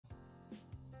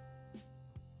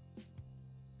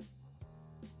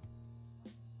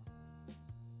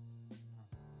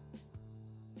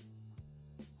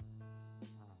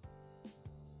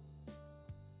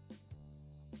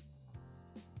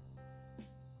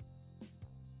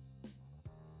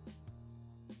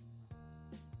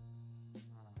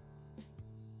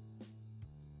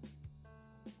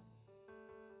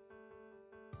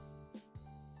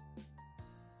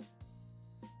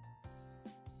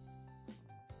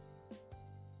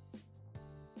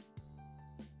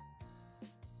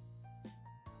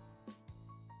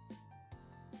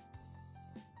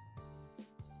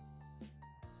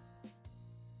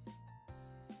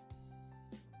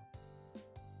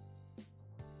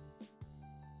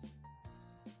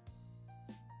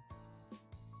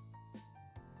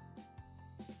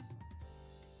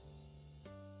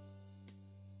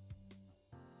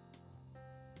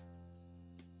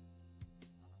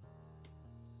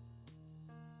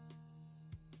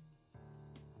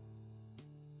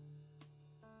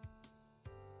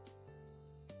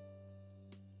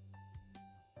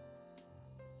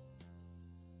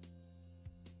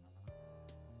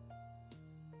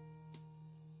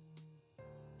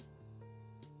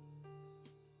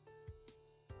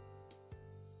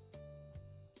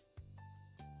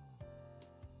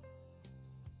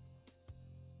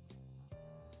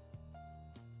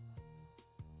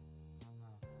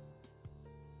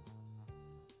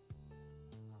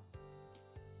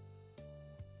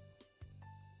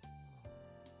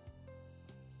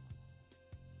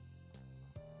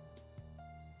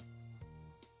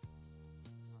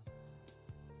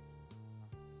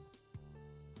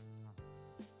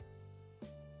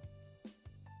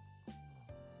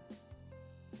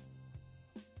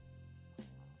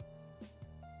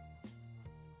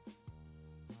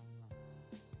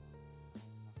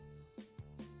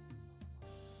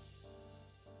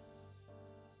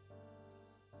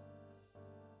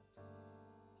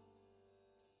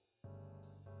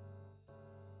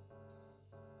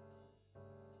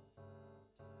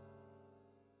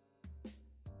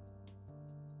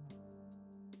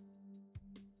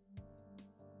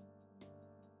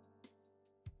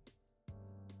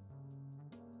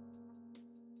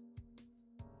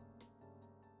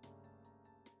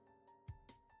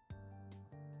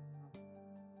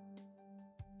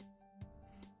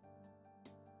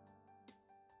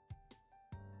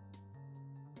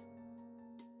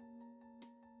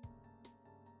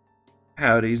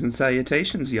Howdys and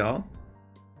salutations, y'all.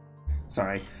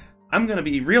 Sorry. I'm going to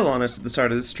be real honest at the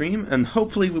start of the stream, and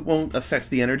hopefully it won't affect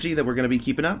the energy that we're going to be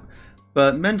keeping up.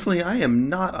 But mentally, I am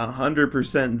not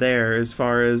 100% there as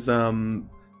far as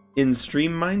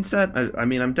in-stream mindset. I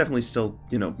mean, I'm definitely still,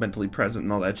 you know, mentally present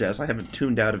and all that jazz. I haven't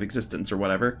tuned out of existence or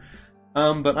whatever.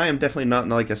 But I am definitely not in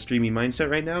like a streamy mindset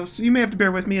right now, so you may have to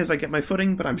bear with me as I get my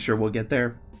footing, but I'm sure we'll get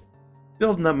there.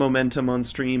 Building up momentum on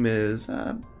stream is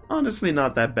honestly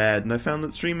not that bad, and I found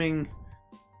that streaming,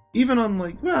 even on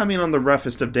like, well, I mean on the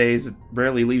roughest of days, it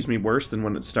rarely leaves me worse than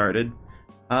when it started.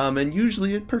 And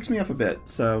usually it perks me up a bit,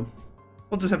 so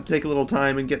we'll just have to take a little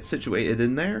time and get situated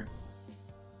in there.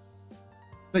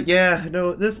 But yeah,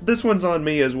 no, this one's on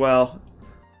me as well.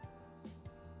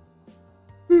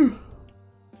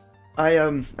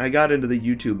 I got into the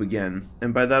YouTube again,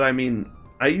 and by that I mean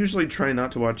I usually try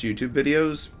not to watch YouTube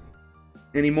videos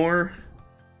anymore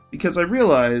because I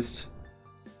realized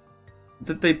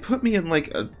that they put me in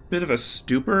like a bit of a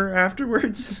stupor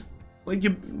afterwards. Like,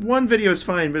 one video is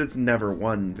fine, but it's never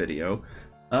one video.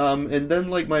 And then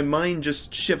like my mind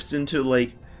just shifts into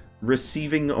like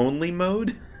receiving only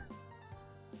mode,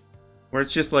 where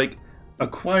it's just like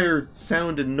acquire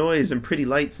sound and noise and pretty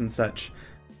lights and such.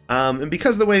 And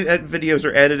because of the way videos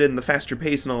are edited and the faster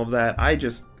pace and all of that, I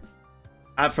just,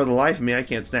 for the life of me, I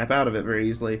can't snap out of it very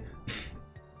easily.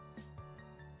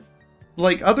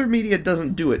 Like, other media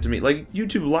doesn't do it to me. Like,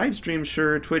 YouTube live streams,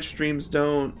 sure, Twitch streams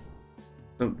don't,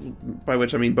 by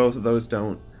which I mean both of those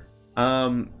don't.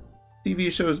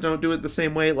 TV shows don't do it the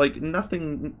same way. Like,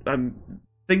 nothing,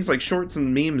 things like shorts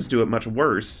and memes do it much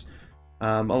worse.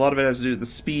 A lot of it has to do with the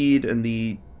speed and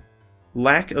the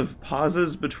lack of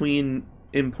pauses between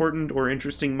important or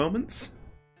interesting moments.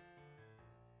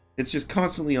 It's just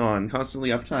constantly on, constantly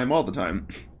uptime all the time.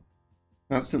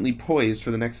 Constantly poised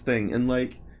for the next thing, and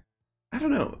like, I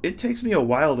don't know, it takes me a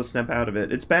while to snap out of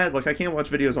it. It's bad, like I can't watch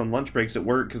videos on lunch breaks at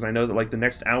work because I know that like the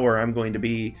next hour I'm going to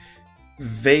be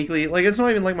vaguely, like it's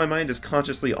not even like my mind is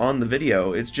consciously on the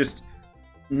video, it's just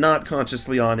not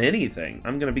consciously on anything.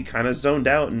 I'm gonna be kind of zoned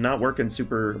out and not working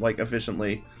super like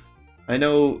efficiently. I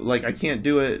know, like, I can't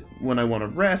do it when I want to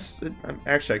rest.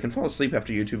 Actually, I can fall asleep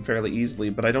after YouTube fairly easily,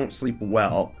 but I don't sleep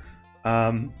well.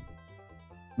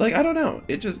 Like, I don't know.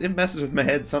 It messes with my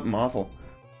head something awful.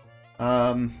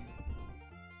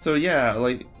 So yeah,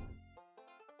 like,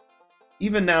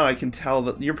 even now I can tell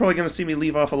that you're probably going to see me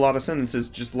leave off a lot of sentences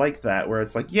just like that, where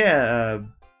it's like, yeah,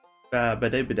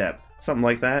 ba-da-ba-da, something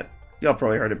like that. Y'all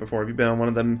probably heard it before. If you've been on one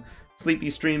of them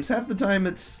sleepy streams, half the time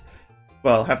it's...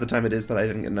 Well, half the time it is that I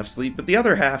didn't get enough sleep, but the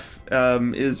other half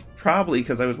is probably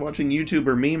because I was watching YouTube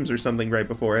or memes or something right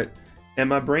before it, and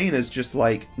my brain is just,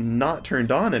 like, not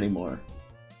turned on anymore.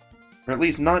 Or at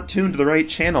least not tuned to the right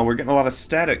channel. We're getting a lot of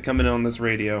static coming in on this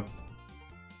radio.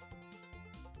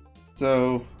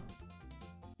 So,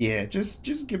 yeah, just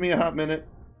give me a hot minute.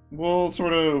 We'll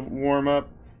sort of warm up.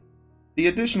 The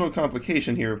additional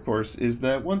complication here, of course, is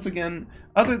that, once again,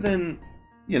 other than,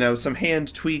 you know, some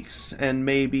hand tweaks and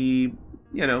maybe...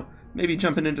 you know, maybe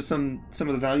jumping into some of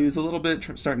the values a little bit,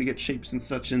 starting to get shapes and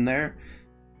such in there.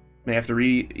 May have to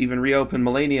even reopen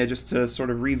Millennia just to sort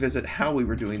of revisit how we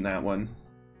were doing that one.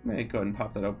 May go ahead and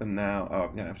pop that open now. Oh,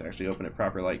 I'm gonna have to actually open it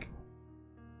proper, like.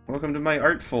 Welcome to my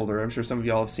art folder. I'm sure some of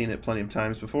y'all have seen it plenty of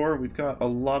times before. We've got a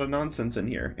lot of nonsense in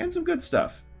here, and some good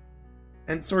stuff.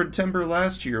 And Swordtember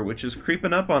last year, which is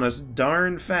creeping up on us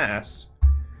darn fast.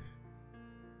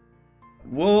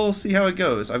 We'll see how it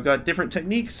goes. I've got different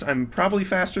techniques. I'm probably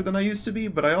faster than I used to be,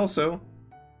 but I also,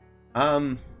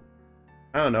 I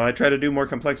don't know, I try to do more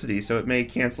complexity, so it may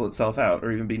cancel itself out,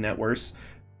 or even be net worse.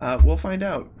 We'll find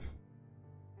out.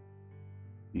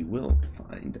 We will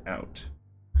find out.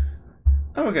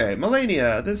 Okay,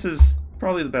 Millennia. This is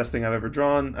probably the best thing I've ever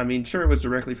drawn. I mean, sure, it was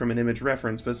directly from an image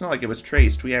reference, but it's not like it was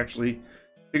traced. We actually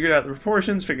figured out the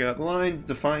proportions, figured out the lines,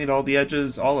 defined all the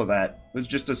edges, all of that. It was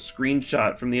just a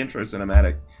screenshot from the intro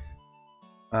cinematic.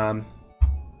 And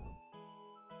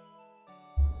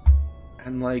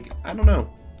like, I don't know.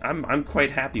 I'm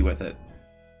quite happy with it.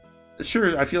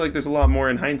 Sure, I feel like there's a lot more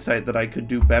in hindsight that I could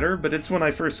do better, but it's when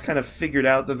I first kind of figured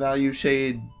out the value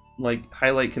shade, like,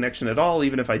 highlight connection at all,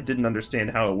 even if I didn't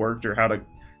understand how it worked or how to,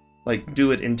 like,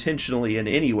 do it intentionally in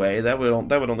any way. That would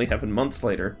only happen months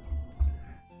later.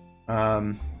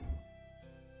 Oh,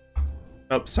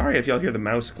 sorry if y'all hear the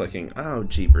mouse clicking. Oh,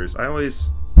 jeepers. I always...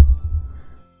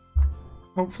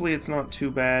 Hopefully it's not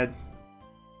too bad.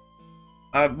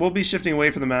 We'll be shifting away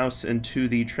from the mouse into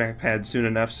the trackpad soon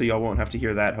enough, so y'all won't have to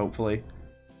hear that, hopefully.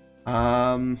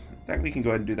 In fact, we can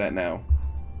go ahead and do that now.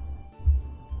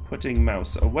 Putting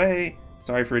mouse away.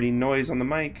 Sorry for any noise on the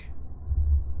mic.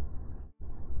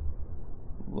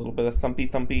 little bit of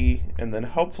thumpy, and then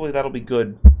hopefully that'll be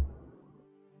good.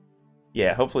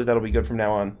 Yeah, hopefully that'll be good from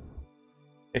now on.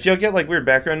 If y'all get like weird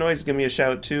background noise, give me a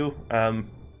shout too.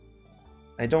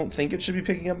 I don't think it should be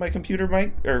picking up my computer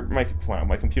mic, or my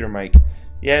computer mic.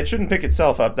 Yeah, it shouldn't pick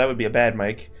itself up. That would be a bad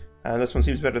mic. This one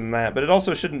seems better than that, but it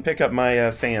also shouldn't pick up my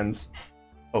fans,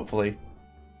 hopefully.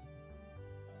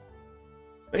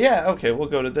 But yeah, okay, we'll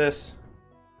go to this.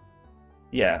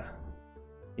 Yeah.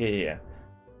 Yeah.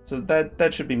 So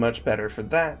that should be much better for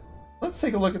that. Let's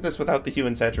take a look at this without the hue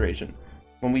and saturation,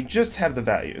 when we just have the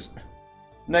values.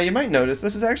 Now you might notice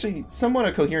this is actually somewhat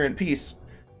a coherent piece,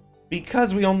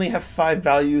 because we only have 5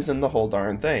 values in the whole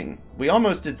darn thing. We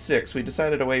almost did 6, we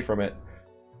decided away from it.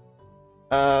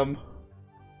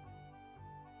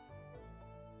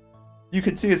 You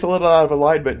can see it's a little out of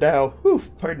alignment now. Whew,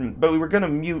 pardon. But we were going to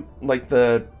mute like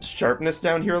the sharpness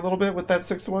down here a little bit with that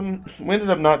 6th one. We ended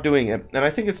up not doing it. And I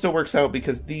think it still works out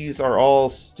because these are all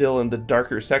still in the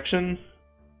darker section.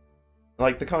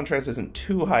 Like the contrast isn't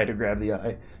too high to grab the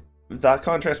eye. The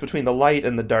contrast between the light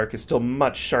and the dark is still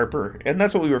much sharper. And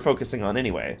that's what we were focusing on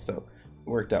anyway. So it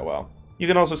worked out well. You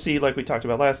can also see, like we talked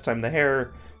about last time, the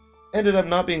hair ended up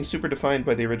not being super defined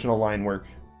by the original line work.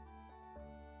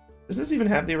 Does this even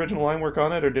have the original line work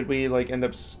on it, or did we like end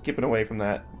up skipping away from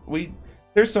that?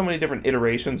 There's so many different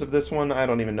iterations of this one, I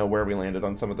don't even know where we landed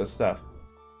on some of this stuff.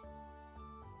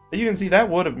 But you can see that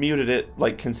would have muted it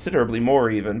like considerably more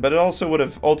even, but it also would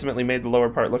have ultimately made the lower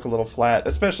part look a little flat,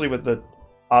 especially with the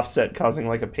offset causing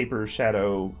like a paper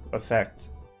shadow effect.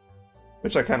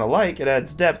 Which I kind of like. It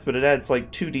adds depth, but it adds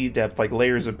like 2D depth, like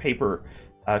layers of paper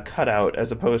cut out,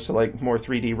 as opposed to like more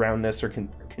 3D roundness or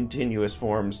continuous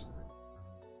forms.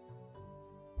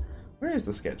 Where is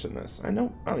the sketch in this? I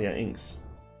know. Oh yeah, inks.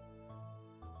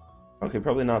 Okay,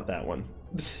 probably not that one.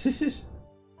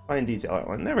 Fine detail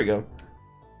outline. There we go.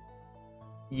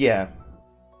 Yeah.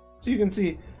 So you can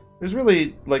see, there's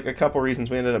really like a couple reasons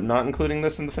we ended up not including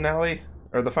this in the finale,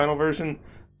 or the final version.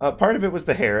 Part of it was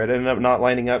the hair. It ended up not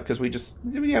lining up because we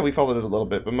followed it a little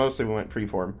bit, but mostly we went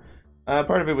freeform.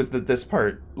 Part of it was that this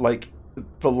part, like,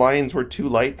 the lines were too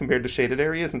light compared to shaded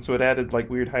areas, and so it added like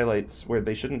weird highlights where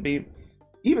they shouldn't be.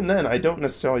 Even then, I don't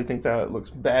necessarily think that it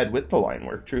looks bad with the line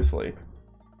work, truthfully.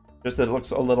 Just that it looks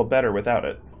a little better without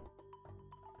it.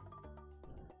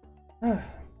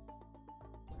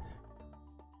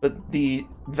 But the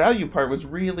value part was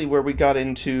really where we got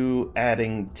into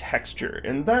adding texture,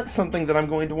 and that's something that I'm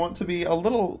going to want to be a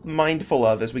little mindful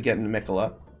of as we get into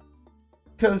Miquella.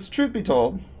 Because, truth be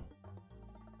told,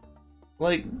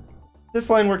 like, this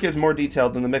line work is more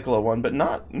detailed than the Miquella one, but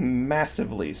not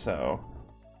massively so.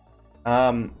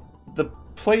 The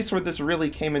place where this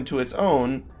really came into its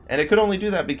own, and it could only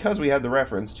do that because we had the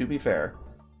reference, to be fair,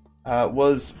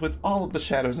 was with all of the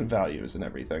shadows and values and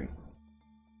everything.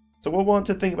 So we'll want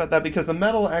to think about that because the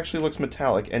metal actually looks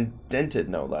metallic and dented,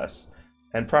 no less,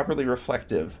 and properly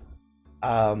reflective.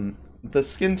 The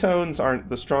skin tones aren't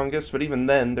the strongest, but even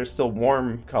then, they're still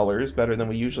warm colors, better than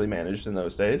we usually managed in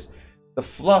those days. The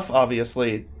fluff,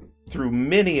 obviously, through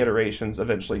many iterations,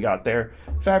 eventually got there.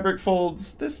 Fabric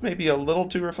folds, this may be a little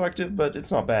too reflective, but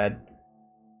it's not bad.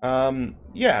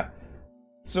 Yeah.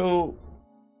 So,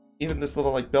 even this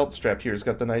little, like, belt strap here has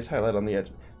got the nice highlight on the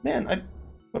edge. Man, I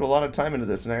put a lot of time into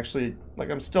this, and actually, like,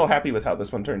 I'm still happy with how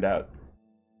this one turned out.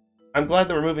 I'm glad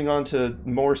that we're moving on to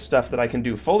more stuff that I can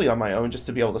do fully on my own, just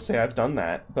to be able to say I've done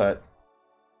that, but...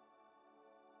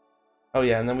 Oh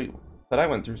yeah, and then But I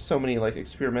went through so many, like,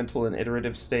 experimental and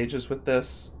iterative stages with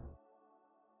this.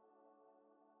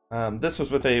 This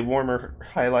was with a warmer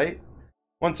highlight.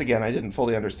 Once again, I didn't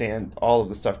fully understand all of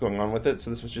the stuff going on with it, so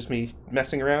this was just me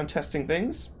messing around, testing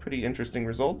things. Pretty interesting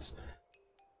results.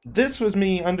 This was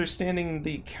me understanding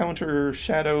the counter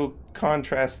shadow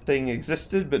contrast thing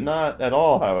existed, but not at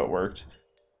all how it worked.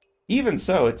 Even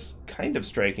so, it's kind of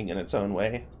striking in its own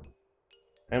way.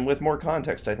 And with more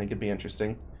context, I think it'd be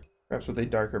interesting. Perhaps with a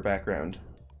darker background.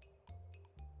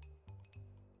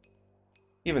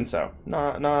 Even so,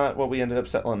 not what we ended up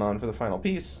settling on for the final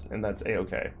piece, and that's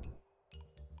a-okay.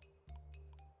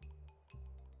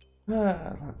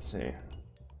 Let's see.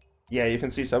 Yeah, you can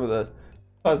see some of the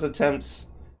fuzz attempts.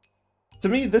 To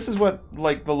me, this is what,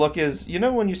 like, the look is. You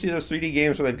know when you see those 3D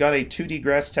games where they've got a 2D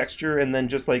grass texture and then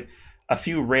just, like, a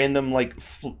few random, like,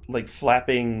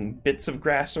 flapping bits of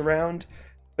grass around?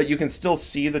 But you can still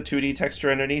see the 2D texture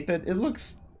underneath it? It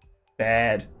looks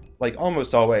bad. Like,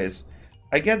 almost always.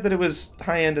 I get that it was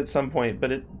high-end at some point,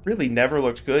 but it really never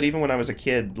looked good, even when I was a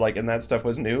kid, like, and that stuff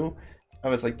was new. I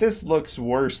was like, this looks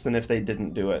worse than if they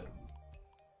didn't do it.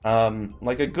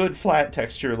 Like, a good flat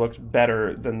texture looked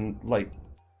better than, like,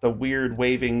 the weird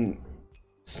waving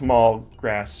small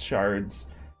grass shards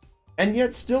And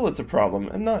yet still it's a problem,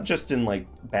 and not just in, like,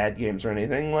 bad games or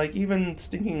anything. Like, even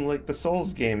stinking, like, the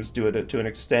Souls games do it to an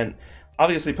extent.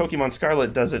 Obviously, Pokemon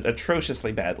Scarlet does it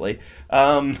atrociously badly.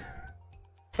 But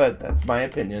that's my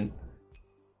opinion.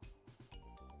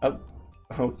 Oh,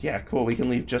 yeah, cool. We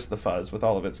can leave just the fuzz with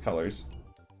all of its colors.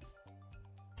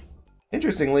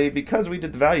 Interestingly, because we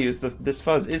did the values, this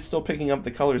fuzz is still picking up the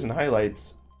colors and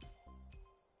highlights.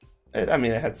 I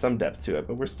mean, it had some depth to it,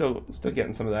 but we're still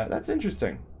getting some of that. That's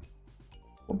interesting.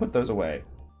 We'll put those away.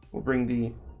 We'll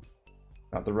bring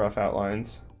not the rough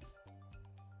outlines.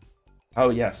 Oh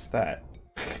yes, that.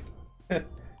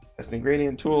 Testing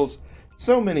gradient tools.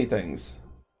 So many things.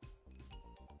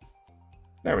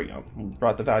 There we go. We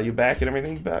brought the value back and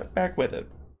everything back with it.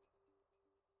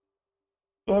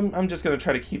 So I'm just going to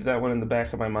try to keep that one in the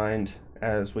back of my mind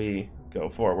as we go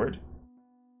forward.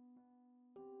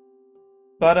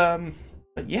 But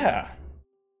yeah.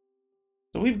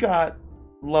 So we've got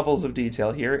levels of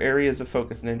detail here, areas of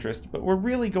focus and interest, but we're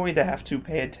really going to have to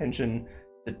pay attention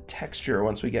to texture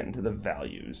once we get into the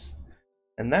values.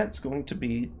 And that's going to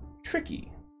be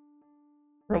tricky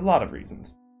for a lot of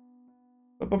reasons.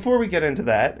 But before we get into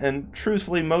that, and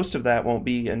truthfully most of that won't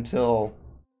be until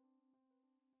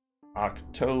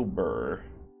October.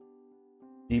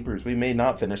 Deepers, we may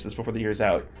not finish this before the year's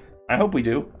out. I hope we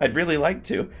do. I'd really like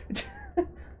to.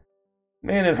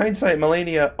 Man, in hindsight,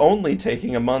 Melania only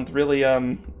taking a month really,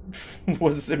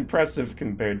 was impressive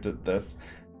compared to this.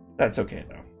 That's okay,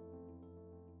 though.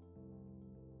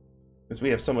 Because we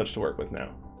have so much to work with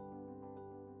now.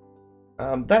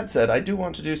 That said, I do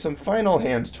want to do some final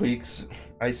hand tweaks,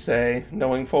 I say,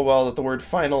 knowing full well that the word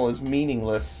final is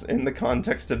meaningless in the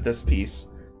context of this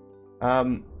piece.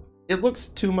 It looks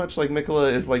too much like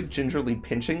Miquella is, like, gingerly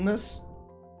pinching this.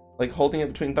 Like holding it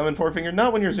between thumb and forefinger,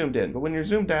 not when you're zoomed in, but when you're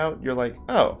zoomed out, you're like,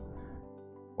 oh,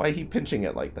 why is he pinching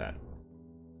it like that?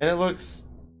 And it looks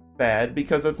bad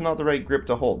because that's not the right grip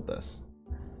to hold this.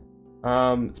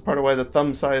 It's part of why the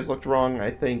thumb size looked wrong,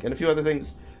 I think, and a few other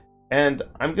things. And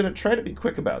I'm going to try to be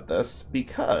quick about this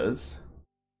because...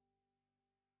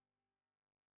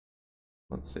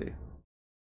 Let's see.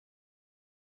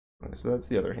 Okay, so that's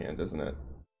the other hand, isn't it?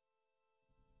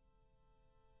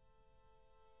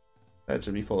 That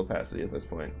should be full opacity at this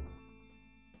point.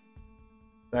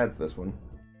 That's this one.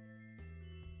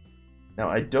 Now,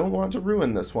 I don't want to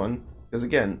ruin this one, because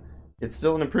again, it's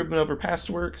still an improvement over past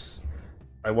works.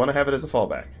 I want to have it as a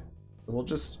fallback. So we'll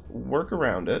just work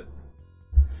around it.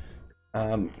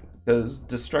 Because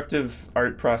destructive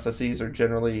art processes are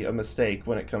generally a mistake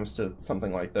when it comes to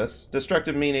something like this.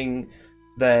 Destructive meaning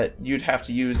that you'd have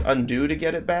to use undo to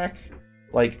get it back.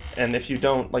 Like, and if you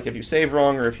don't, like if you save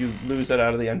wrong or if you lose it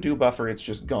out of the undo buffer, it's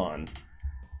just gone.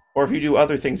 Or if you do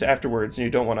other things afterwards and you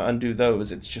don't want to undo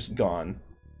those, it's just gone.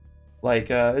 Like,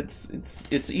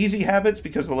 it's easy habits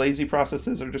because the lazy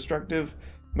processes are destructive.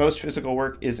 Most physical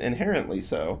work is inherently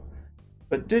so.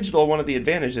 But digital, one of the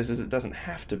advantages is it doesn't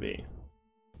have to be.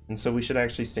 And so we should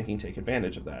actually stinking take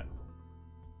advantage of that.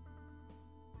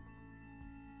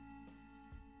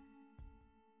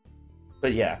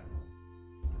 But yeah.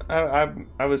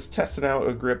 I was testing out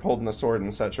a grip holding a sword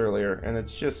and such earlier, and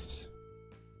it's just...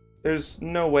 There's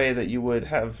no way that you would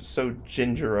have so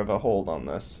ginger of a hold on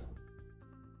this.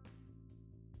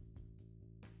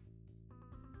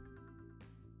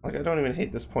 Like, I don't even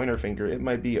hate this pointer finger. It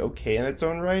might be okay in its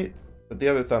own right, but the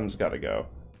other thumb's gotta go.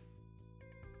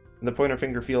 And the pointer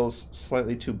finger feels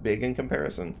slightly too big in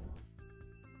comparison.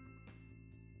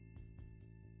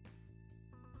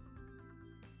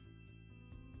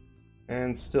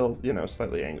 And still, you know,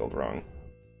 slightly angled wrong.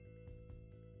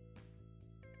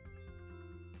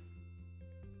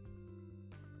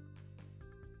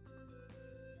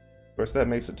 Of course, that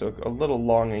makes it look a little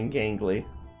long and gangly.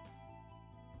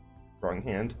 Wrong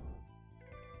hand.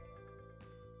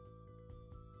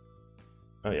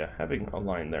 Oh yeah, having a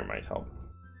line there might help.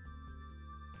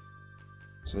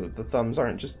 So that the thumbs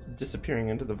aren't just disappearing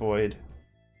into the void.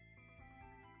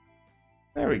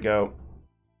 There we go.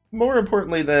 More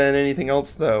importantly than anything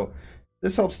else, though,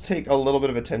 this helps take a little bit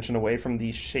of attention away from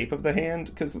the shape of the hand,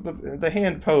 because the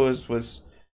hand pose was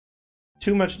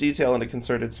too much detail in a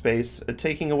concerted space,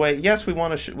 taking away... Yes, we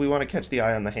want to catch the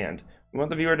eye on the hand. We want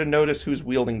the viewer to notice who's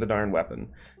wielding the darn weapon.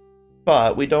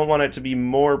 But we don't want it to be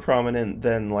more prominent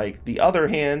than, like, the other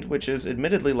hand, which is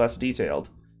admittedly less detailed.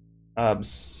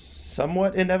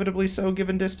 Somewhat inevitably so,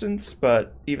 given distance,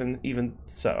 but even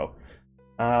so.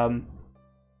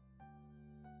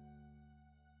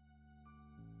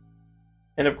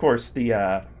 And of course,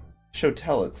 the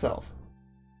Shotel itself.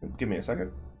 Give me a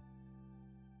second.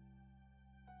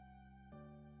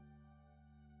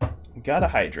 Gotta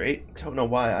hydrate. Don't know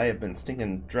why I have been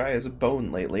stinking dry as a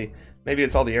bone lately. Maybe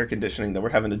it's all the air conditioning that we're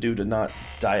having to do to not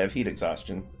die of heat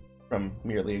exhaustion from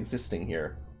merely existing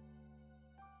here.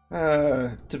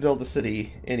 To build a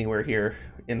city anywhere here,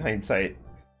 in hindsight,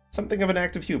 something of an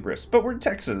act of hubris. But we're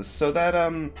Texas, so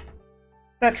that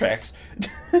tracks.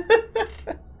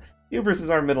 Hubris is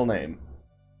our middle name.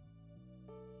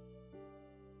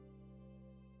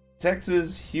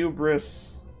 Texas,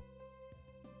 hubris,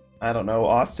 I don't know,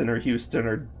 Austin or Houston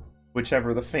or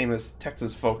whichever the famous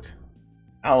Texas folk.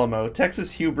 Alamo.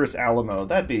 Texas, hubris, Alamo.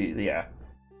 That'd be, yeah.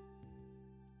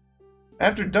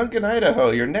 After Duncan,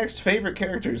 Idaho, your next favorite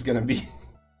character is gonna be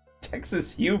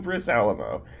Texas, hubris,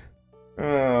 Alamo.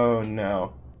 Oh,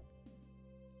 no.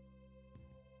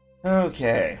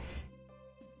 Okay.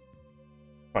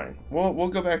 Fine. We'll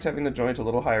go back to having the joint a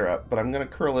little higher up, but I'm gonna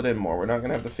curl it in more. We're not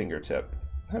gonna have the fingertip.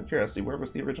 Out of curiosity, where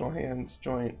was the original hands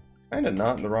joint? Kinda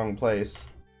not in the wrong place.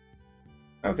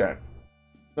 Okay.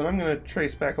 Then I'm gonna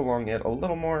trace back along it a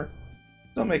little more.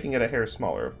 Still making it a hair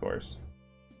smaller, of course.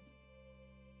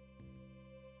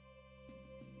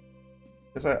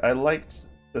 Because I like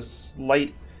the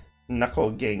slight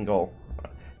knuckle gangle.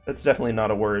 That's definitely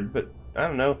not a word, but I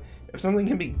don't know. If something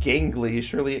can be gangly,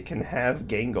 surely it can have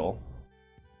gangle.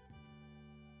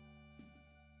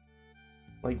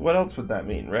 Like, what else would that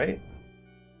mean, right?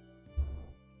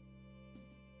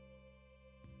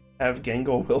 Have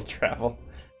gangle will travel.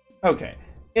 Okay,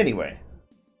 anyway.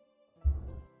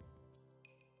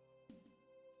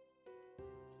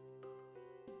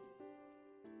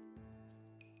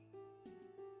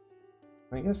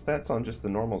 I guess that's on just the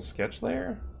normal sketch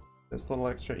layer? This little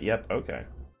extra? Yep, okay.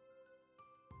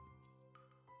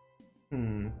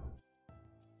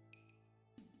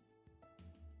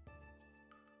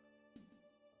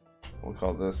 We'll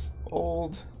call this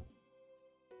old.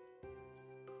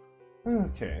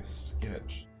 Okay,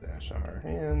 sketch dash our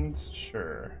hands,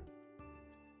 sure.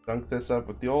 Dunk this up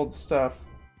with the old stuff.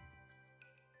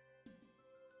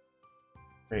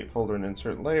 Create folder and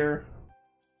insert layer.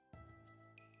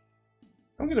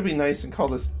 I'm gonna be nice and call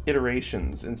this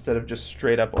iterations instead of just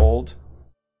straight up old.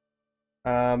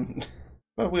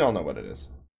 But we all know what it is.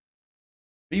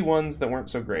 V1s that weren't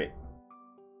so great.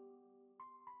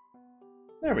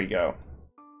 There we go.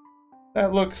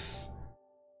 That looks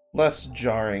less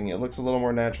jarring. It looks a little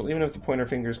more natural, even if the pointer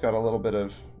finger's got a little bit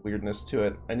of weirdness to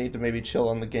it. I need to maybe chill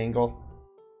on the gangle.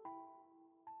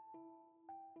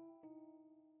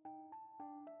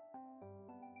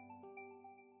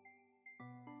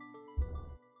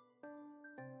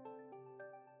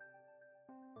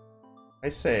 I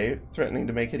say, threatening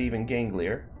to make it even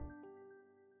ganglier.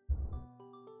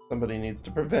 Somebody needs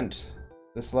to prevent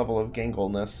this level of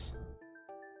gangleness.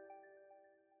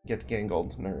 Get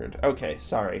gangled, nerd. Okay,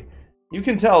 sorry. You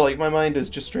can tell, like, my mind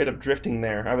is just straight up drifting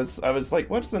there. I was like,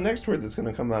 what's the next word that's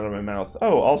gonna come out of my mouth?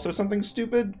 Oh, also something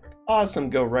stupid? Awesome,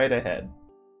 go right ahead.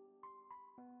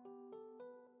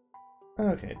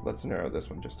 Okay, let's narrow this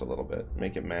one just a little bit.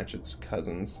 Make it match its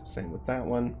cousins. Same with that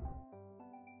one.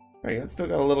 Alright, it's still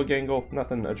got a little gangle.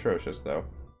 Nothing atrocious, though.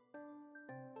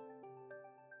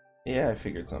 Yeah, I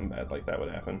figured something bad like that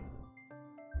would happen.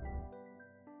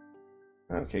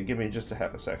 Okay, give me just a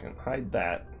half a second. Hide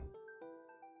that.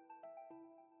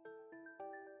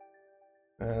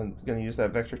 And gonna use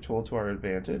that vector tool to our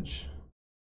advantage.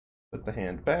 Put the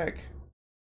hand back.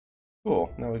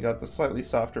 Cool, now we got the slightly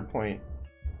softer point.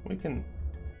 We can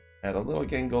add a little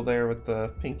gangle there with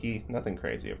the pinky. Nothing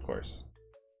crazy, of course.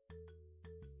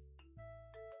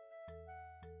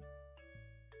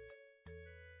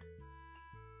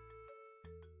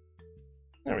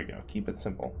 There we go, keep it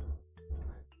simple.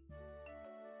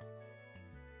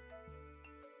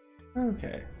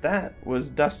 Okay, that was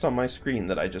dust on my screen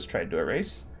that I just tried to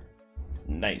erase.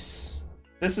 Nice.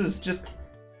 This is just...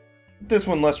 this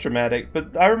one less dramatic,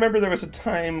 but I remember there was a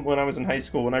time when I was in high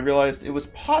school when I realized it was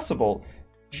possible,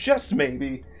 just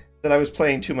maybe, that I was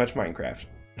playing too much Minecraft.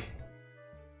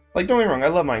 Like, don't get me wrong, I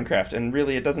love Minecraft, and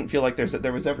really it doesn't feel like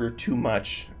there was ever too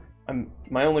much.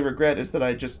 My only regret is that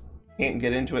I just can't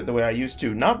get into it the way I used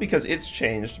to. Not because it's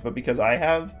changed, but because I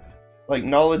have. Like,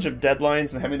 knowledge of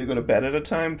deadlines and having to go to bed at a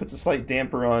time puts a slight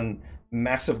damper on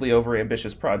massively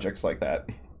overambitious projects like that.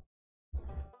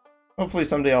 Hopefully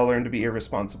someday I'll learn to be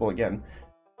irresponsible again.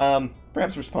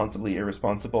 Perhaps responsibly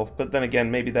irresponsible, but then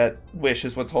again, maybe that wish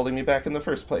is what's holding me back in the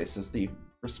first place, is the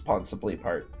responsibly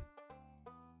part.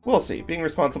 We'll see. Being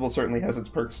responsible certainly has its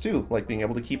perks too, like being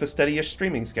able to keep a steady-ish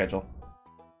streaming schedule.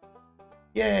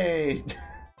 Yay!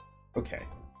 Okay,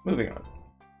 moving on.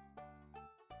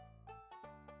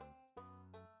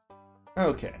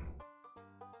 Okay.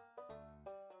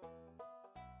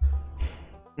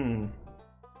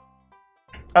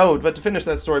 Oh, but to finish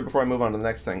that story before I move on to the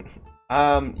next thing.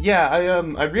 Yeah,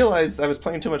 I realized I was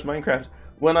playing too much Minecraft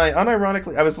when I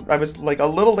unironically I was like a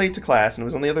little late to class and it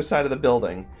was on the other side of the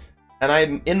building, and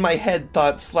I in my head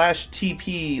thought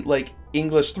 /TP like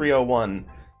English 301,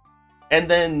 and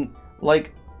then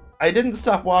like I didn't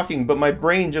stop walking, but my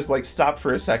brain just like stopped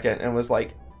for a second and was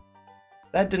like,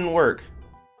 that didn't work.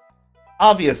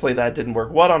 Obviously that didn't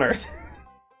work. What on earth?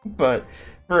 But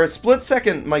for a split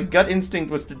second, my gut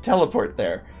instinct was to teleport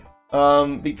there,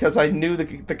 because I knew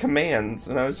the commands,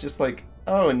 and I was just like,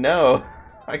 oh no,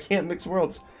 I can't mix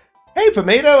worlds. Hey,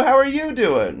 Pomato, how are you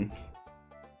doing?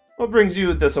 What brings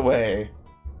you this away?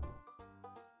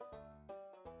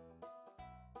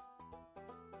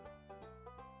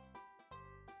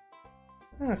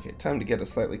 Okay, time to get a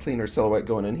slightly cleaner silhouette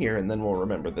going in here, and then we'll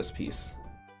remember this piece.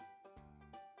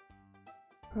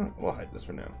 Oh, we'll hide this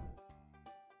for now.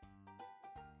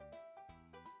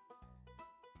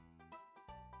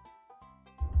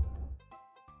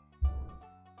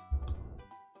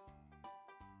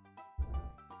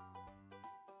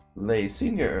 Lay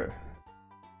Senior.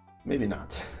 Maybe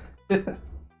not.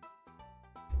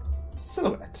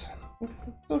 Silhouette. It's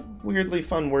a weirdly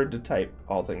fun word to type,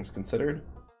 all things considered.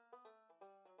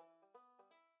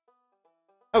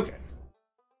 Okay.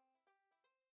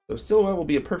 So silhouette will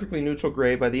be a perfectly neutral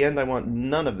gray. By the end, I want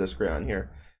none of this gray on here.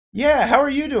 Yeah, how are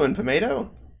you doing, Pomato?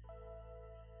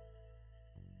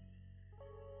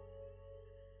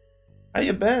 How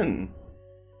you been?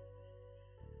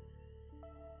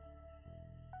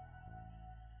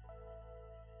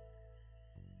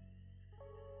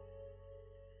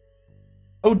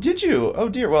 Oh, did you? Oh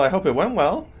dear, well I hope it went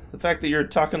well. The fact that you're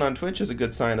talking on Twitch is a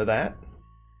good sign of that.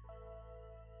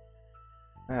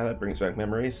 Ah, that brings back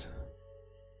memories.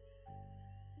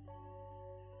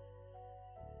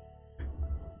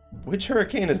 Which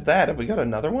hurricane is that? Have we got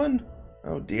another one?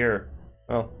 Oh dear.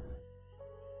 Well,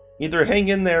 either hang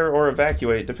in there or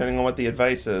evacuate, depending on what the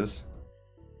advice is.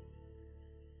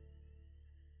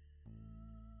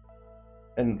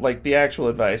 And, like, the actual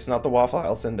advice, not the Waffle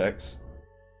House Index.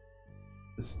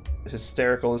 As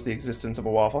hysterical as the existence of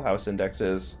a Waffle House Index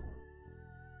is.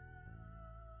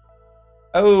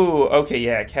 Oh, okay,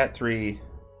 yeah, Cat 3.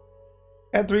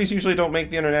 Cat 3s usually don't make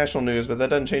the international news, but that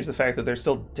doesn't change the fact that they're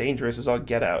still dangerous as all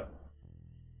get out.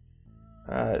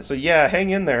 So yeah,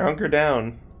 hang in there, hunker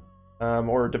down.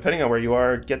 Or depending on where you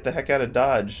are, get the heck out of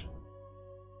Dodge.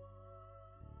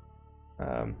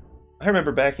 I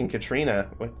remember back in Katrina,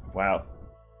 wow,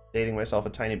 dating myself a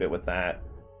tiny bit with that.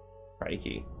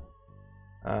 Crikey.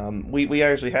 We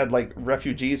actually had, like,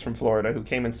 refugees from Florida who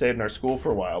came and stayed in our school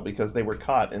for a while because they were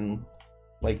caught in,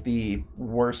 like, the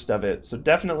worst of it. So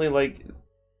definitely, like,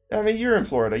 I mean, you're in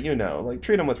Florida, you know, like,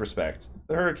 treat them with respect.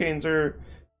 The hurricanes are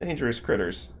dangerous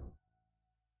critters.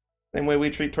 Same way we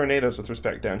treat tornadoes with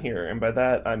respect down here, and by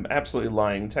that, I'm absolutely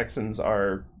lying. Texans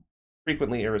are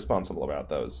frequently irresponsible about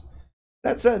those.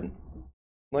 That said,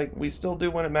 like, we still do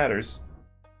when it matters.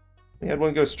 We had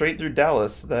one go straight through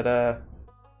Dallas that,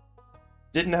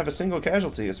 didn't have a single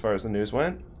casualty as far as the news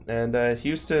went. And,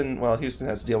 Houston, well, Houston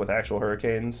has to deal with actual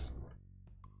hurricanes.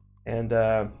 And,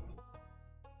 there's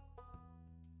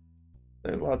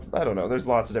lots, I don't know, there's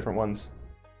lots of different ones.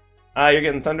 You're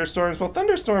getting thunderstorms? Well,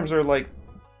 thunderstorms are, like,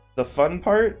 the fun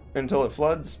part until it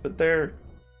floods, but they're...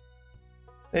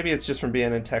 Maybe it's just from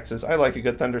being in Texas. I like a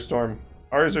good thunderstorm.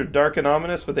 Ours are dark and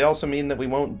ominous, but they also mean that we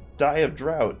won't die of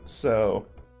drought, so...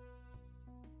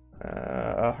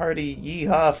 a hearty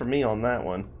yeehaw for me on that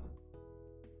one.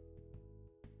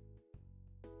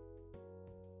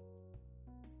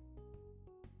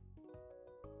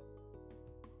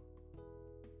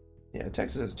 Yeah,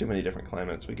 Texas has too many different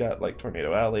climates. We got, like,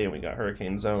 Tornado Alley, and we got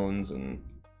hurricane zones, and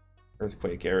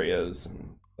earthquake areas,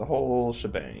 and the whole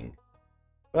shebang.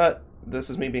 But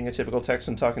this is me being a typical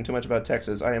Texan talking too much about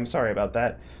Texas. I am sorry about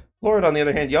that. Florida, on the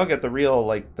other hand, y'all get the real,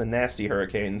 like, the nasty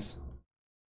hurricanes.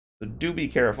 So do be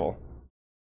careful.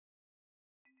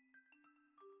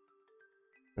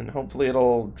 And hopefully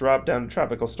it'll drop down to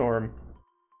tropical storm.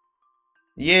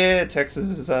 Yeah, Texas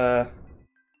is a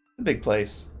big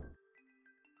place.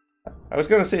 I was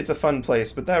gonna say it's a fun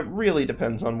place, but that really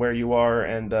depends on where you are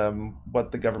and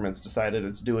what the government's decided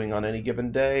it's doing on any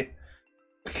given day.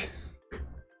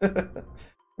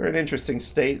 We're an interesting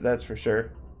state, that's for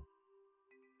sure.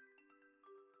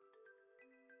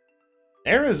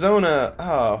 Arizona,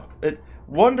 oh,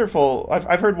 wonderful.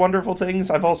 I've heard wonderful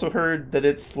things. I've also heard that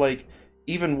it's like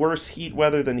even worse heat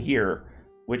weather than here,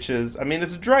 which is, I mean,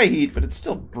 it's a dry heat, but it's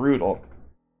still brutal.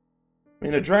 I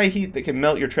mean, a dry heat that can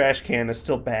melt your trash can is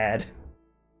still bad.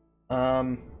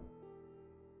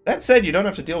 That said, you don't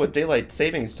have to deal with daylight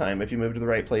savings time if you move to the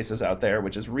right places out there,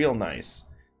 which is real nice.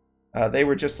 They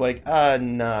were just like,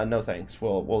 nah, no thanks.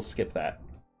 We'll skip that.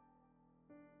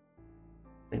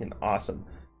 Thinking awesome.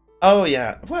 Oh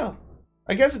yeah, well,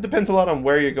 I guess it depends a lot on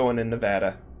where you're going in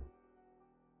Nevada.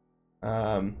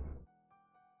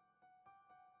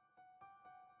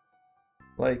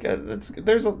 Like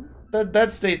that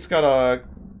state's got a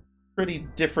pretty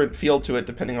different feel to it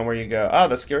depending on where you go. Ah,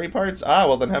 the scary parts? Ah,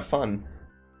 well then have fun.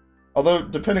 Although,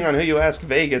 depending on who you ask,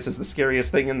 Vegas is the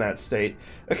scariest thing in that state.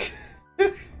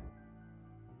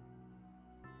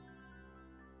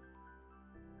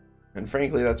 And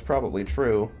frankly, that's probably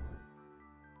true.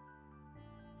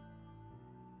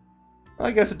 Well,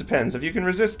 I guess it depends. If you can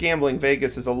resist gambling,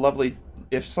 Vegas is a lovely,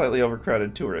 if slightly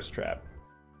overcrowded, tourist trap.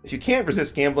 If you can't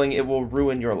resist gambling, it will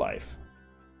ruin your life.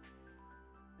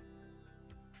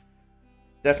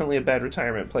 Definitely a bad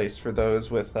retirement place for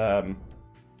those with, where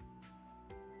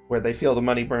they feel the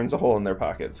money burns a hole in their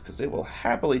pockets, because it will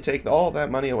happily take all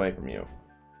that money away from you.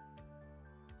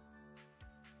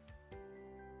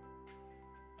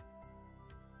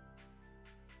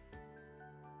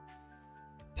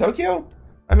 Tokyo?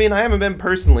 I mean, I haven't been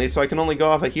personally, so I can only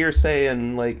go off of hearsay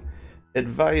and, like,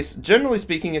 advice. Generally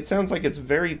speaking, it sounds like it's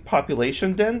very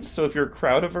population dense, so if you're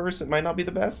crowd averse, it might not be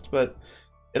the best, but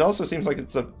it also seems like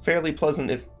it's a fairly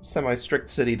pleasant, if semi-strict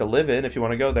city to live in if you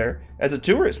want to go there. As a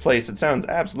tourist place, it sounds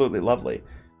absolutely lovely.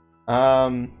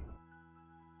 But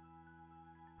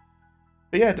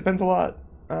yeah, it depends a lot.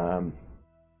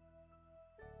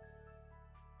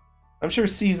 I'm sure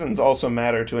seasons also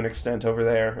matter to an extent over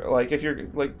there. Like, if you're,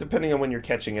 like, depending on when you're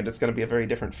catching it, it's going to be a very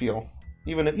different feel.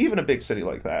 Even a big city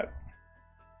like that.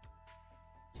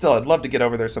 Still, I'd love to get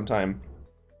over there sometime.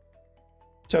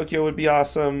 Tokyo would be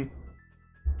awesome.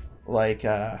 Like,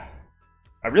 I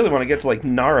really want to get to, like,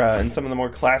 Nara and some of the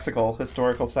more classical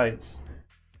historical sites.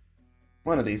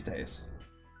 One of these days.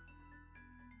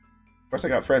 Of course, I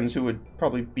got friends who would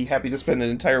probably be happy to spend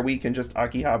an entire week in just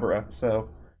Akihabara, so,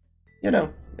 you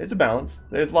know, it's a balance.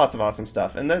 There's lots of awesome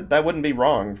stuff, and that wouldn't be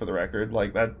wrong, for the record.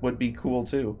 Like, that would be cool,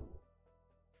 too.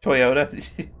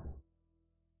 Toyota.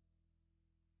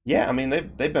 Yeah, I mean,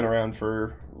 they've been around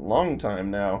for a long time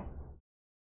now.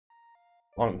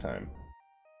 Long time.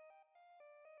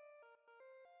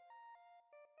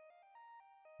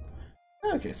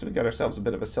 Okay, so we got ourselves a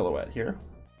bit of a silhouette here.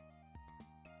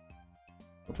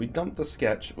 If we dump the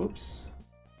sketch, oops.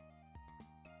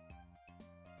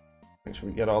 Make sure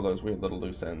we get all those weird little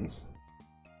loose ends.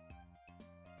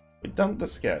 We dump the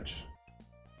sketch.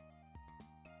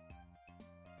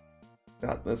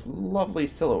 Got this lovely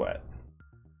silhouette.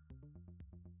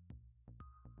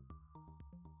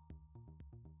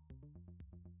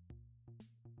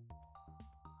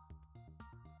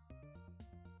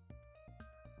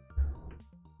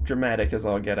 Dramatic as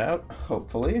all get out,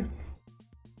 hopefully.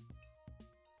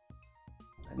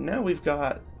 And now we've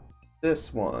got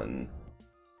this one.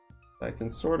 I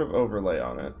can sort of overlay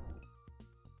on it.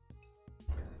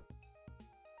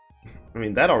 I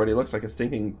mean, that already looks like a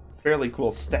stinking, fairly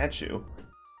cool statue.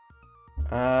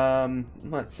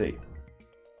 Let's see.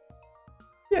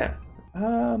 Yeah,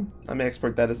 I may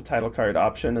export that as a title card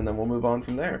option, and then we'll move on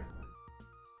from there.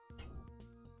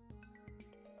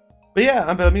 But yeah,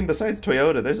 I mean, besides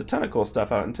Toyota, there's a ton of cool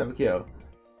stuff out in Tokyo,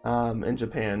 in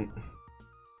Japan.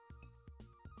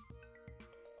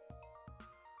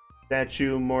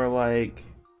 Statue, more like...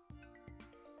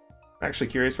 I'm actually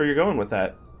curious where you're going with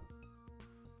that.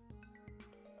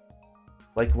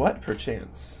 Like what,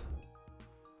 perchance?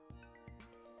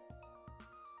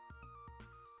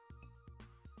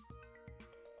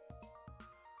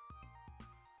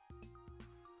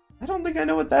 I don't think I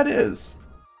know what that is.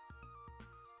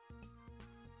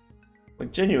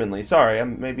 Like, genuinely, sorry,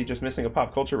 I'm maybe just missing a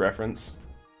pop culture reference.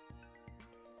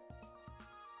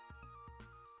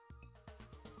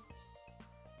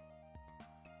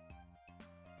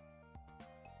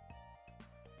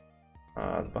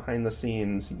 Behind the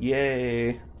scenes,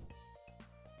 yay!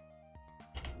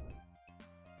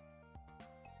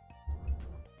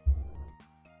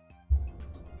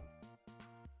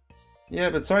 Yeah,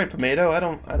 but sorry, Pomato,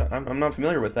 I'm not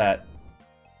familiar with that.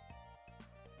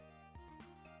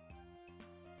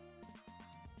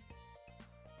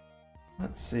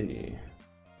 Let's see.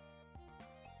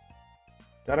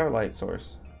 Got our light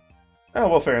source. Oh,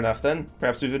 well, fair enough then.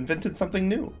 Perhaps we've invented something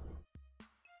new.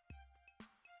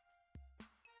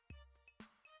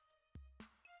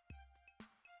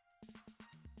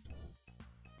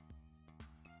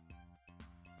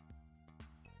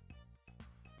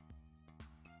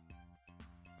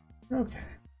 Okay.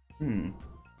 Yeah,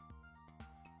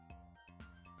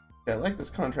 I like this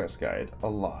contrast guide a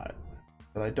lot,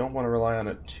 but I don't want to rely on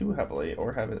it too heavily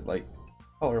or have it, like,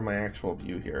 color my actual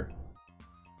view here.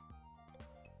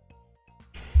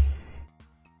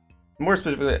 more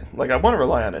specifically, like, I want to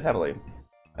rely on it heavily.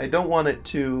 I don't want it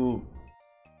to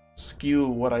skew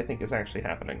what I think is actually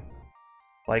happening.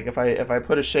 Like, if I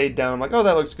put a shade down, I'm like, oh,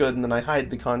 that looks good, and then I hide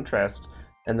the contrast,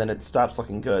 and then it stops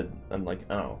looking good. I'm like,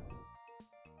 oh.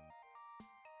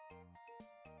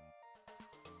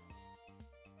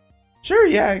 Sure,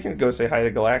 yeah, I can go say hi to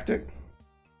Galactic.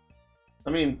 I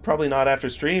mean, probably not after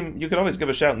stream. You could always give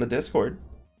a shout in the Discord.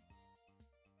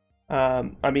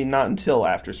 I mean, not until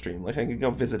after stream. Like, I can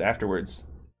go visit afterwards.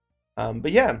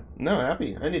 But yeah, no,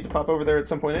 happy. I need to pop over there at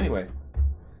some point anyway.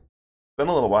 Been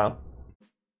a little while.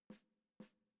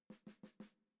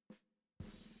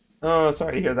 Oh,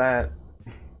 sorry to hear that.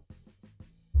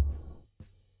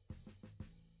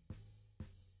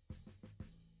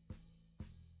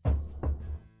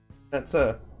 That's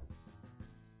I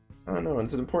don't know,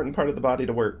 it's an important part of the body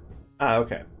to work. Ah,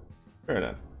 okay. Fair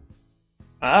enough.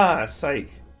 Ah, psych.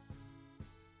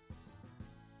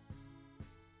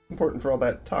 Important for all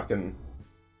that talking.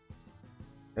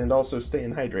 And also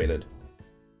staying hydrated.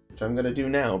 Which I'm gonna do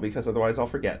now, because otherwise I'll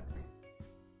forget.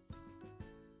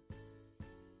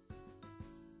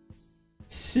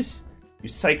 You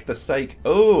psych the psych.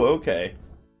 Oh, okay.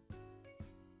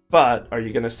 But, are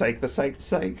you gonna psych the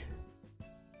psych?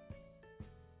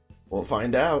 We'll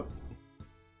find out.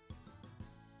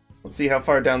 Let's see how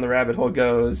far down the rabbit hole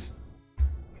goes.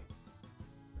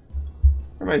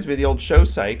 Reminds me of the old show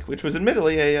Psych, which was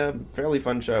admittedly a fairly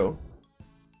fun show.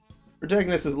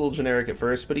 Protagonist is a little generic at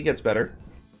first, but he gets better.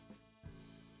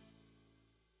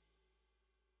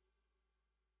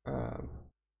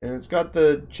 And it's got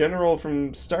the general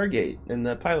from Stargate in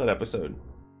the pilot episode.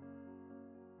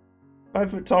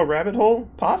 5-foot-tall rabbit hole?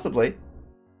 Possibly.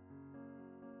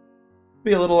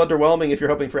 Be a little underwhelming if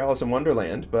you're hoping for Alice in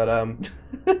Wonderland, but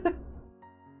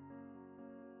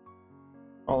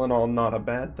all in all, not a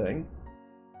bad thing.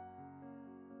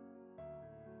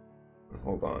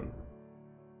 Hold on.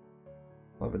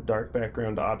 I'll have a dark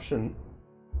background option.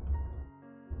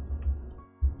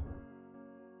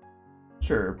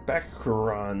 Sure,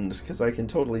 background, because I can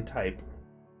totally type.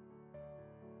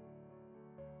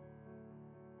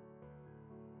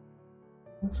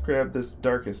 Let's grab this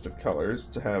darkest of colors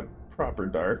to have proper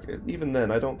dark. Even then,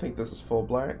 I don't think this is full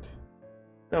black.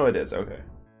 No, it is. Okay.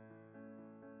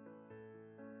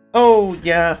 Oh,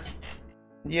 yeah.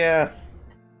 Yeah.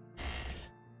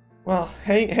 Well,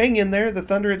 hang in there. The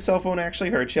thunder itself won't actually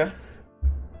hurt you.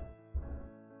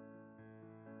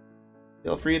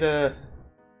 Feel free to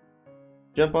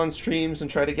jump on streams and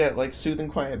try to get, like, soothing,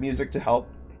 quiet music to help.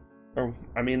 Or,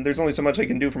 I mean, there's only so much I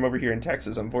can do from over here in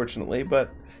Texas, unfortunately, but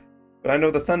I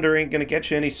know the thunder ain't gonna get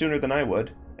you any sooner than I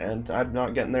would. And I'm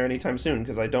not getting there anytime soon,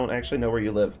 because I don't actually know where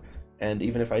you live. And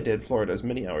even if I did, Florida's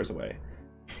many hours away.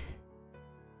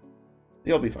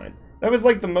 You'll be fine. That was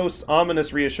like the most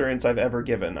ominous reassurance I've ever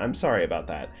given. I'm sorry about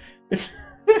that.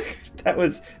 that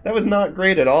was not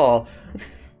great at all.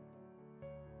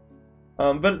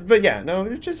 But yeah,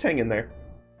 no, just hang in there.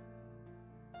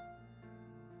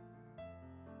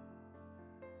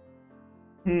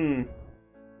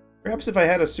 Perhaps if I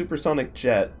had a supersonic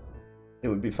jet, it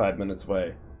would be 5 minutes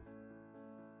away.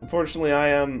 Unfortunately,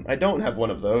 I don't have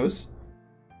one of those.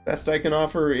 Best I can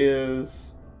offer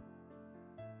is,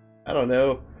 I don't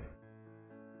know,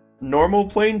 normal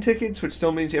plane tickets, which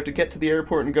still means you have to get to the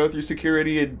airport and go through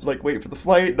security and, like, wait for the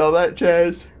flight and all that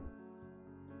jazz.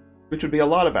 Which would be a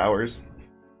lot of hours.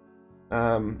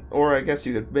 Or I guess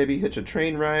you could maybe hitch a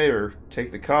train ride or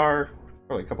take the car.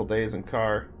 Probably a couple days in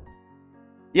car.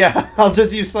 Yeah, I'll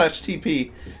just use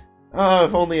 /TP. Oh,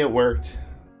 if only it worked.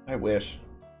 I wish.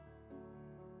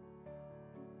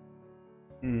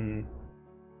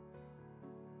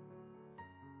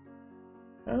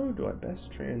 How do I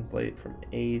best translate from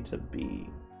A to B?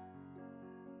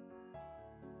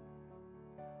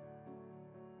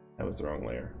 That was the wrong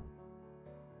layer.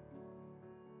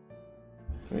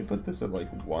 Can we put this at, like,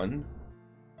 1?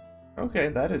 Okay,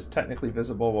 that is technically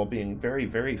visible while being very,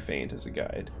 very faint as a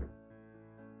guide.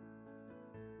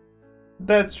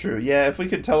 That's true, yeah, if we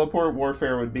could teleport,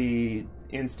 warfare would be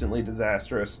instantly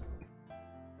disastrous.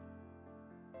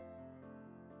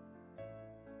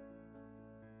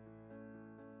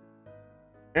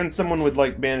 And someone would,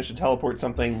 like, manage to teleport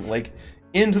something, like,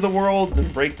 into the world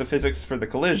and break the physics for the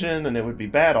collision, and it would be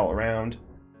bad all around.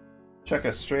 Chuck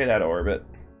us straight out of orbit.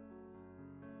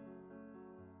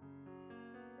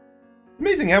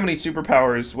 Amazing how many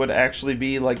superpowers would actually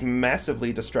be, like,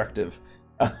 massively destructive.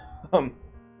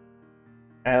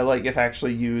 Like, if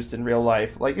actually used in real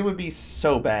life. Like, it would be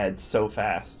so bad so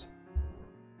fast.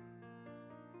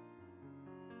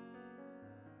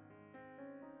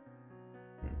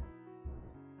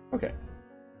 Okay.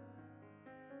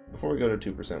 before we go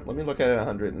to 2%, let me look at it at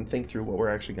 100 and think through what we're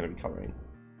actually going to be coloring.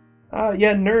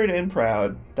 Yeah, nerd and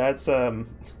proud. That's, is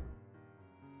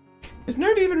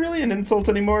nerd even really an insult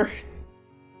anymore?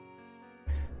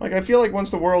 Like, I feel like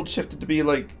once the world shifted to be,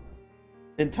 like,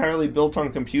 entirely built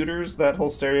on computers, that whole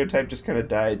stereotype just kind of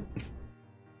died.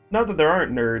 Not that there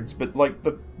aren't nerds, but, like,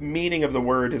 the meaning of the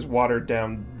word is watered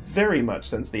down very much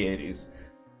since the 80s.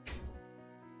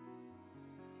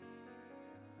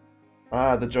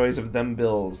 Ah, the joys of them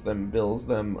bills,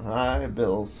 them high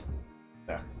bills.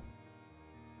 Yeah.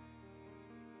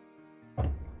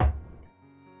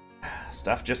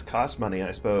 Stuff just costs money,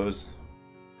 I suppose.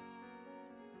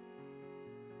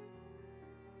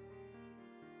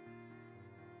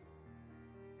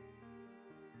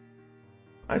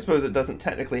 I suppose it doesn't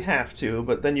technically have to,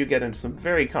 but then you get into some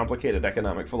very complicated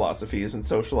economic philosophies and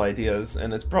social ideas,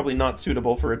 and it's probably not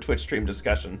suitable for a Twitch stream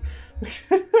discussion.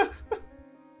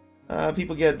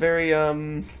 People get very,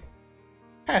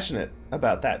 passionate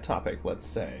about that topic, let's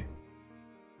say.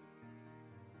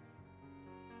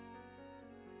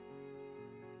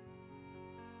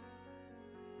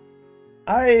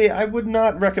 I would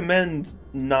not recommend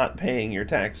not paying your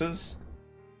taxes.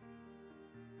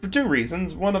 For two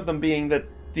reasons. One of them being that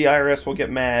the IRS will get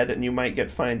mad and you might get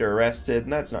fined or arrested,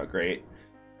 and that's not great.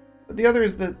 But the other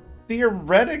is that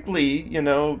theoretically, you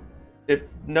know, if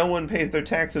no one pays their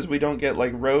taxes, we don't get,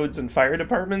 like, roads and fire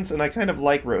departments, and I kind of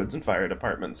like roads and fire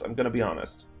departments, I'm gonna be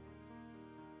honest.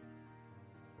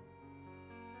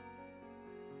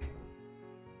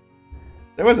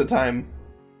 There was a time...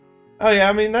 Oh yeah,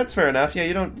 I mean, that's fair enough. Yeah,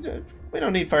 we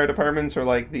don't need fire departments or,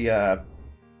 like, the,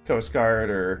 Coast Guard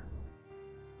or...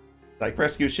 like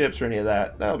rescue ships or any of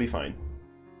that. That'll be fine.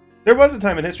 There was a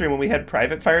time in history when we had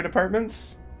private fire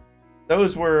departments.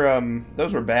 Those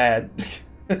were bad.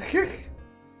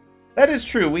 That is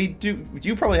true.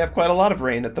 You probably have quite a lot of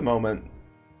rain at the moment.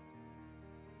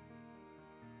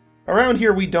 Around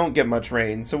here we don't get much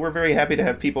rain, so we're very happy to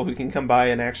have people who can come by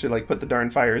and actually, like, put the darn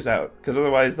fires out, because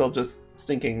otherwise they'll just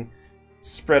stinking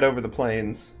spread over the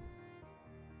plains.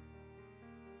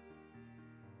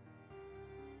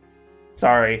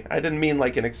 Sorry, I didn't mean,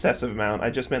 like, an excessive amount. I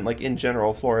just meant, like, in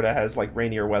general, Florida has, like,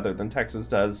 rainier weather than Texas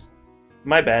does.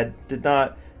 My bad. Did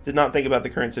not think about the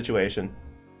current situation.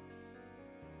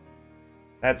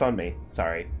 That's on me.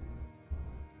 Sorry.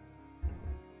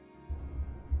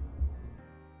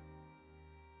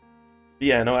 But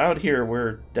yeah, no, out here,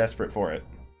 we're desperate for it.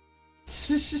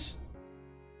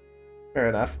 Fair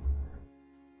enough.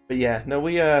 But yeah, no,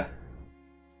 I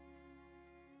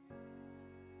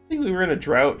think we were in a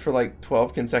drought for like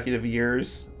 12 consecutive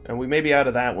years, and we may be out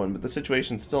of that one, but the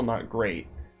situation's still not great.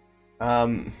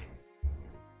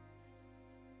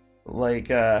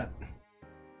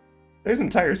 There's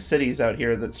entire cities out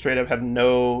here that straight up have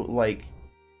no, like,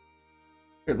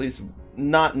 or at least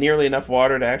not nearly enough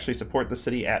water to actually support the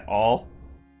city at all.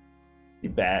 Be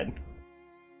bad.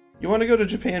 You want to go to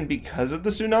Japan because of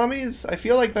the tsunamis? I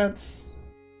feel like that's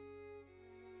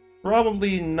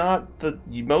probably not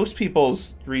most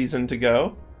people's reason to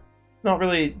go. Not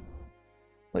really,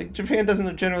 like, Japan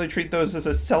doesn't generally treat those as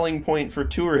a selling point for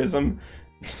tourism.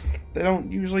 They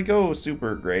don't usually go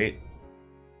super great.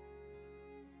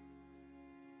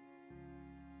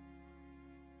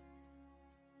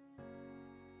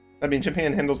 I mean,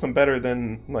 Japan handles them better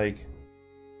than, like,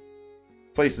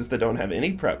 places that don't have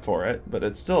any prep for it, but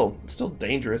it's still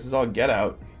dangerous as all get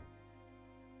out.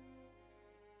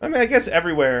 I mean, I guess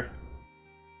everywhere's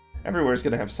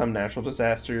gonna have some natural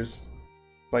disasters.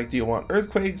 It's like, do you want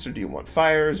earthquakes, or do you want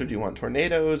fires, or do you want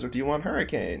tornadoes, or do you want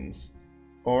hurricanes?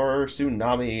 Or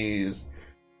tsunamis?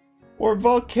 Or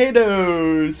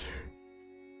volcanoes?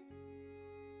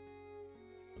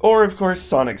 Or, of course,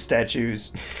 Sonic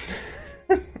statues.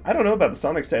 I don't know about the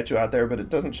Sonic statue out there, but it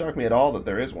doesn't shock me at all that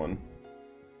there is one.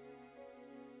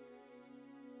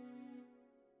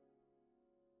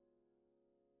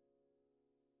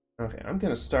 Okay, I'm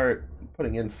gonna start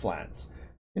putting in flats.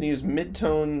 I'm gonna use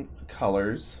mid-tone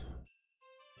colors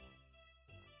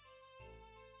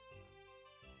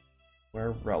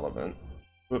where relevant.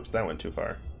 Whoops, that went too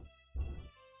far.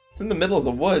 It's in the middle of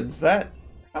the woods.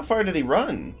 How far did he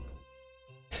run?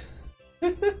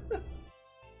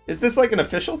 Is this like an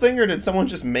official thing, or did someone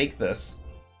just make this?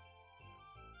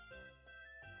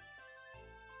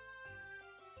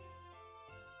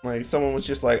 Like, someone was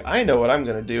just like, I know what I'm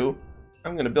gonna do.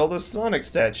 I'm gonna build a Sonic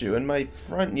statue in my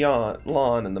front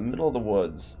lawn in the middle of the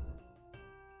woods.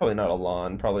 Probably not a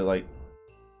lawn, probably like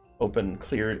open,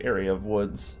 cleared area of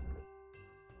woods.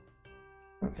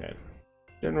 Okay.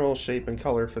 General shape and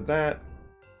color for that.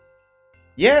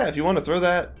 Yeah, if you want to throw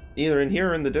that either in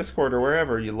here or in the Discord or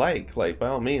wherever you like, by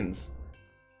all means.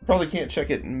 Probably can't check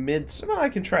it mid... Well, I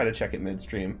can try to check it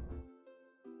midstream.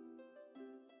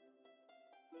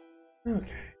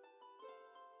 Okay.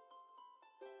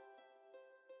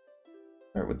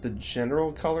 Start with the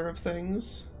general color of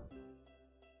things.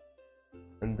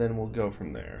 And then we'll go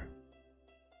from there.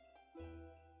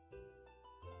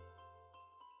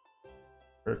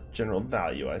 Or general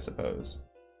value, I suppose.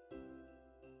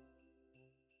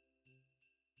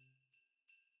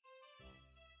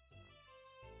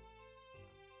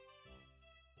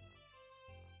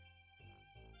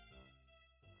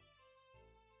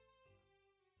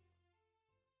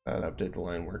 I'd update the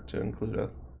line work to include a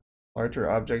larger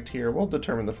object here. We'll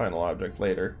determine the final object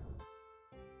later.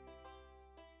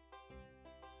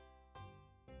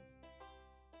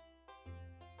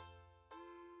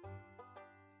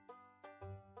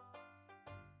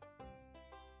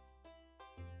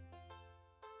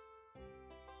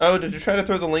 Oh, did you try to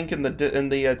throw the link in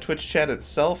the Twitch chat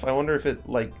itself? I wonder if it,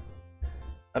 like...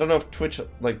 I don't know if Twitch,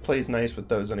 like, plays nice with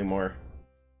those anymore.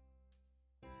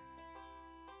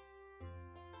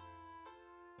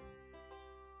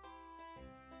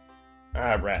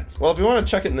 Ah, rats. Well, if you want to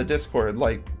check it in the Discord,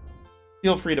 like,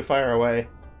 feel free to fire away.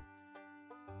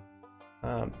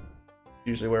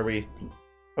 Usually where we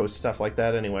post stuff like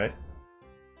that anyway.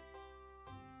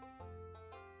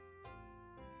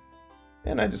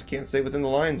 And I just can't stay within the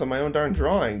lines on my own darn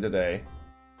drawing today.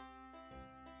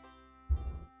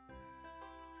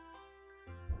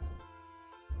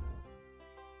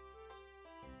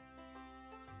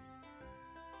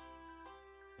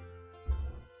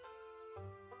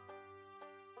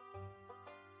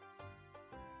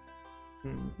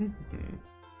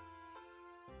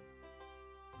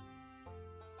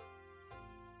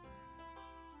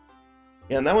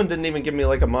 Yeah, and that one didn't even give me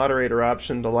like a moderator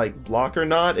option to like block or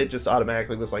not. It just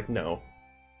automatically was like no.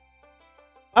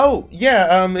 Oh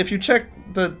yeah, if you check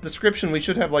the description, we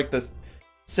should have like this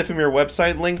Sifimir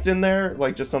website linked in there,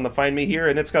 like just on the Find Me Here,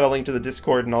 and it's got a link to the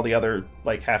Discord and all the other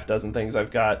like half dozen things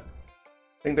I've got.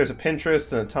 I think there's a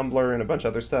Pinterest and a Tumblr and a bunch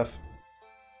of other stuff.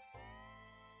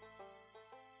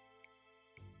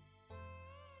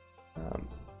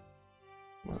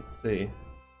 Let's see.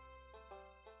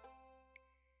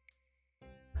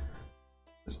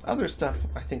 This other stuff,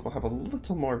 I think, will have a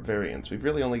little more variance. We've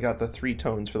really only got the 3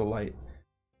 tones for the light.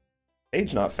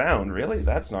 Page not found, really?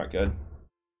 That's not good.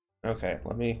 Okay,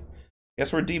 let me...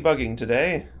 Guess we're debugging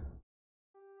today.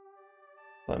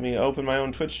 Let me open my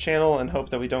own Twitch channel and hope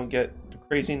that we don't get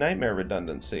crazy nightmare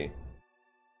redundancy.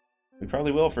 We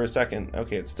probably will for a second.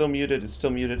 Okay, it's still muted, it's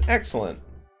still muted. Excellent!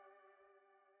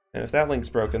 And if that link's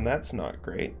broken, that's not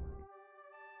great.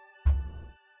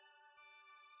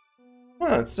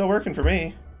 Well, it's still working for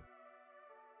me.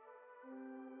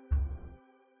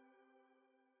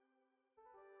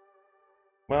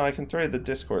 Well, I can throw you the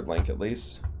Discord link at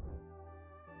least.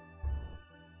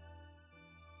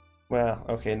 Well,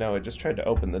 okay, no, it just tried to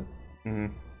open the...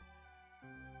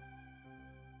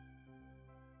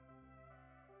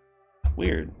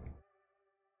 Weird.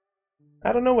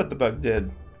 I don't know what the bug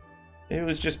did. It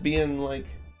was just being, like,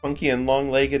 funky and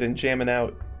long-legged and jamming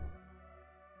out.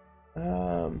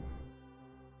 I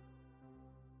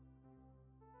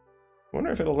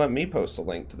wonder if it'll let me post a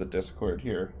link to the Discord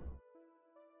here.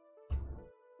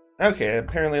 Okay,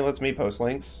 apparently it lets me post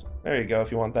links. There you go, if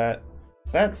you want that.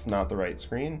 That's not the right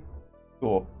screen.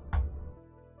 Cool.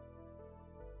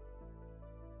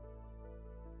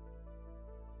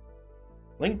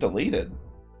 Link deleted.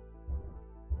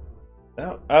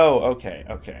 Oh, okay,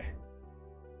 okay.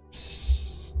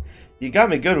 You got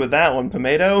me good with that one,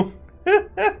 Pomato.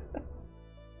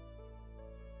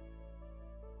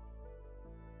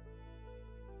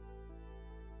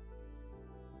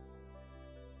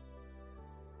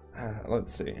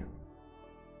 Let's see.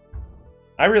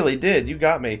 I really did. You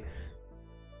got me.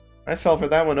 I fell for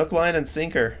that one hook, line, and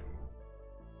sinker.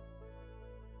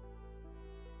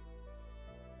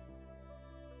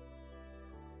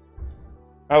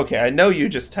 Okay, I know you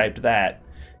just typed that,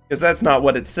 because that's not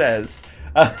what it says.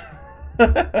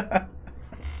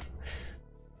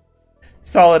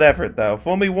 Solid effort, though.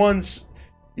 Fool me once,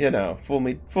 you know. Fool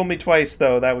me twice,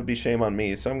 though. That would be shame on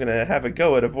me. So I'm gonna have a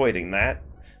go at avoiding that.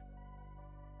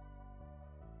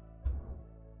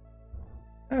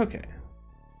 Okay.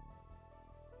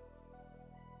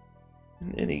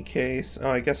 In any case,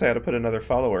 oh, I guess I had to put another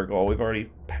follower goal. We've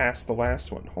already passed the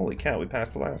last one. Holy cow, we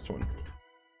passed the last one.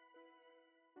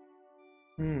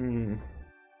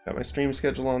 Got my stream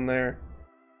schedule on there.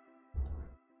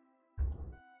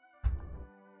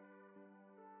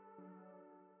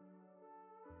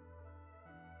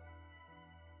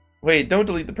 Wait, don't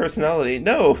delete the personality.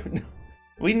 No!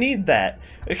 We need that.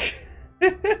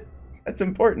 That's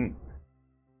important.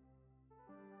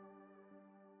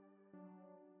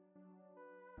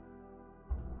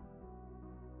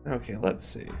 Okay, let's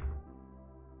see.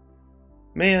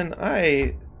 Man,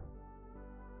 I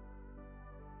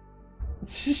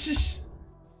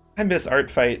miss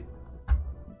Art Fight.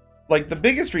 Like, the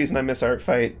biggest reason I miss Art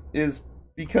Fight is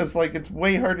because, like, it's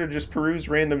way harder to just peruse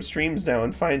random streams now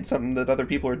and find something that other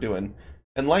people are doing.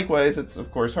 And likewise, it's,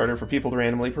 of course, harder for people to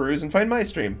randomly peruse and find my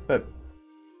stream. But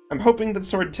I'm hoping that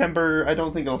Sword Timber, I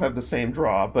don't think it'll have the same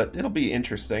draw, but it'll be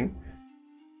interesting.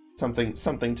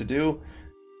 Something to do.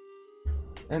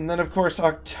 And then, of course,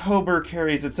 October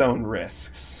carries its own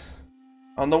risks.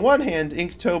 On the one hand,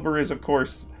 Inktober is, of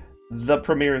course, the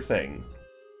premier thing.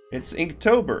 It's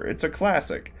Inktober. It's a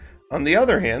classic. On the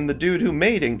other hand, the dude who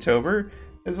made Inktober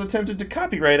has attempted to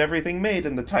copyright everything made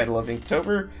in the title of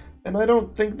Inktober, and I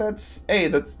don't think that's... A,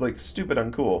 that's, like, stupid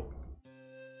uncool.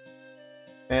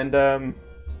 And,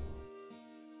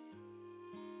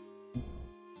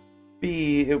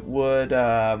 B, it would,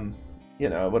 you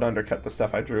know, it would undercut the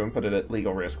stuff I drew and put it at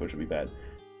legal risk, which would be bad.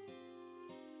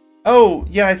 Oh,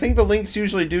 yeah, I think the links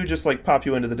usually do just, like, pop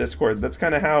you into the Discord. That's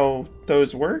kind of how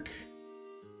those work.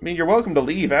 I mean, you're welcome to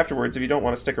leave afterwards if you don't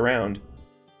want to stick around.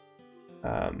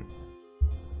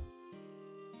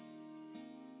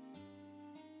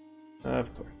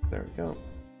 Of course, there we go.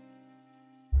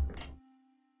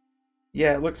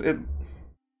 Yeah, it looks...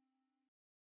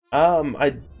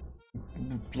 I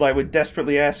would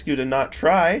desperately ask you to not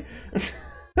try.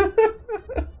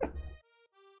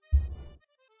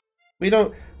 We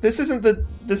don't... This isn't the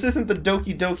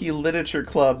Doki Doki Literature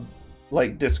Club,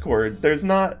 like, Discord. There's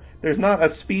not a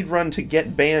speedrun to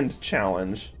get banned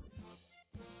challenge.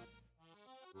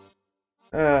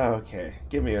 Okay,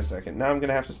 give me a second. Now I'm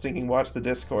gonna have to stinking watch the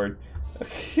Discord.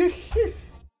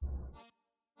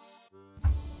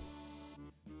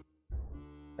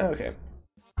 Okay.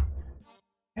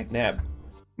 Heck nab.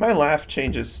 My laugh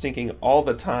changes stinking all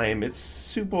the time. It's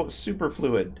super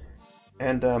fluid.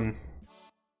 And,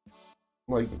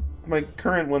 like, my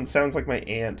current one sounds like my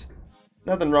aunt.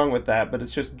 Nothing wrong with that, but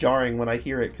it's just jarring when I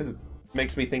hear it, because it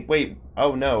makes me think, wait,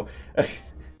 oh no.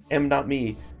 Not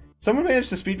me. Someone managed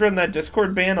to speedrun that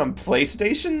Discord ban on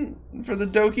PlayStation for the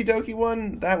Doki Doki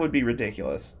one? That would be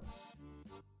ridiculous.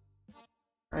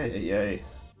 Ay.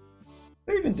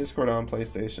 They're even Discord on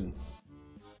PlayStation.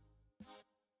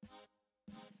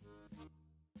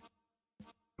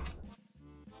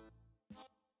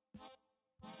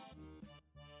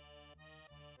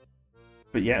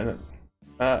 But yeah,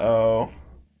 uh-oh.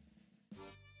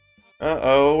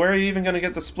 Uh-oh, where are you even gonna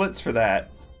get the splits for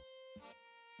that?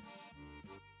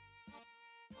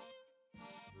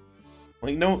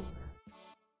 Like, no...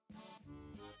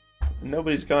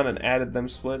 Nobody's gone and added them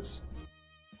splits.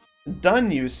 Done,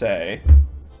 you say?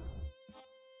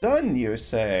 Done, you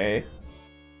say?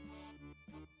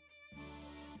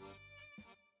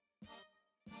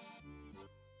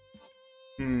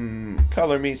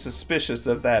 Color me suspicious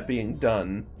of that being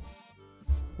done.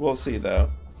 We'll see, though.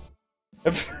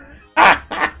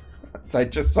 I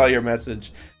just saw your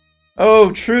message.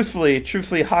 Oh,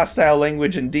 truthfully hostile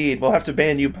language indeed. We'll have to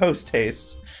ban you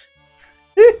post-haste.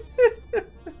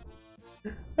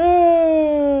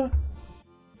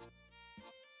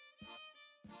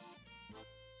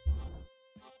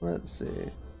 Let's see.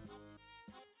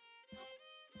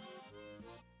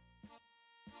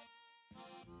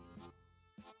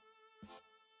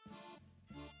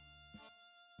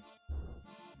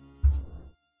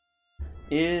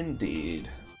 Indeed.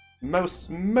 Most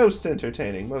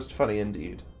entertaining, most funny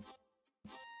indeed.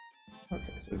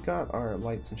 Okay, so we've got our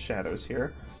lights and shadows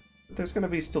here. But there's gonna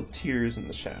be still tears in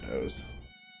the shadows.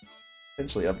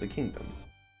 Eventually of the kingdom.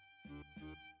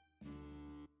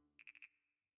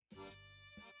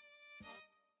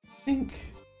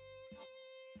 Pink.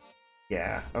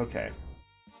 Yeah, okay.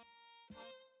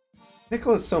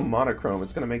 Miquella's so monochrome,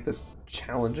 it's gonna make this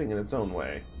challenging in its own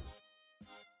way.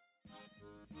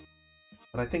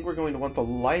 But I think we're going to want the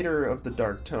lighter of the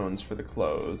dark tones for the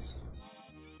clothes.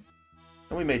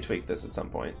 And we may tweak this at some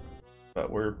point. But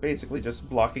we're basically just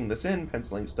blocking this in,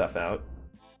 penciling stuff out,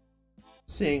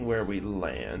 seeing where we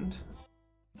land.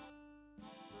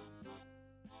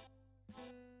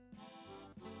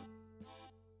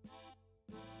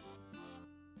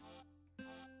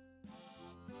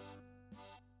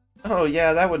 Oh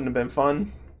yeah, that wouldn't have been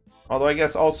fun. Although I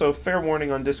guess also, fair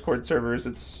warning on Discord servers,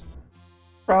 it's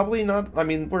probably not, I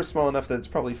mean, we're small enough that it's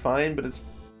probably fine, but it's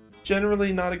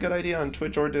generally not a good idea on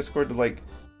Twitch or Discord to, like,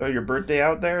 throw your birthday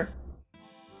out there.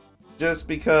 Just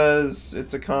because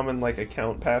it's a common, like,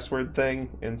 account password thing,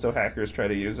 and so hackers try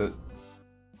to use it.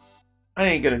 I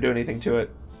ain't gonna do anything to it.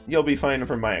 you'll be fine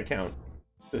from my account.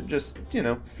 But just, you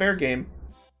know, fair game.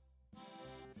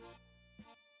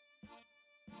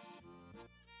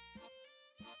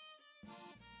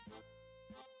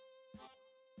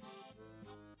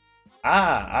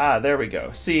 There we go.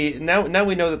 See, now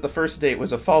we know that the first date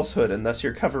was a falsehood, and thus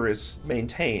your cover is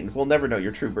maintained. We'll never know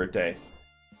your true birthday.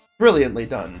 Brilliantly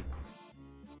done.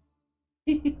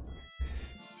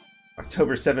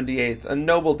 October 78th, a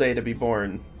noble day to be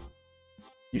born.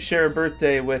 You share a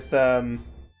birthday with,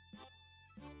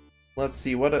 let's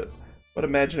see, what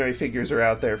imaginary figures are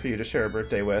out there for you to share a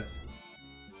birthday with?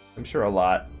 I'm sure a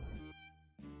lot.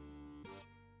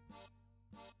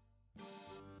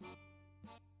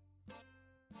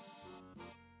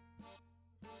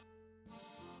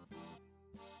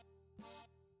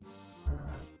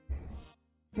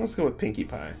 Let's go with Pinkie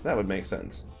Pie. That would make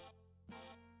sense.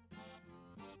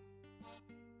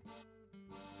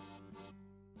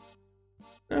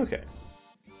 Okay.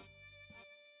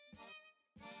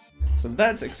 So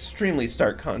that's extremely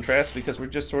stark contrast because we're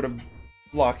just sort of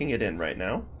locking it in right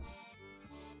now.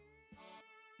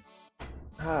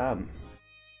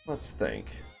 Let's think.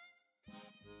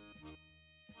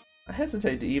 I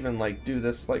hesitate to even like do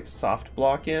this like soft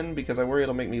block in because I worry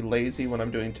it'll make me lazy when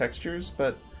I'm doing textures,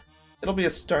 but it'll be a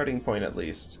starting point at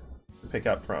least to pick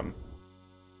up from.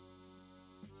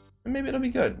 And maybe it'll be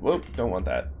good. Whoa, don't want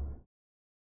that.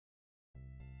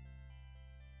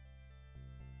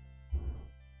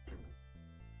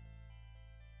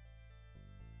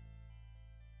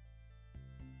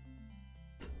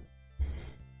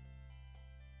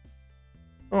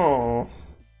 Oh.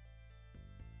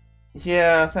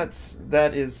 Yeah,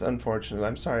 that is unfortunate.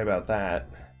 I'm sorry about that.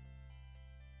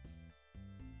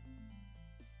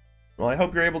 Well, I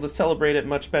hope you're able to celebrate it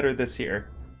much better this year.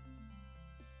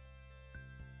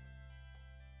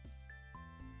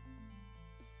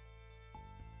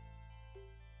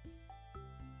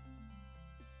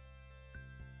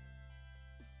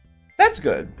 That's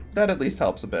good. That at least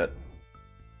helps a bit.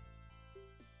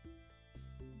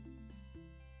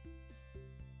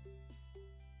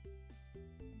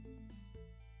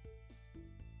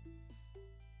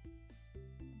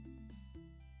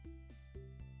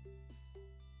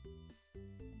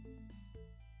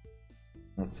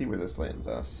 Let's see where this lands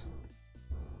us.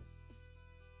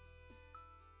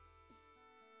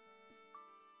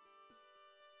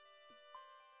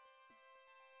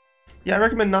 Yeah, I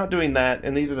recommend not doing that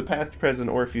in either the past, present,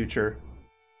 or future.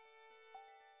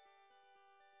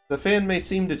 The fan may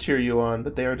seem to cheer you on,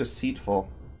 but they are deceitful.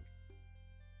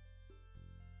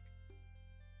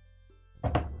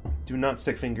 Do not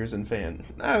stick fingers in fan.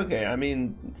 Okay, I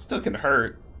mean, it still can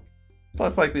hurt. It's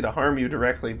less likely to harm you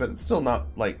directly, but it's still not,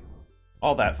 like,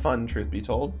 all that fun, truth be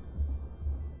told.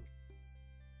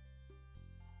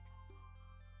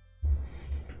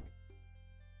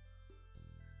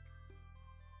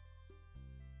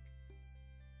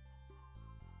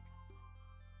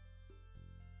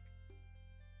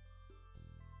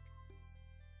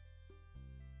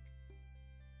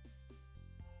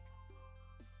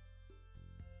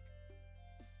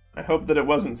 I hope that it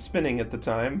wasn't spinning at the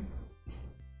time.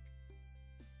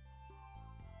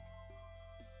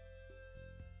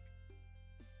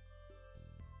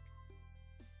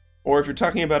 Or if you're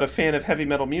talking about a fan of heavy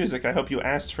metal music, I hope you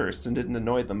asked first and didn't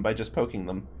annoy them by just poking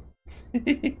them.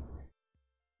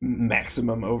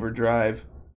 Maximum overdrive.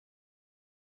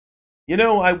 You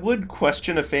know, I would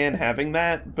question a fan having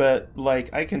that, but,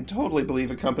 like, I can totally believe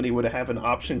a company would have an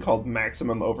option called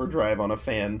maximum overdrive on a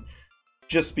fan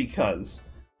just because.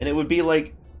 And it would be,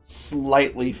 like,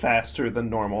 slightly faster than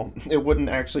normal. It wouldn't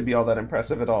actually be all that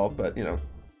impressive at all, but, you know.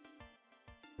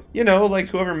 You know, like,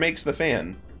 whoever makes the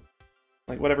fan.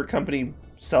 Like, whatever company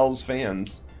sells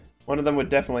fans. One of them would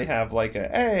definitely have, like, a,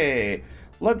 hey,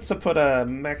 let's put a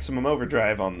maximum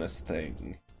overdrive on this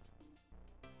thing.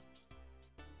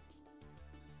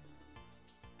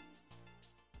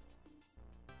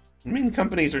 I mean,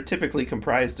 companies are typically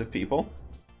comprised of people.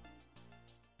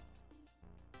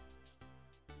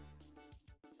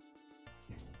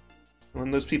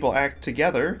 When those people act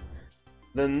together,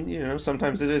 then, you know,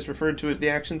 sometimes it is referred to as the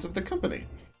actions of the company.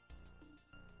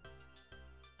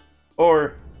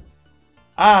 Or,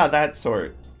 that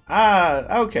sort.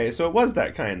 Okay, so it was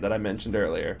that kind that I mentioned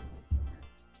earlier.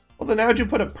 Well, then how'd you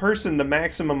put a person to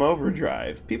maximum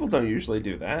overdrive? People don't usually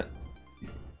do that.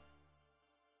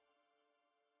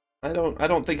 I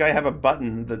don't think I have a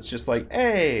button that's just like,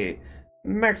 hey,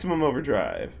 maximum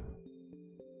overdrive.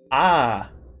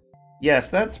 Yes,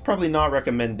 that's probably not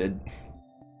recommended.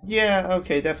 Yeah,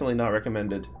 okay, definitely not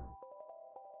recommended.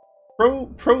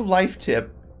 Pro-life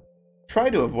tip,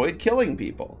 try to avoid killing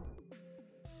people.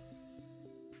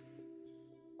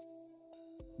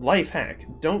 Life hack,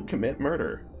 don't commit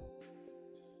murder.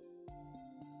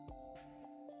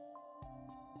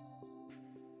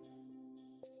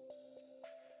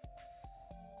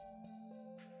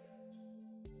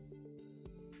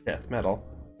 Death metal.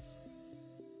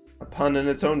 A pun in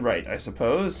its own right, I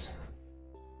suppose.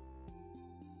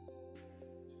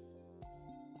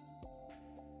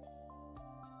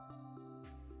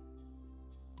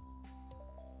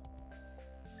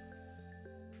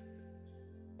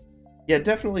 Yeah,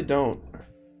 definitely don't.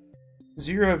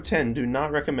 0 of 10, do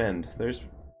not recommend. There's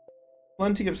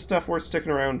plenty of stuff worth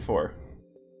sticking around for.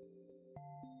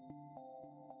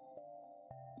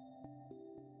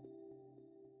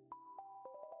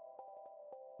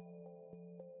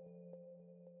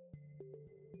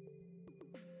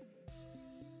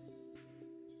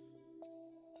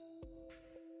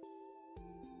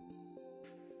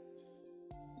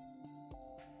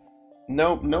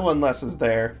 Nope, no unless is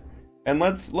there. And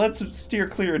let's steer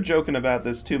clear of joking about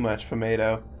this too much,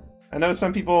 Pomato. I know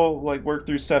some people like work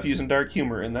through stuff using dark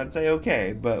humor, and that's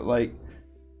a-okay, but like,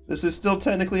 this is still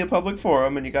technically a public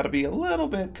forum, and you gotta be a little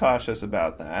bit cautious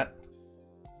about that.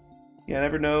 You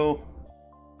never know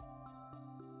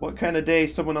what kind of day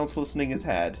someone else listening has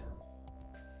had.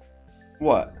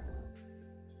 What?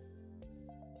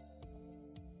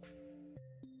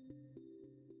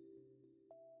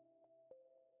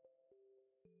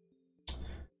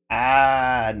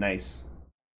 Ah, nice.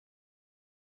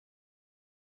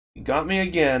 You got me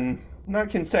again. Not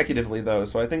consecutively, though,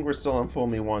 so I think we're still on fool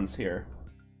me once here.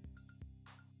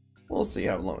 We'll see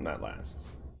how long that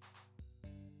lasts.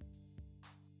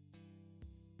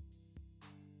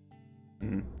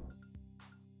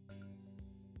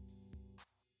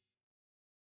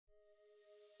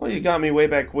 Well, you got me way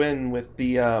back when with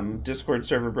the Discord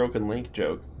server broken link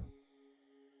joke.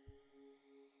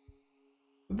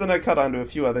 But then I cut on to a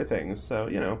few other things, so,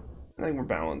 you know, I think we're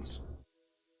balanced.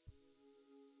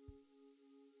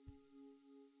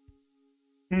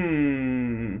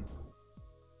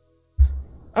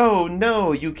 Oh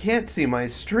no, you can't see my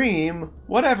stream!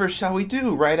 Whatever shall we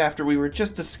do right after we were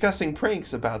just discussing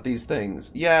pranks about these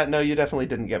things? Yeah, no, you definitely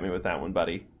didn't get me with that one,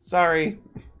 buddy. Sorry.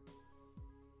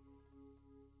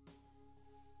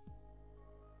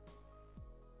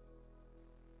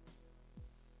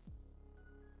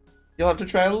 You'll have to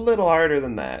try a little harder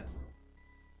than that.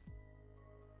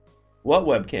 What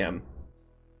webcam?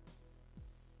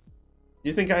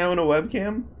 You think I own a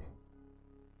webcam?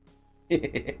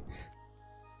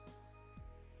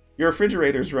 Your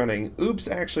refrigerator's running. Oops,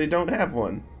 actually don't have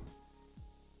one.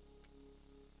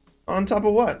 On top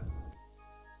of what?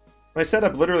 My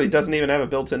setup literally doesn't even have a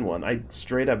built-in one. I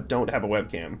straight up don't have a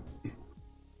webcam.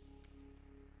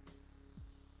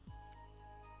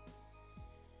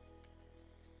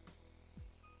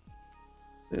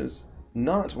 It is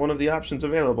not one of the options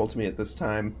available to me at this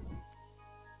time.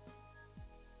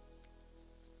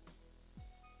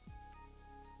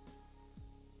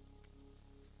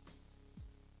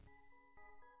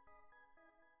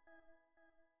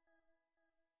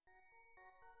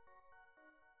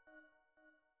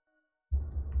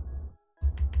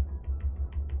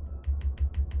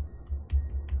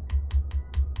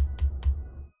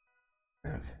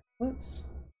 Okay, let's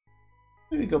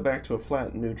maybe go back to a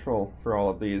flat neutral for all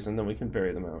of these, and then we can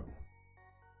vary them out.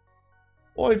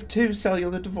 I've 2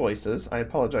 cellular devices. I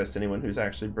apologize to anyone who's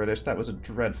actually British. That was a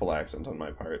dreadful accent on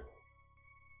my part.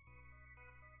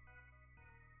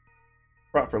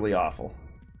 Properly awful.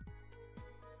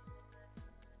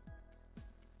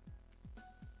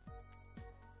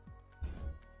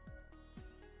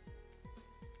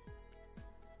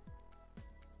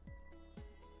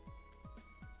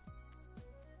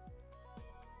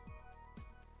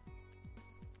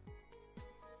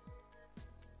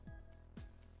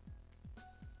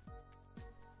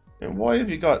 And why have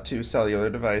you got 2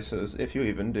 cellular devices, if you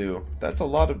even do? That's a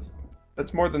lot of...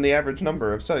 That's more than the average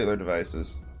number of cellular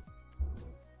devices.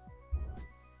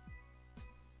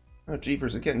 Oh,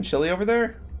 jeepers, is it getting chilly over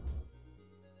there?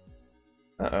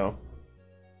 Uh-oh.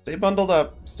 Stay bundled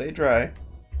up, stay dry.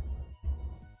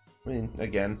 I mean,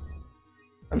 again.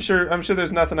 I'm sure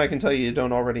there's nothing I can tell you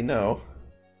don't already know.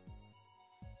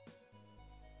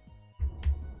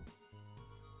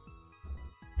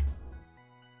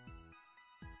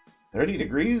 $30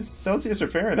 degrees Celsius or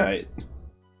Fahrenheit?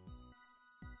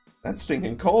 That's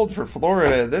stinking cold for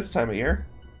Florida this time of year.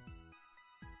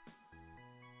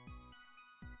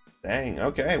 Dang,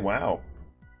 okay, wow.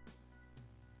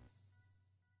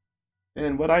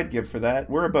 And what I'd give for that,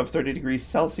 we're above 30 degrees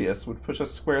Celsius, would push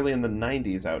us squarely in the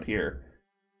 90s out here.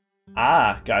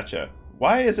 Ah, gotcha.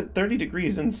 Why is it 30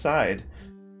 degrees inside?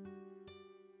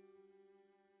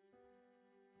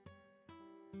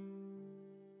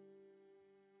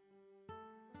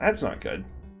 That's not good.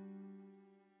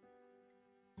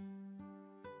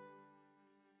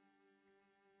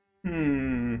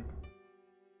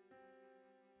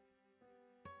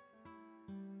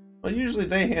 Well, usually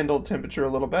they handle temperature a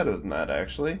little better than that,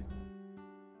 actually.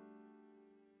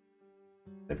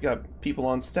 They've got people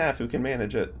on staff who can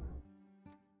manage it.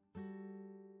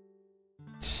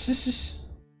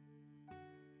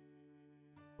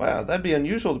 Wow, that'd be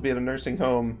unusual to be at a nursing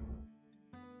home,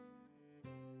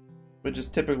 which is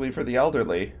typically for the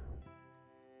elderly,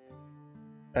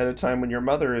 at a time when your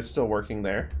mother is still working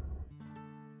there.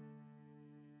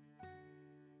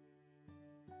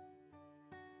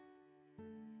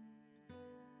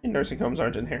 Nursing homes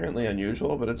aren't inherently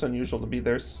unusual, but it's unusual to be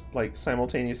there, like,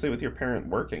 simultaneously with your parent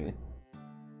working.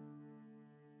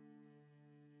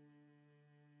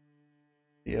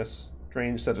 Be a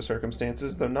strange set of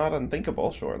circumstances, though not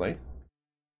unthinkable, surely.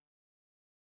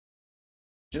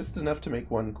 Just enough to make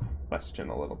one question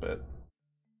a little bit.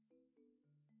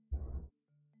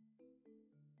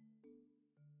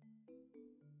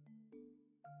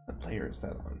 What player is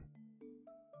that on?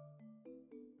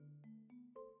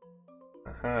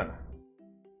 Uh-huh.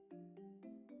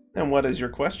 And what is your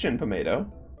question,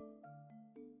 Pomato?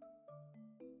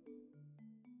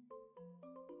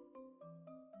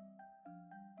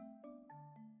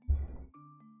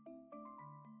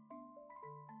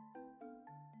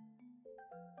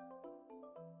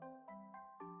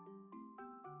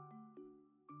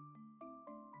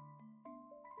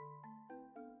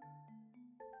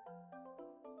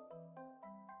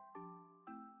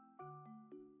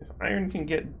 If iron can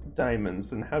get diamonds,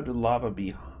 then how do lava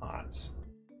be hot?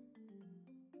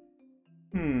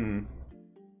 I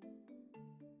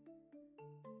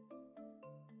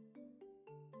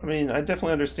mean, I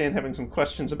definitely understand having some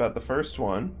questions about the first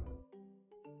one.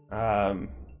 I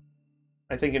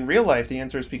think in real life the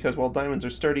answer is because while diamonds are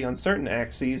sturdy on certain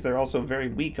axes, they're also very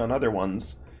weak on other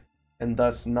ones, and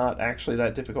thus not actually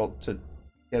that difficult to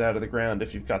get out of the ground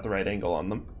if you've got the right angle on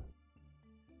them.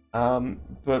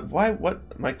 But why,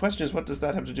 my question is, what does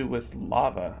that have to do with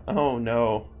lava? Oh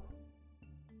no.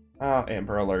 Ah,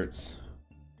 Amber Alerts.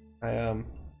 I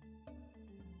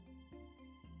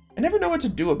never know what to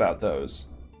do about those.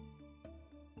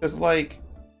 Because, like,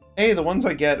 A, the ones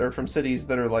I get are from cities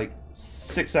that are, like,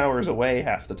 6 hours away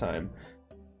half the time.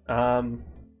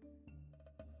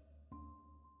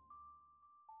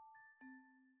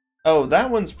 Oh, that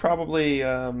one's probably,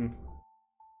 that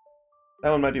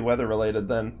one might be weather-related,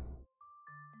 then.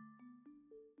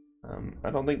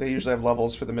 I don't think they usually have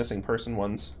levels for the missing person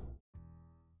ones.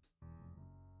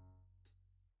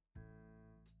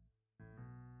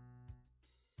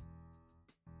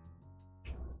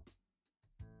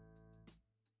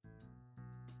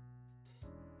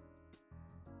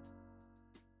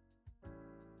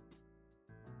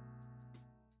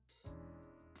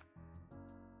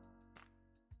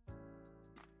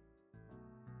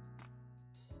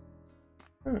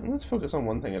 Alright, let's focus on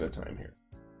one thing at a time here,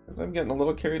 because I'm getting a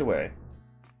little carried away.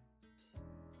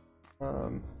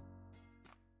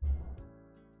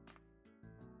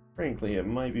 Frankly, it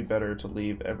might be better to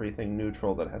leave everything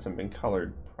neutral that hasn't been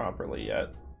colored properly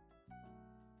yet.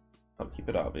 I'll keep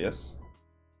it obvious.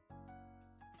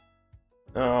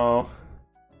 Oh.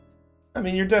 I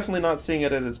mean, you're definitely not seeing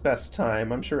it at its best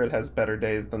time. I'm sure it has better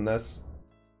days than this.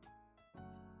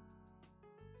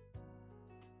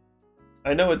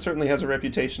 I know it certainly has a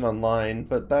reputation online,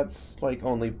 but that's, like,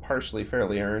 only partially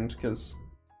fairly earned, because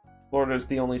Florida's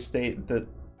the only state that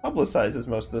publicizes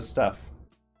most of this stuff.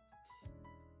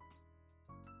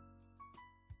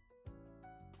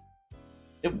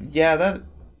 Yeah,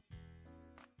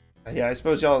 I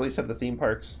suppose y'all at least have the theme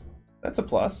parks. That's a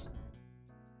plus.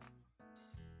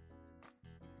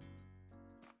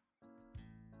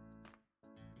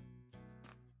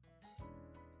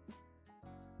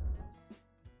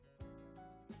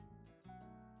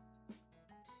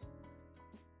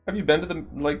 Have you been to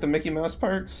the Mickey Mouse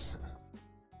parks?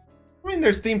 I mean,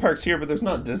 there's theme parks here, but there's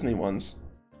not Disney ones.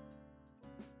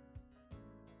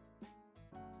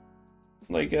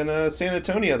 Like in San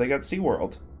Antonio, they got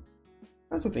SeaWorld.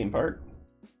 That's a theme park.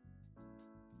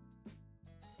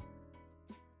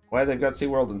 Why they've got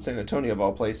SeaWorld in San Antonio, of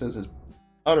all places, is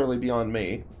utterly beyond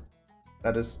me.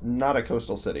 That is not a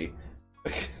coastal city.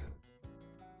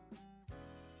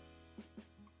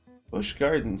 Busch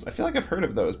Gardens. I feel like I've heard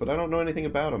of those, but I don't know anything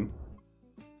about them.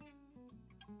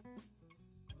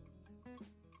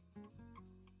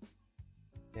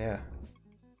 Yeah.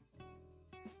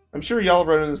 I'm sure y'all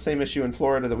run into the same issue in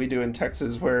Florida that we do in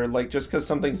Texas, where, like, just because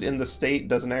something's in the state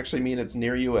doesn't actually mean it's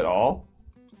near you at all.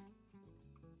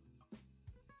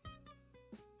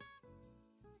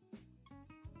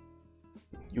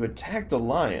 You attacked a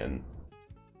lion.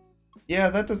 Yeah,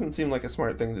 that doesn't seem like a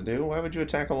smart thing to do. Why would you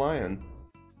attack a lion?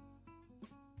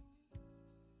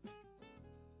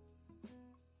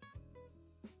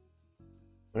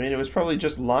 I mean, it was probably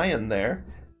just lion there.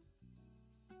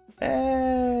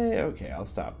 Hey, okay, I'll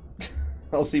stop.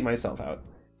 I'll see myself out.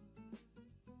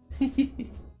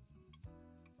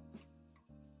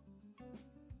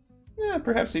 Yeah,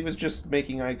 perhaps he was just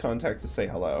making eye contact to say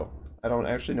hello. I don't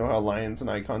actually know how lions and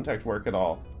eye contact work at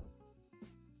all.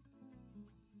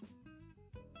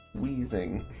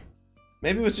 Wheezing.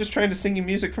 Maybe it was just trying to sing you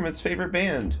music from its favorite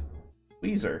band.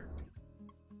 Weezer.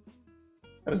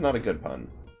 That was not a good pun.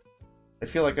 I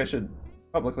feel like I should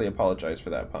publicly apologize for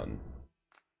that pun.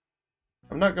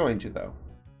 I'm not going to, though.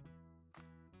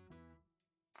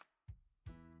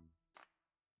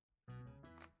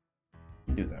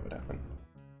 Knew that would happen.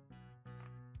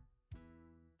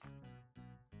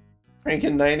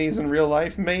 Cranking 90s in real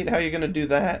life, mate? How you gonna do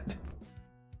that?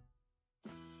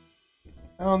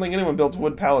 I don't think anyone builds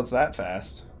wood pallets that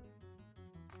fast.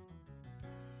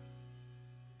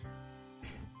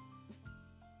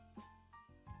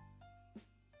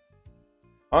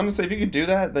 Honestly, if you could do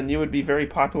that, then you would be very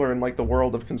popular in, like, the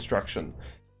world of construction.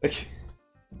 Like,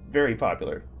 very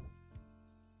popular.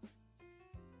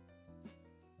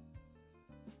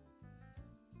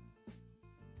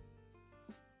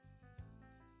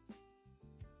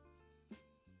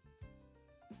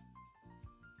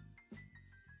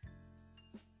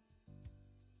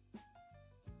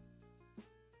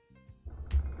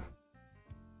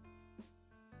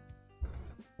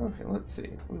 Okay, let's see.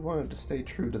 We wanted to stay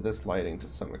true to this lighting to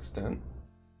some extent.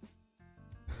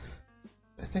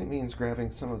 I think means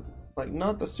grabbing some of, like,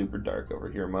 not the super dark over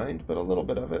here, mind, but a little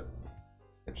bit of it.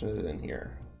 Catching it in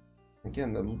here.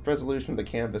 Again, the resolution of the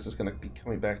canvas is going to be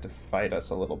coming back to fight us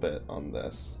a little bit on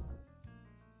this.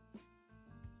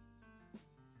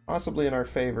 Possibly in our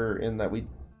favor in that we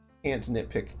can't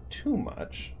nitpick too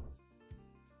much,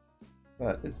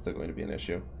 but it's still going to be an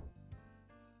issue.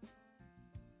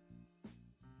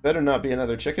 Better not be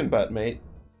another chicken butt, mate.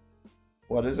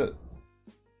 What is it?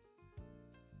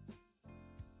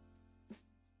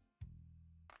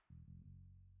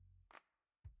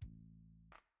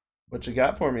 What you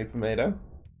got for me, Tomato?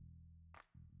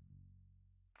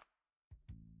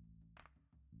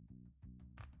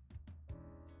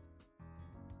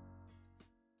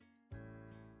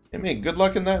 I mean, good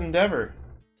luck in that endeavor.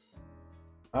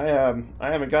 I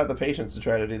haven't got the patience to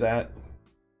try to do that.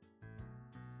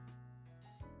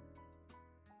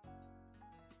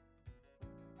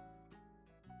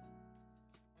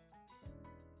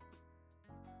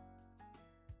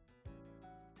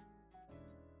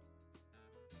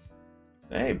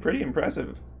 Hey, pretty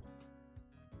impressive.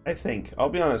 I think. I'll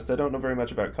be honest, I don't know very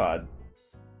much about COD.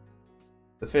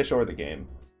 The fish or the game.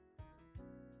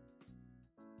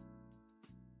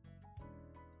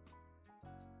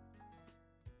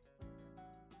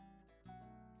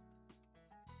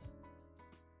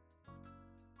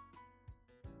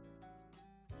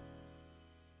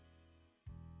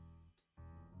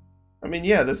 I mean,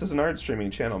 yeah, this is an art streaming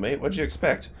channel, mate. What'd you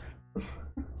expect?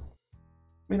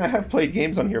 I mean, I have played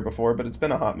games on here before, but it's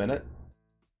been a hot minute.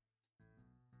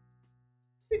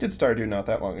 We did Stardew not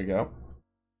that long ago.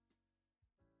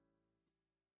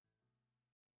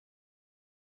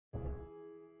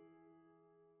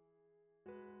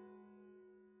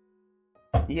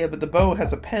 Yeah, but the bow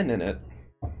has a pen in it.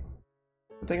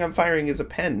 The thing I'm firing is a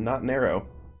pen, not an arrow.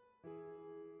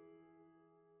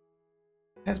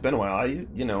 It has been a while.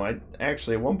 I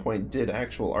actually at one point did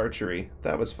actual archery.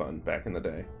 That was fun back in the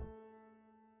day.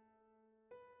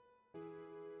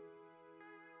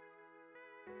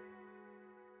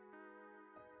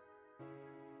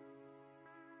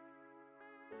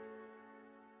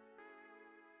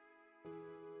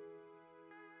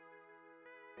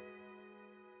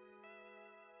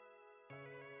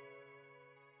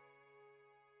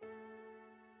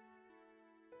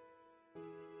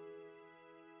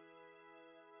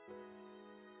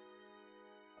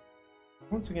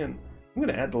 Once again, I'm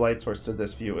going to add the light source to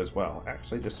this view as well,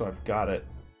 actually, just so I've got it.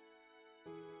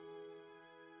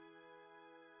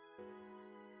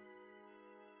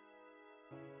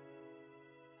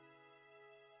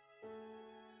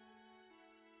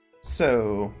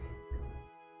 So,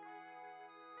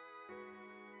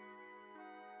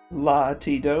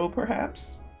 La-ti-do,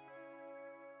 perhaps?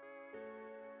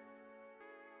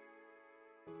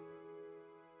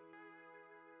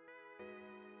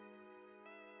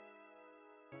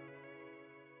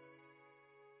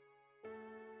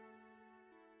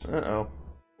 Uh-oh.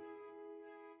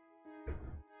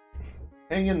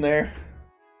 Hang in there.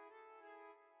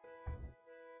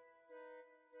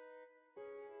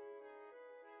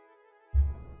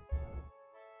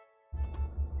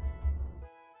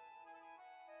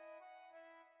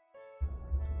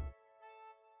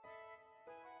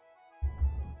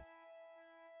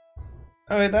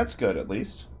 Okay, that's good at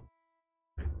least.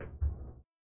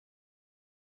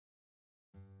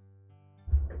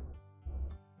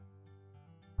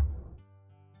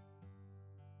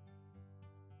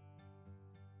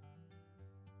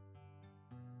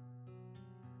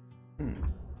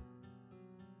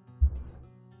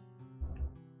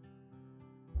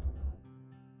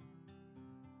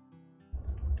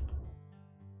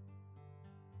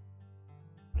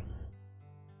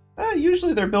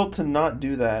 Usually they're built to not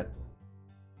do that.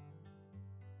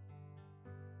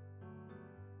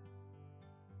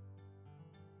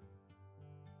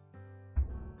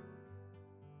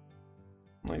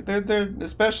 Like they're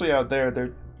especially out there,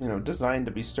 they're, you know, designed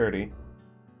to be sturdy.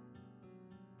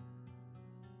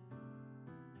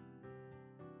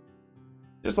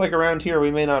 Just like around here,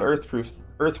 we may not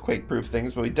earthquake-proof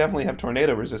things, but we definitely have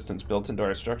tornado resistance built into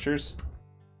our structures.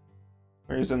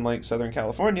 Whereas in, like, Southern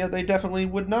California, they definitely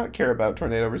would not care about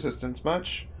tornado resistance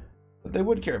much, but they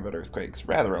would care about earthquakes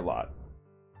rather a lot.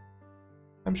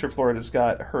 I'm sure Florida's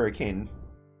got hurricane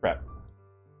prep.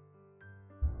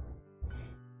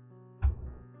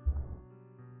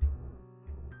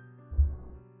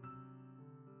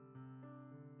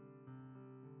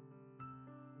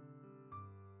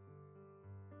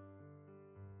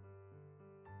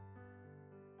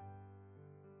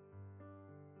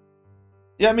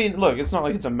 Yeah, I mean, look, it's not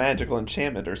like it's a magical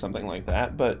enchantment or something like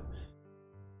that, but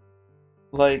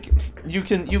like you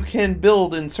can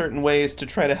build in certain ways to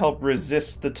try to help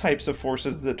resist the types of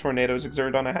forces that tornadoes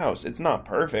exert on a house. It's not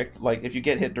perfect. Like if you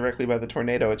get hit directly by the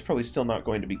tornado, it's probably still not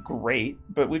going to be great,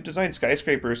 but we've designed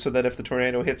skyscrapers so that if the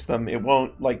tornado hits them, it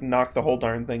won't like knock the whole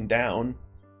darn thing down.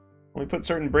 We put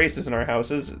certain braces in our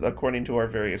houses according to our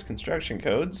various construction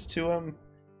codes to I don't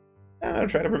know,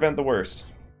 try to prevent the worst.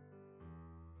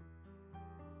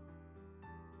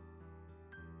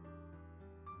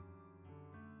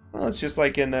 Well, it's just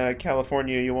like in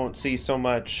California, you won't see so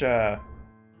much, like,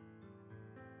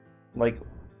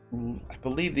 I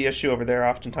believe the issue over there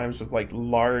oftentimes with, like,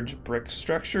 large brick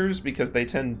structures, because they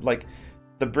tend, like,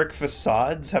 the brick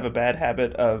facades have a bad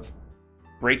habit of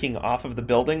breaking off of the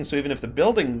building, so even if the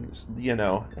building's, you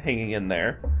know, hanging in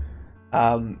there,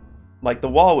 like, the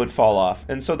wall would fall off,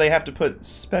 and so they have to put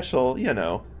special, you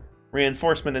know,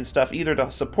 reinforcement and stuff either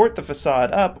to support the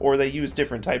facade up, or they use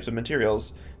different types of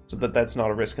materials so that that's not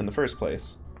a risk in the first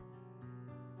place.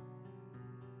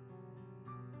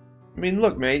 I mean,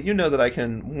 look, mate, you know that I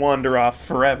can wander off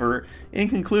forever. In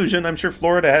conclusion, I'm sure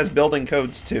Florida has building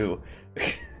codes too.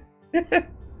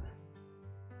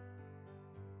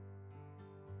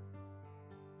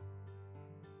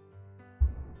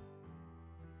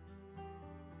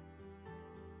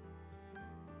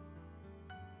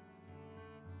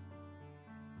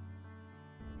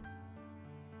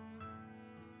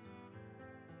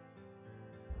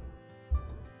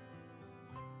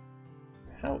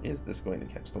 How is this going to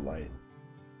catch the light?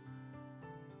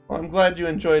 Well, I'm glad you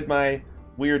enjoyed my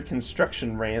weird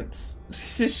construction rants.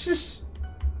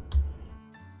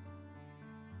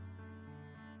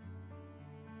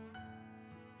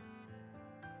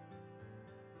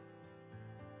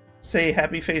 Say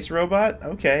happy face robot?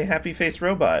 Okay, happy face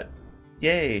robot.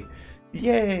 Yay.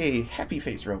 Yay, happy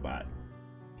face robot.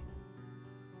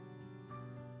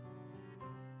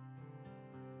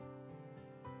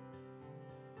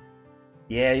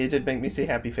 Yeah, you did make me say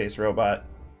happy face robot.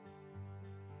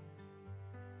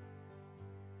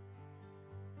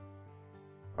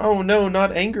 Oh no,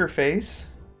 not anger face.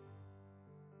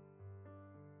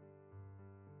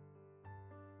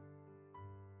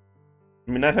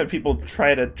 I mean, I've had people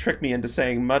try to trick me into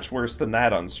saying much worse than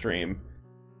that on stream.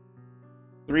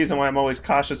 The reason why I'm always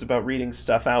cautious about reading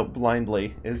stuff out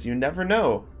blindly is you never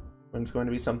know when it's going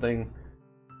to be something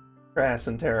crass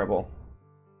and terrible.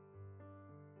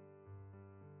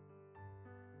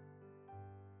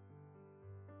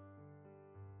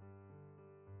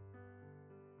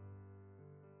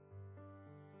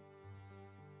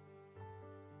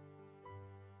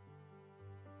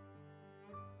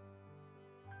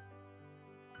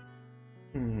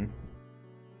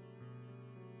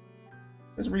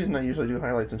 There's a reason I usually do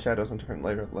highlights and shadows on different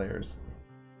layers.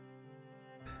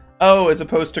 Oh, as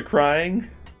opposed to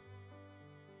crying?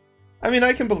 I mean,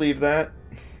 I can believe that.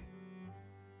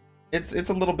 It's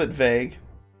a little bit vague.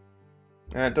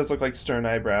 It does look like stern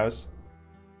eyebrows.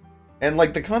 And,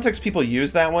 like, the context people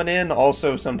use that one in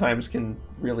also sometimes can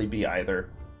really be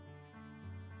either.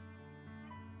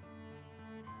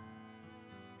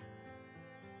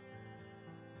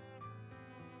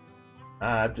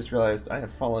 I've just realized I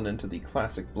have fallen into the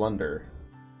classic blunder.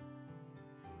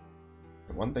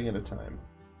 One thing at a time.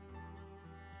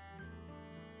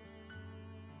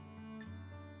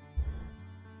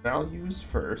 Values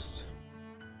first.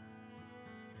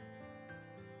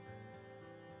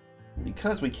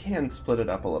 Because we can split it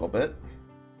up a little bit.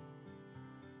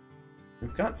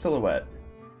 We've got silhouette.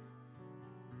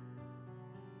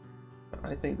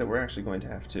 I think that we're actually going to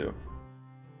have to.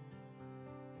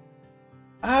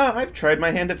 I've tried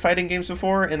my hand at fighting games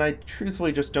before, and I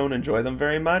truthfully just don't enjoy them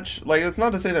very much. Like, it's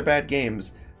not to say they're bad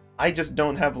games. I just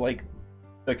don't have, like,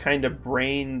 the kind of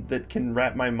brain that can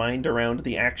wrap my mind around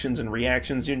the actions and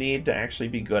reactions you need to actually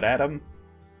be good at them.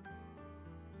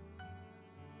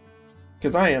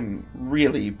 Because I am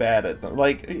really bad at them.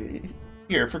 Like,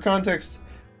 here, for context,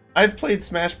 I've played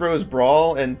Smash Bros.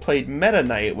 Brawl and played Meta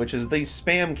Knight, which is the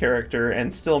spam character,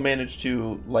 and still managed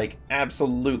to, like,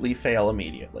 absolutely fail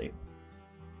immediately.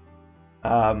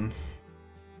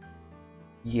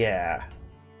 Yeah.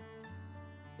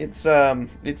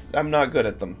 I'm not good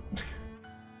at them.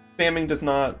 Spamming does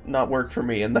not work for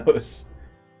me in those.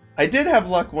 I did have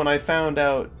luck when I found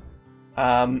out,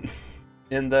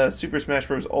 in the Super Smash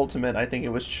Bros. Ultimate, I think it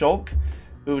was Shulk,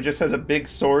 who just has a big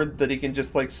sword that he can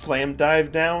just, like, slam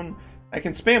dive down. I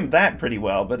can spam that pretty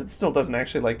well, but it still doesn't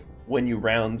actually, like, win you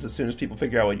rounds as soon as people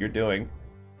figure out what you're doing.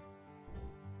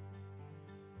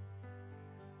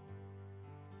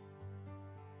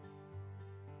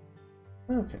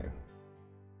 Okay.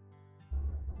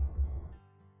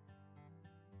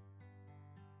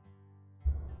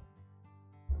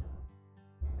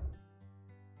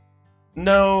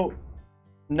 No,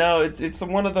 it's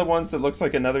one of the ones that looks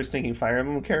like another Stinking Fire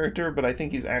Emblem character, but I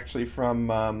think he's actually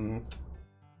from, oh,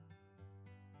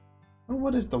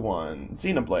 what is the one?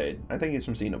 Xenoblade. I think he's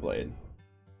from Xenoblade.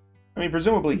 I mean,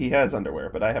 presumably he has underwear,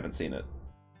 but I haven't seen it.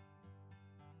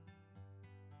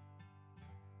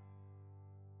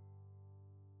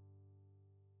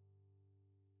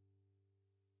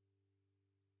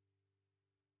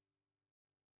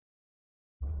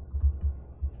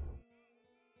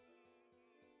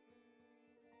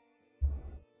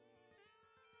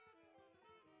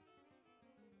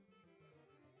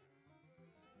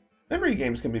 Memory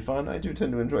games can be fun. I do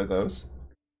tend to enjoy those.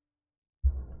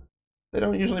 They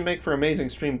don't usually make for amazing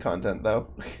stream content, though.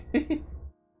 Okay,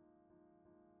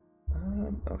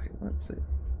 let's see.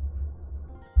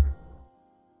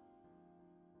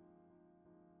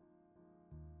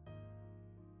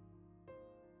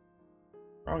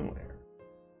 Wrong layer.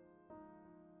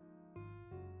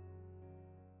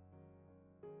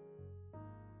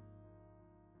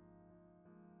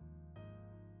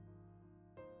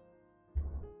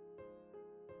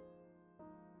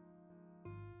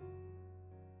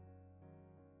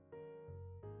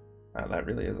 Wow, that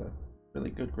really is a really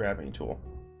good grabbing tool.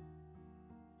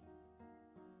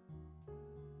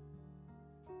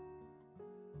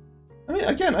 I mean,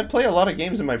 again, I play a lot of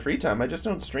games in my free time. I just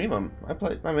don't stream them.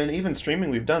 I mean, even streaming,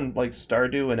 we've done, like,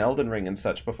 Stardew and Elden Ring and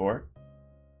such before.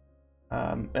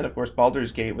 And, of course,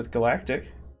 Baldur's Gate with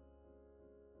Galactic.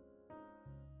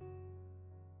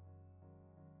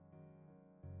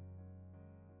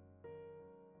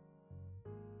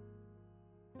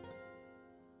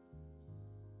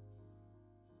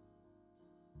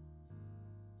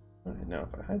 Okay, now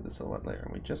if I hide the silhouette layer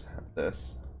and we just have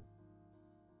this.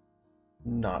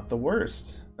 Not the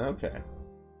worst. Okay.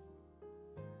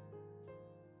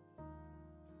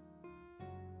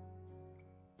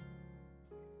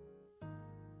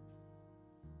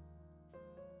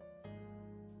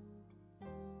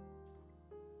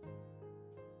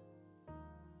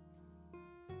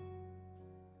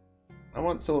 I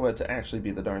want silhouette to actually be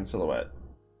the darn silhouette.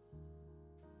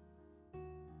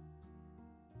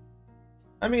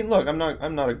 I mean, look, I'm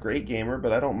not a great gamer,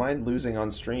 but I don't mind losing on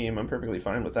stream. I'm perfectly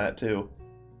fine with that too.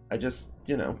 I just,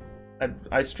 you know,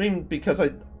 I stream because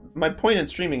my point in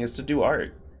streaming is to do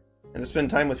art and to spend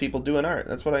time with people doing art.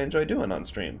 That's what I enjoy doing on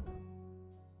stream.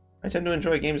 I tend to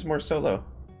enjoy games more solo.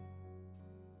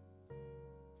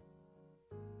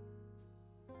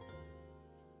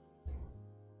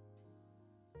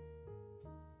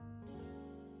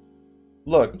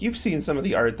 Look, you've seen some of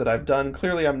the art that I've done.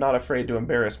 Clearly, I'm not afraid to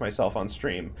embarrass myself on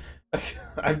stream.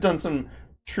 I've done some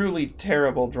truly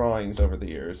terrible drawings over the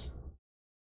years.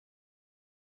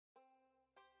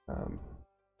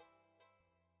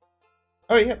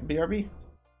 Oh yeah, BRB.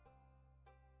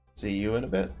 See you in a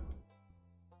bit.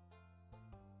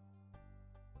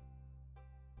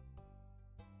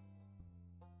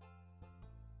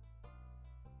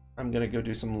 I'm gonna go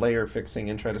do some layer fixing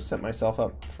and try to set myself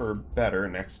up for better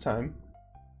next time.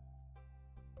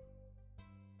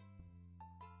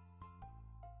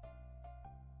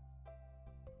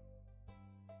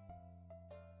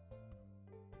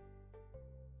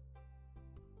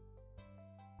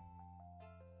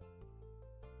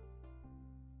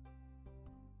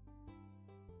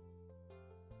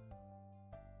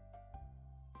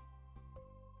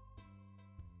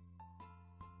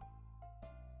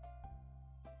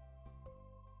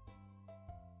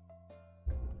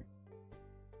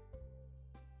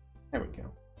 There we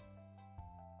go.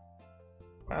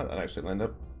 Wow, that actually lined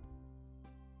up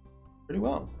pretty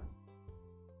well.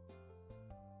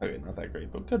 Okay, not that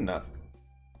great, but good enough.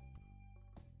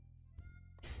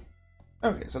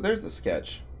 Okay, so there's the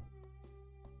sketch.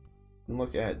 And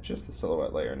look at just the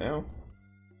silhouette layer now.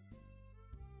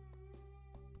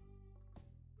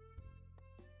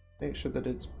 Make sure that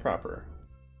it's proper.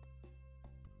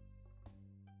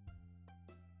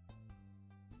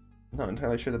 Not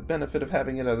entirely sure the benefit of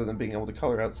having it other than being able to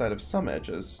color outside of some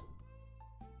edges.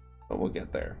 But we'll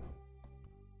get there.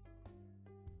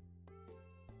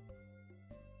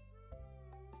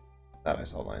 Thought I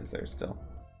saw lines there still.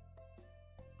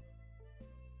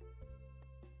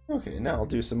 Okay, now I'll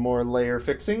do some more layer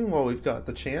fixing while we've got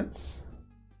the chance.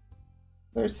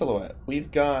 There's silhouette.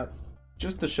 We've got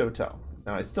just the show tell.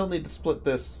 Now I still need to split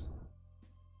this,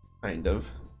 kind of.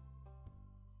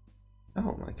 How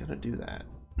am I gonna do that?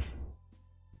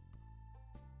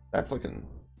 That's looking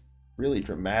really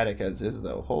dramatic as is,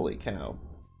 though. Holy cow.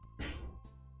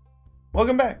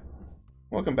 Welcome back.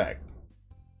 Welcome back.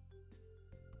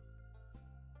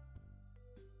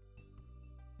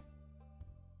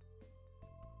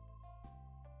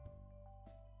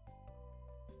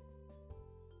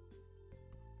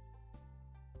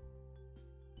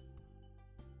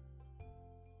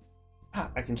 Ah,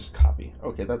 I can just copy.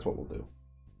 Okay, that's what we'll do.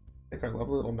 Take our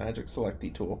lovely little magic selecty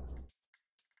tool.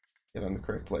 Get on the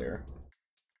correct layer.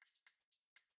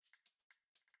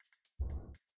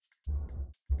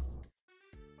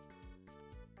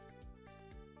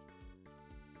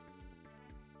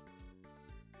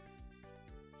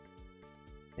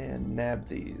 And nab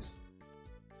these.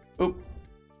 Oop.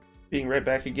 Being right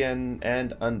back again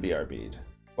and unBRB'd.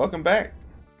 Welcome back!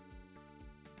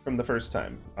 From the first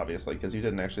time, obviously, because you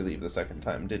didn't actually leave the second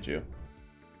time, did you?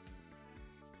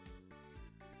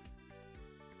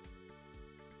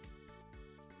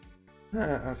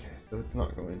 Okay, so it's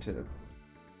not going to...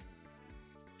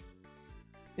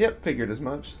 Yep, figured as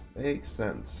much. Makes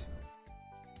sense.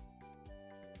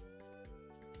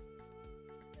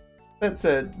 That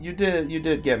said, you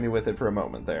did get me with it for a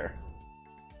moment there.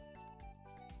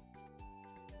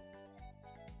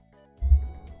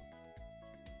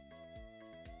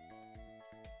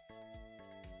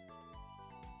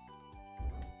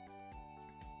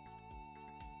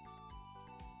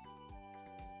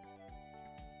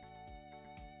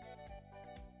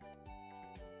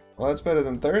 Well, that's better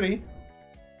than 30.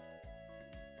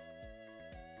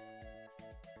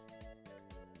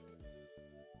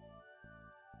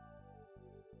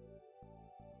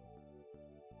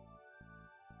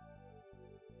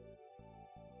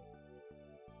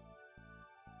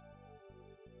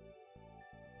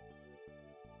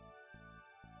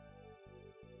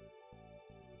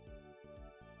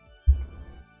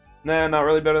 Nah, not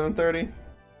really better than 30.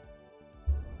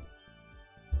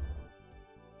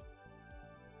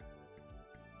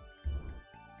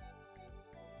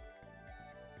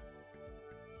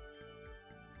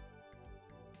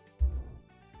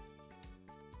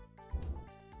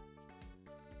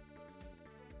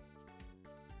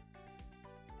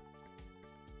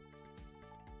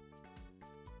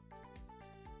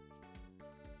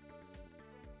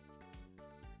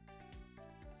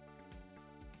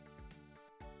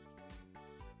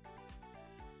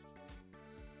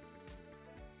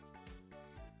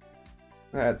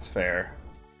 That's fair.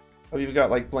 Oh, you've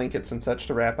got like blankets and such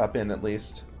to wrap up in at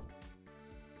least.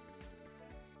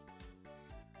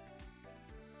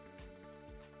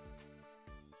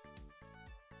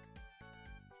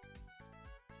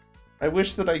 I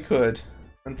wish that I could.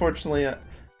 Unfortunately,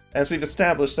 as we've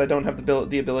established, I don't have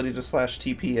the ability to slash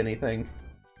TP anything.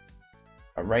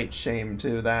 A right shame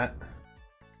to that.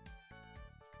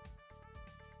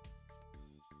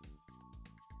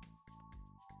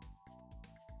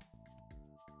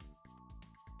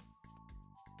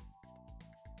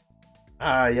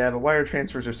 Ah, yeah, the wire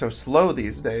transfers are so slow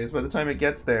these days. By the time it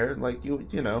gets there, like, you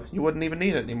know, you wouldn't even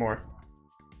need it anymore.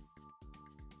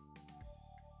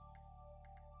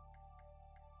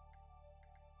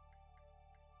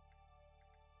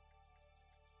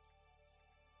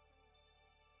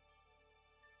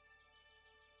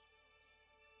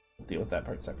 We'll deal with that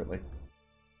part separately.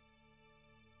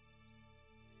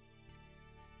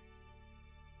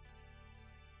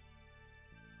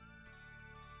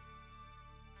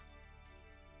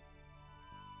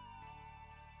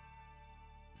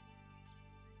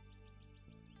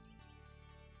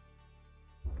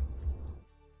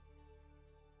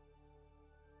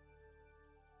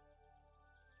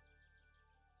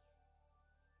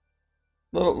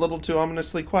 Little too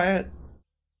ominously quiet.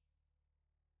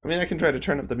 I mean, I can try to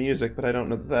turn up the music, but I don't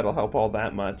know that that'll help all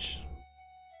that much.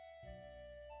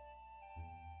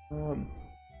 To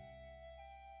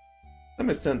some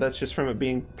extent, that's just from it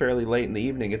being fairly late in the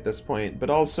evening at this point, but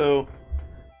also,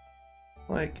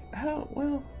 like, how,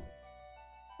 well,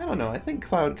 I don't know, I think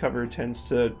cloud cover tends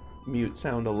to mute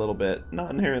sound a little bit.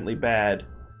 Not inherently bad,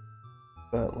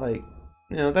 but, like,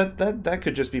 you know, that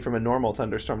could just be from a normal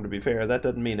thunderstorm, to be fair. That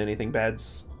doesn't mean anything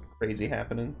bad's crazy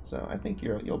happening, so I think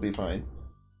you'll be fine.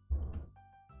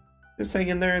 Just hang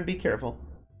in there and be careful.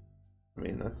 I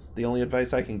mean, that's the only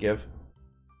advice I can give.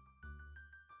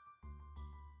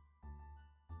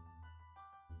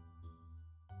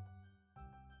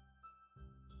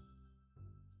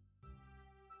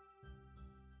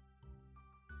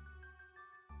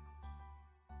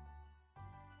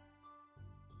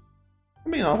 I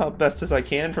mean, I'll help best as I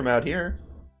can from out here.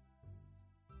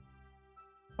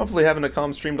 Hopefully having a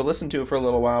calm stream to listen to for a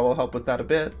little while will help with that a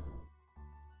bit.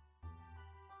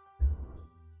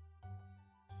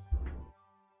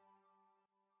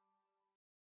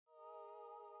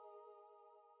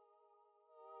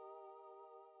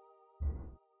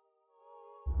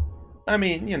 I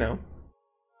mean, you know.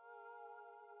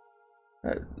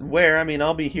 Where? I mean,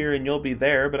 I'll be here and you'll be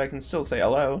there, but I can still say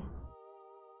hello.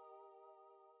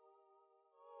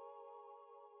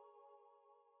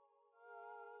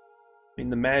 I mean,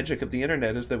 the magic of the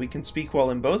internet is that we can speak while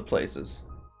in both places.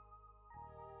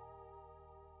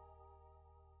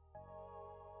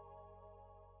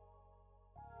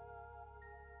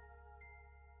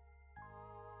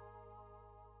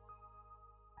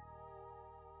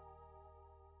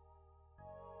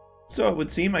 So it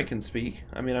would seem I can speak.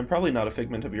 I mean, I'm probably not a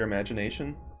figment of your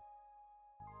imagination.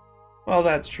 Well,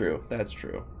 that's true. That's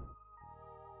true.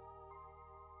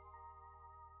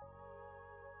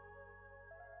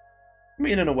 I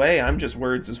mean, in a way, I'm just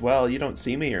words as well. You don't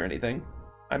see me or anything.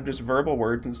 I'm just verbal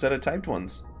words instead of typed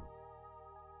ones.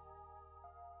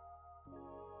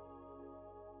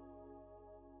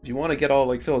 If you want to get all,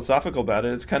 like, philosophical about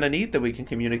it, it's kind of neat that we can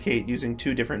communicate using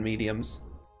two different mediums.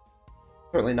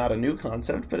 Certainly not a new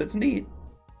concept, but it's neat.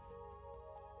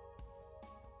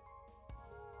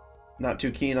 Not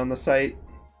too keen on the site.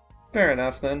 Fair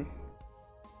enough, then.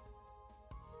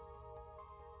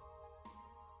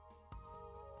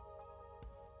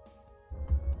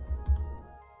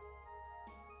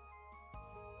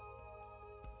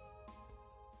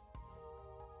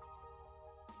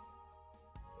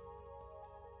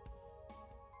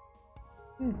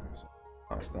 So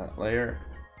toss that layer.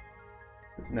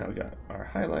 Now we got our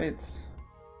highlights,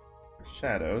 our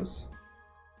shadows,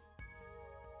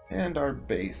 and our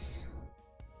base.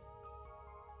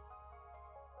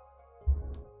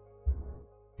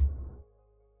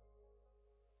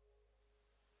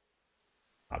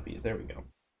 Copy, there we go.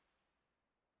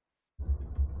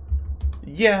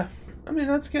 Yeah, I mean,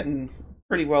 that's getting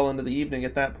pretty well into the evening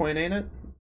at that point, ain't it?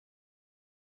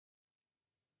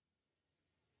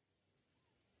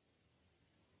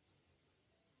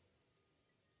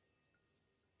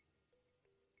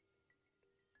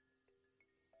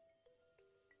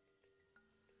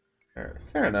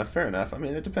 Fair enough, fair enough. I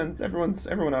mean, it depends.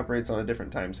 Everyone operates on a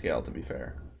different time scale, to be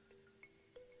fair.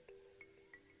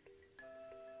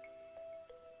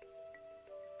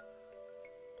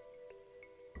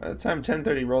 By the time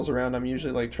 10:30 rolls around, I'm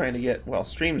usually like trying to get, well,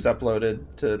 streams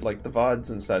uploaded to like the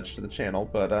VODs and such to the channel,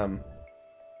 but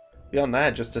beyond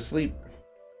that, just to sleep.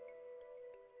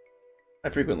 I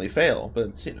frequently fail, but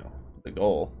it's, you know, the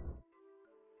goal.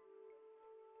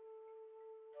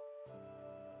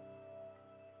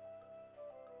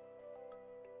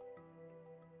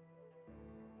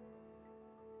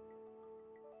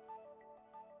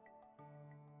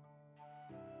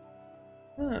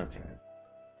 Okay.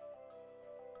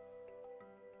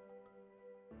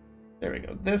 There we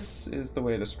go. This is the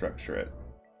way to structure it.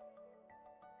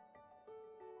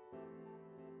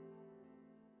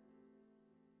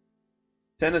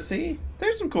 Tennessee?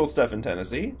 There's some cool stuff in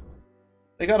Tennessee.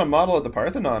 They got a model of the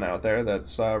Parthenon out there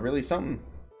that's really something.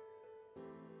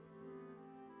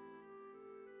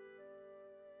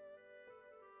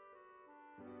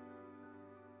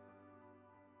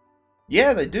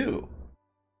 Yeah, they do.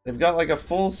 They've got like a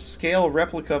full-scale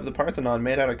replica of the Parthenon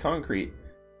made out of concrete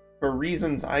for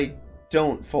reasons I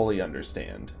don't fully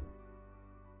understand.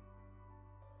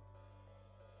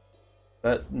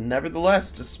 But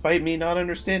nevertheless, despite me not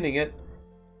understanding it,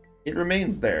 it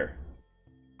remains there.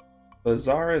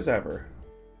 Bizarre as ever.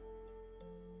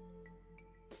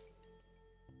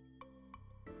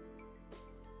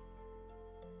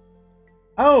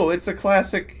 Oh, it's a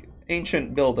classic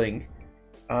ancient building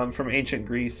from ancient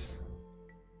Greece.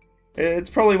 It's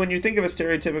probably, when you think of a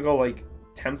stereotypical, like,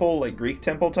 temple, like Greek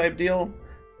temple type deal,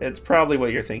 it's probably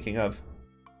what you're thinking of.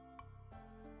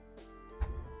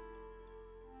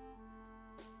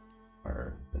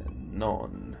 getting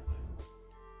on.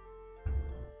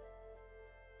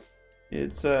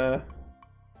 It's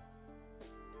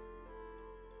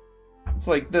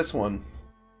like this one.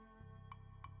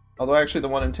 Although actually the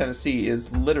one in Tennessee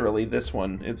is literally this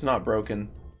one. It's not broken.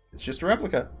 It's just a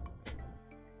replica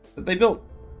that they built,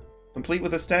 complete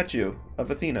with a statue of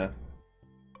Athena.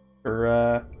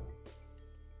 For,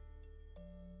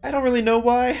 I don't really know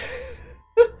why,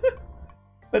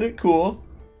 but it's cool.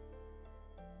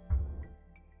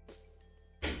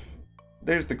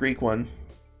 There's the Greek one.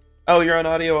 Oh, you're on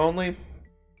audio only?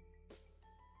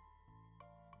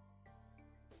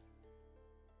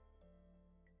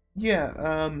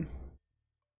 Yeah,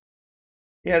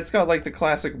 yeah, it's got like the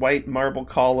classic white marble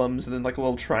columns and then like a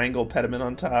little triangle pediment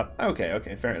on top. Okay,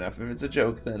 okay, fair enough. If it's a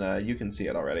joke, then you can see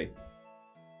it already.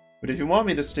 But if you want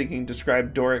me to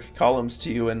describe Doric columns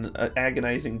to you in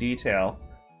agonizing detail,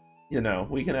 you know,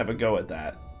 we can have a go at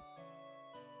that.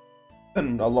 It's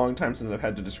been a long time since I've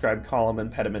had to describe column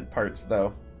and pediment parts, though.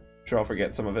 I'm sure I'll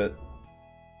forget some of it.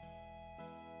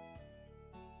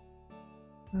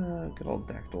 Good old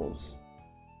dactyls.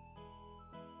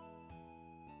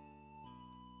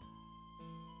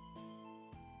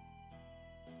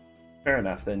 Fair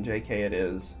enough, then. JK it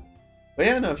is. But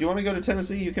yeah, no, if you want to go to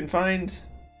Tennessee, you can find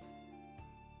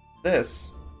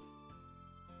this.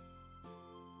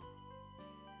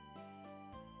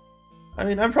 I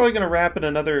mean, I'm probably going to wrap in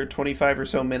another 25 or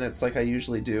so minutes like I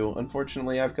usually do.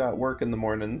 Unfortunately, I've got work in the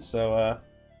morning, so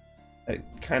it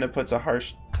kind of puts a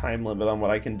harsh time limit on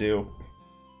what I can do.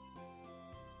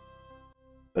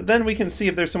 But then we can see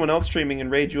if there's someone else streaming and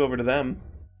raid you over to them.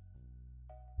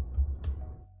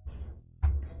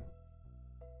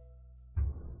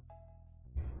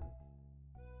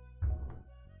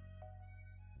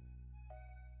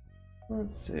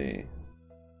 Let's see.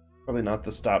 Probably not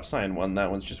the stop sign one.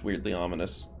 That one's just weirdly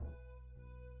ominous.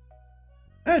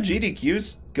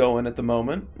 GDQ's going at the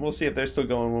moment. We'll see if they're still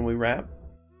going when we wrap.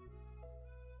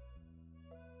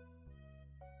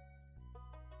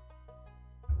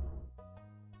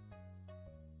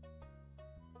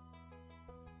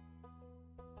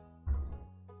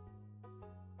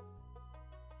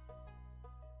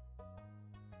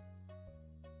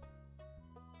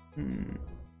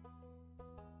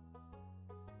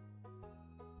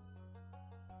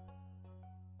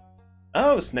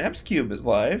 Oh, Snaps Cube is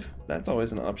live. That's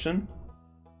always an option.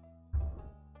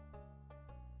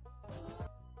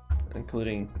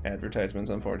 Including advertisements,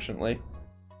 unfortunately.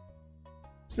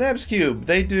 Snaps Cube,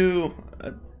 they do...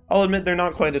 I'll admit they're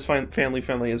not quite as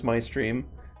family-friendly as my stream.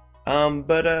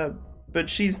 But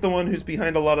she's the one who's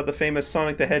behind a lot of the famous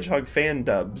Sonic the Hedgehog fan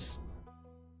dubs.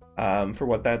 For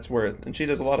what that's worth. And she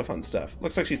does a lot of fun stuff.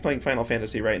 Looks like she's playing Final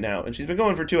Fantasy right now. And she's been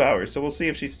going for 2 hours, so we'll see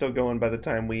if she's still going by the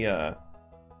time we,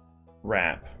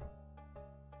 wrap.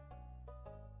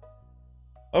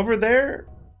 Over there?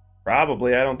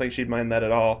 Probably. I don't think she'd mind that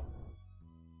at all.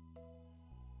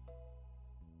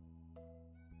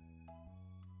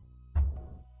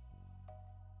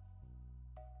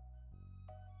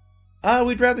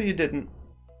 We'd rather you didn't.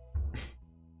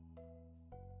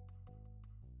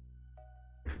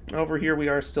 Over here we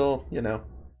are still, you know,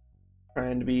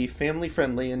 trying to be family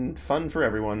friendly and fun for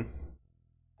everyone.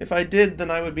 If I did,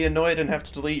 then I would be annoyed and have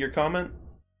to delete your comment.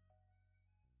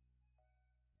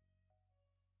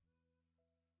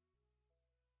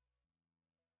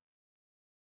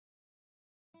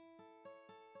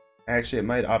 Actually, it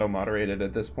might auto-moderate it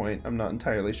at this point. I'm not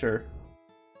entirely sure.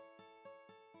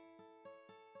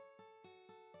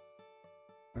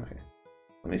 Okay.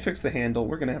 Let me fix the handle.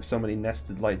 We're gonna have so many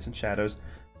nested lights and shadows.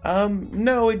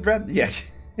 No, we'd rather... Yeah,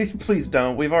 please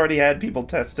don't. We've already had people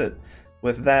test it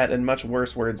with that and much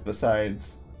worse words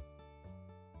besides.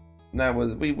 That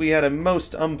was... We had a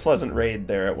most unpleasant raid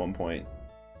there at one point.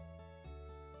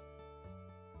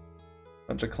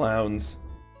 Bunch of clowns.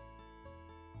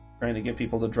 Trying to get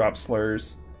people to drop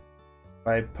slurs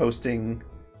by posting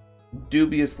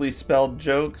dubiously spelled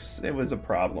jokes. It was a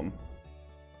problem.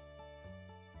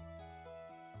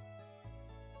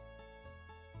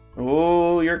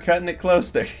 Oh, you're cutting it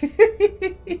close there.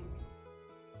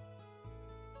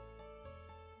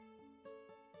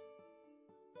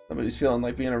 Somebody's feeling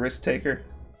like being a risk taker.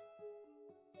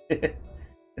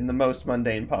 In the most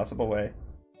mundane possible way.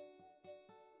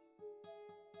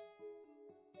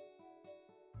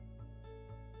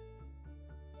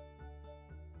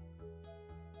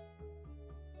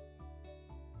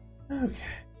 Okay,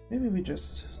 maybe we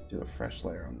just do a fresh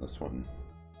layer on this one.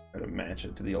 Try to match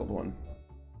it to the old one.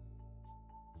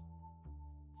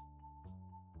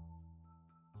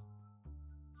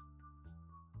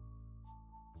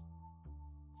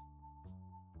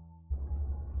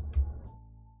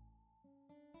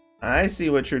 I see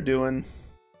what you're doing.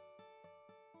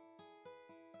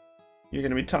 You're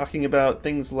going to be talking about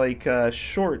things like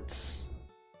shorts,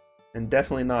 and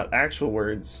definitely not actual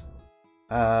words.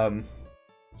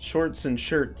 Shorts and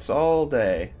shirts all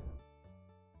day.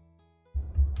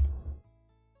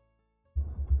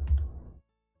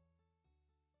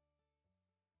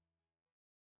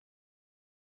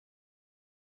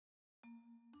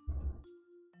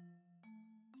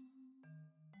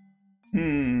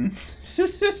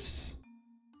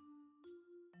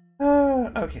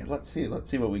 Okay, let's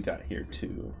see what we got here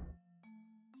too.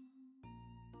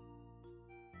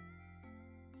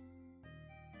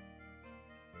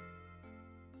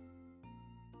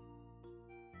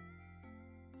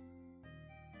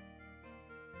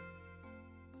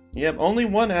 Yep, only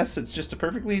one S. It's just a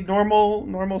perfectly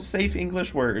normal, safe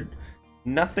English word.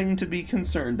 Nothing to be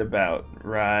concerned about,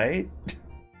 right?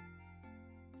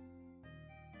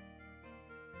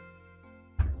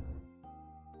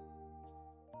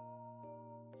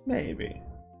 Maybe.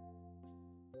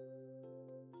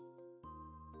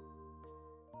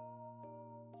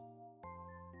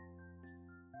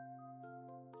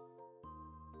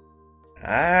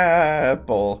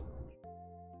 Apple.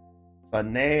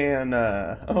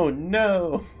 Banana. Oh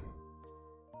no!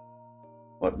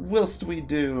 What whilst we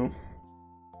do?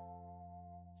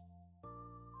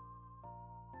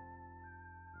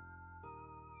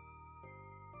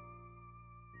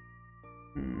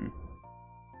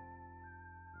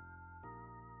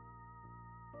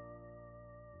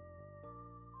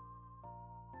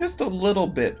 Just a little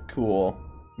bit cool.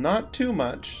 Not too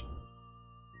much.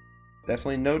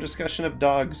 Definitely no discussion of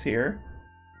dogs here.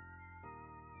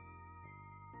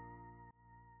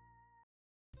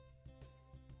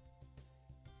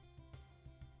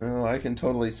 Oh, I can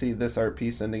totally see this art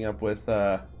piece ending up with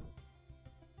a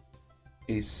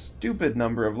stupid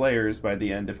number of layers by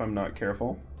the end if I'm not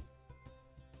careful.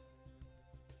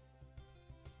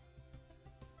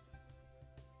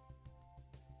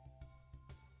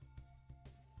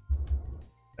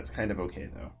 That's kind of okay,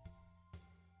 though.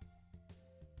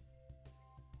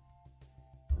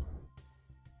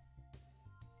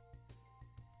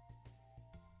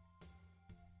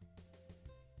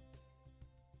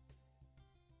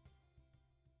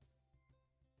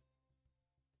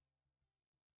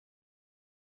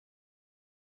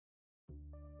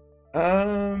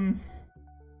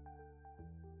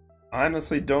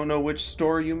 Honestly don't know which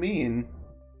store you mean.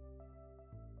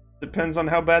 Depends on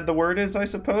how bad the word is, I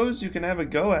suppose. You can have a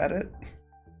go at it.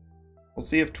 We'll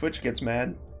see if Twitch gets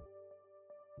mad.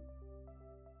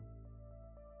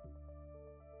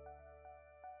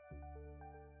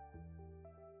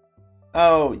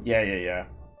 Oh, yeah.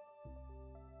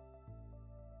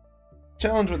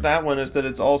 Challenge with that one is that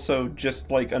it's also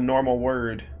just like a normal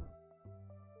word.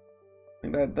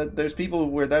 That there's people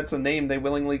where that's a name they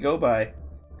willingly go by.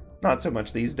 Not so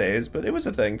much these days, but it was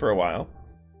a thing for a while.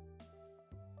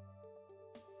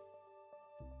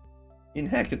 I mean,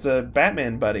 heck, it's a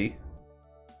Batman buddy.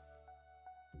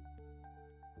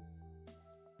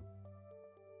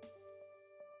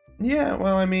 Yeah,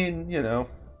 well, I mean, you know.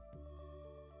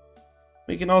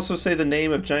 We can also say the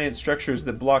name of giant structures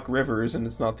that block rivers, and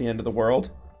it's not the end of the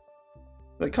world.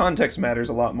 The context matters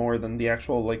a lot more than the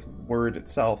actual, like, word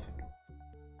itself.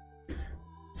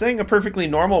 Saying a perfectly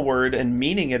normal word and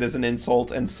meaning it as an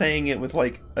insult and saying it with,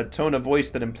 like, a tone of voice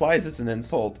that implies it's an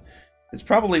insult is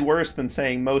probably worse than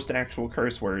saying most actual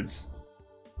curse words.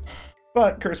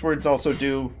 But curse words also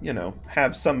do, you know,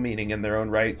 have some meaning in their own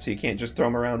right, so you can't just throw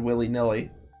them around willy-nilly.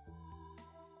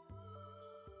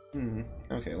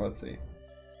 Okay, let's see.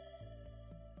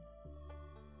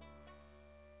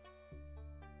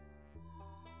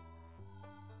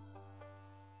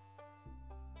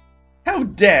 How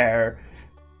dare!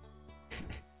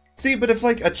 See, but if,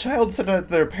 like, a child said that to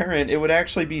their parent, it would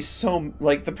actually be so...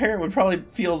 Like, the parent would probably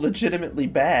feel legitimately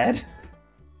bad.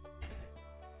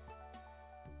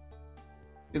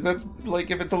 Because that's, like,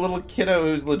 if it's a little kiddo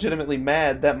who's legitimately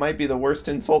mad, that might be the worst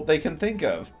insult they can think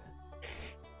of.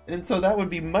 And so that would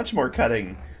be much more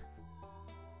cutting.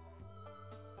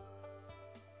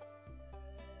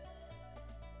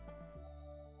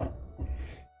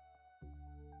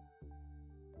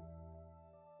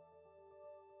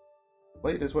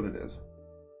 It is what it is.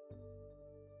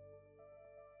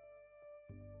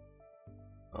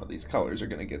 Oh, these colors are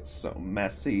gonna get so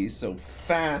messy so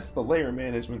fast. The layer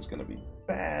management's gonna be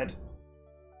bad.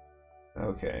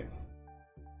 Okay.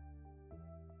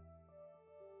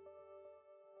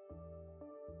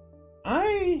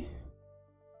 I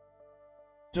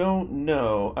don't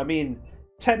know. I mean,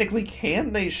 technically,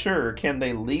 can they? Sure. Can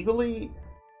they legally?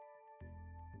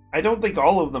 I don't think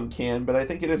all of them can, but I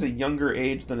think it is a younger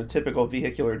age than a typical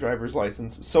vehicular driver's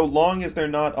license, so long as they're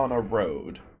not on a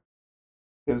road.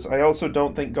 Because I also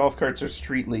don't think golf carts are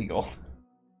street legal.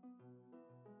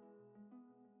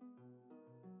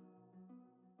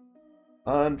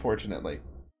 Unfortunately.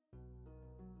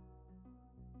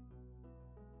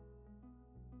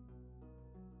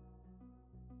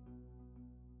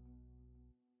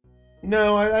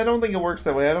 No, I don't think it works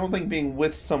that way. I don't think being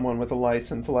with someone with a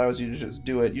license allows you to just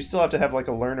do it. You still have to have, like,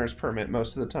 a learner's permit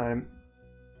most of the time.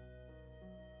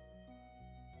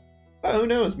 But who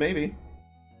knows, maybe.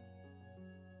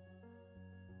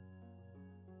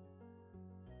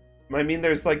 I mean,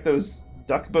 there's, like, those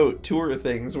duck boat tour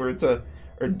things where it's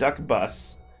or duck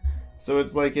bus. So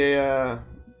it's like a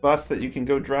bus that you can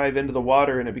go drive into the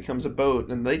water and it becomes a boat,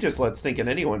 and they just let stinking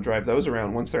anyone drive those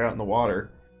around once they're out in the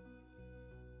water.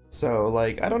 So,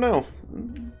 like, I don't know.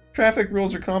 Traffic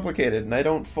rules are complicated, and I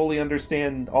don't fully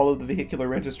understand all of the vehicular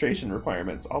registration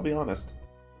requirements, I'll be honest.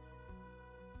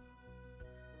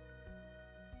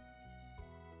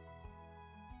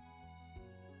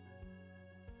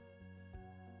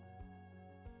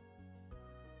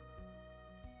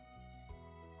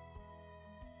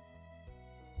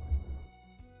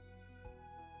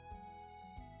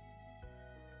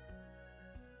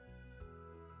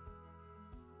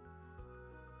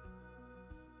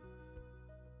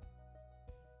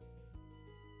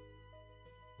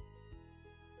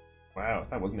 Wow,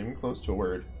 that wasn't even close to a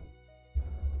word.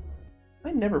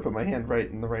 I never put my hand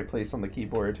right in the right place on the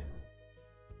keyboard.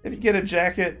 If you get a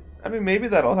jacket, I mean, maybe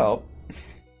that'll help.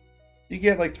 You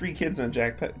get like 3 kids in a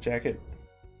jacket.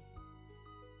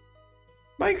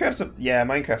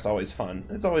 Minecraft's always fun.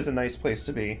 It's always a nice place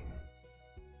to be.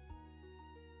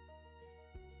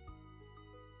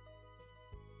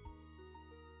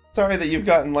 Sorry that you've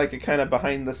gotten like a kind of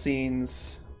behind the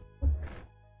scenes,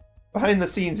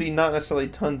 not necessarily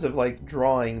tons of like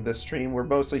drawing this stream. We're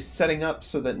mostly setting up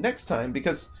so that next time,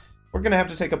 because we're gonna have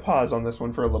to take a pause on this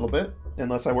one for a little bit,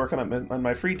 unless I work on it on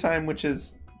my free time, which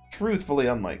is truthfully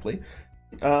unlikely.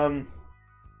 Wow.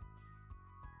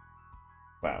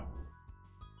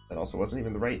 That also wasn't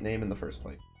even the right name in the first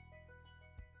place.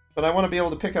 But I want to be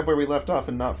able to pick up where we left off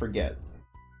and not forget.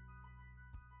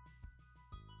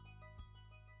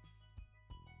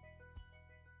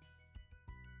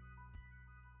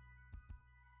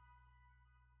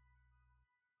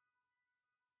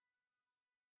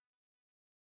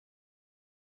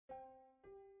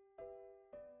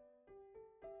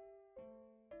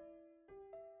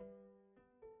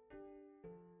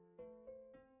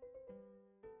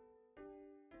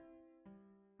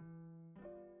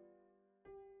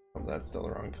 Oh, that's still the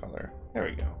wrong color. There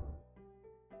we go.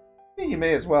 Yeah, you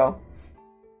may as well.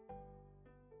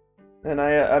 And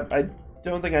I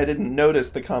don't think I didn't notice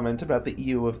the comment about the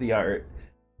EU of the art,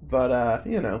 but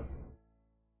you know,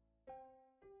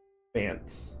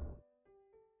 Bants,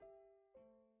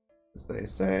 as they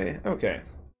say. Okay.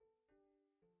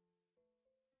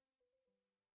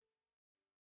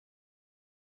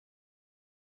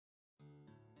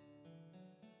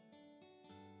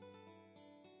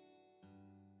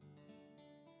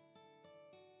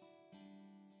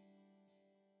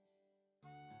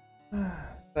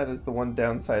 That is the one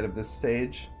downside of this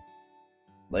stage.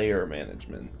 Layer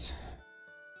management.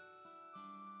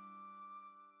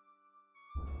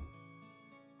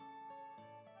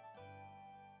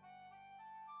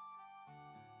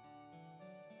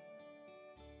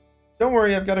 Don't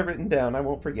worry, I've got it written down. I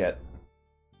won't forget.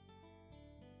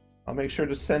 I'll make sure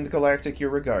to send Galactic your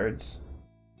regards.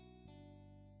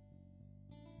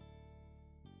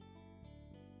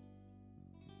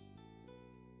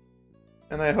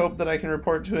 And I hope that I can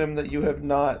report to him that you have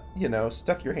not, you know,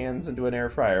 stuck your hands into an air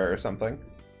fryer or something.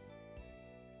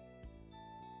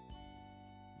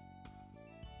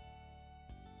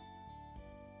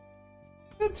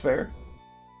 That's fair.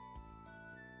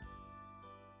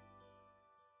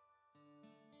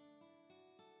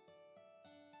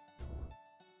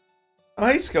 Oh,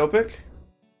 hey, Scopic.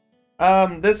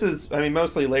 This is, I mean,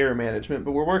 mostly layer management,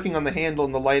 but we're working on the handle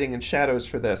and the lighting and shadows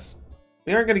for this.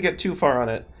 We aren't going to get too far on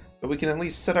it, but we can at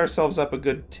least set ourselves up a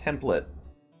good template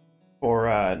for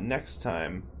next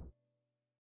time.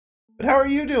 But how are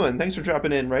you doing? Thanks for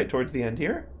dropping in right towards the end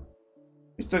here.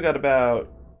 We still got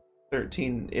about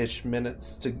 13-ish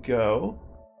minutes to go.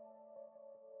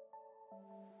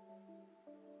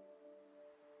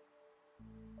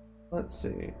 Let's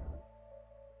see.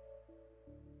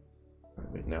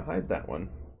 Wait, now hide that one.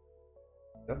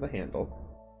 Got the handle.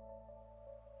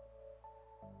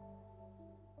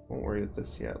 Won't worry with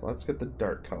this yet. Let's get the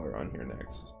dark color on here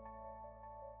next.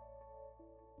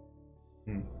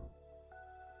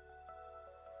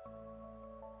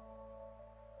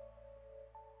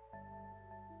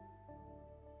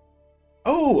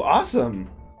 Oh, awesome!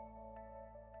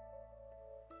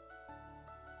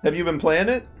 Have you been playing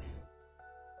it?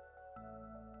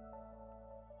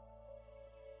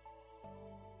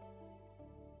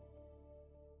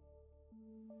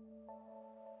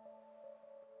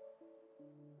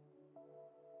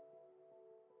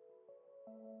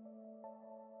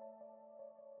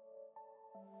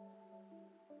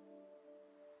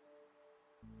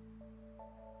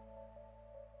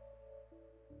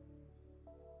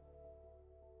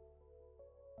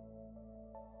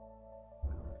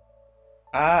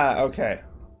 Ah, okay.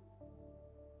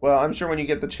 Well, I'm sure when you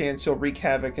get the chance, you'll wreak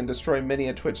havoc and destroy many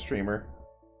a Twitch streamer.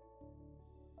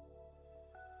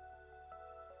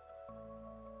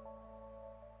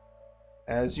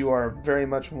 As you are very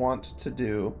much wont to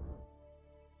do.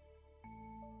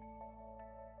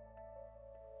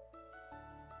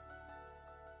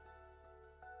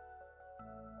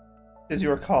 Is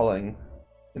your calling,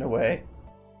 in a way.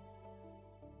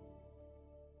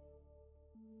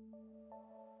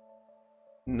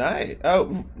 Nice.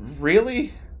 Oh,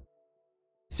 really?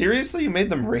 Seriously? You made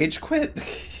them rage quit?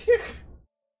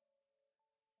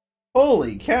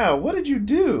 Holy cow, what did you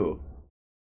do?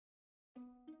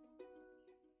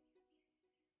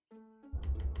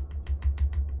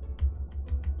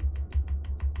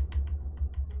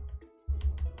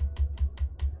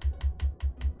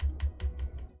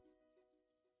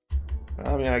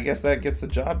 I mean, I guess that gets the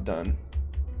job done.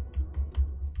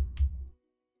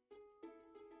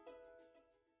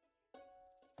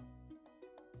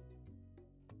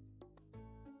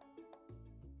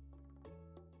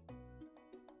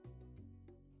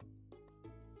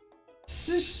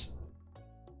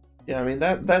 Yeah, I mean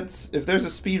that's if there's a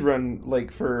speed run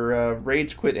like for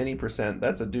rage quit any percent,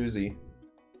 that's a doozy.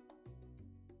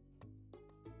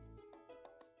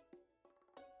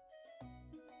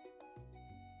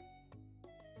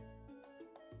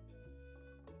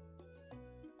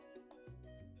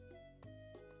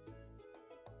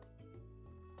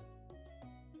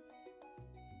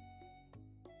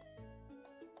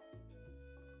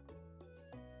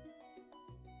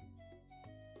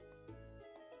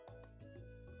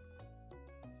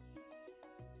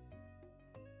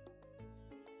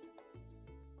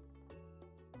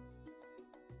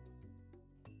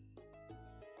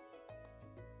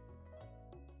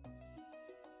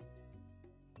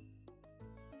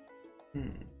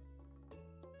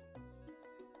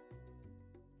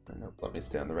 Nope, let me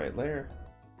stay on the right layer.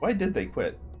 Why did they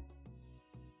quit?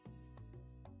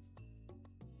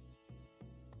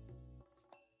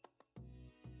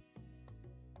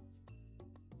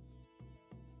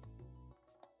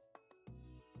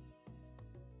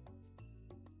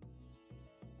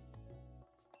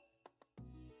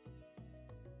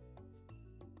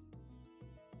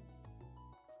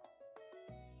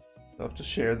 I'll have to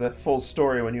share the full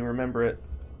story when you remember it.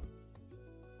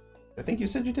 I think you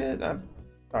said you did.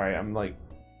 Sorry, I'm like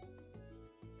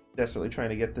desperately trying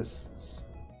to get this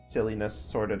silliness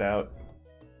sorted out.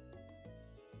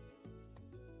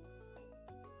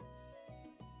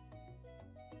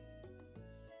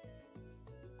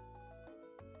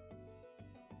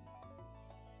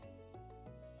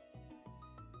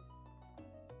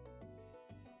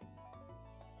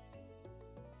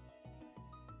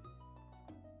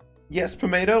 Yes,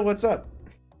 Pomato, what's up?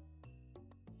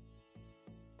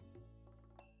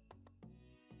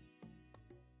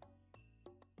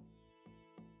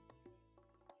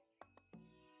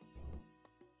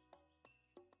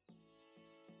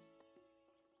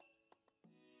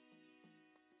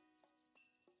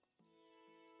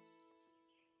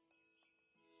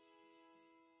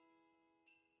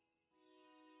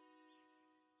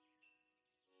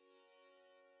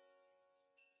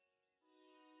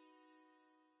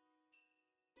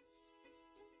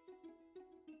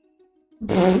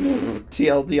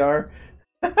 TLDR.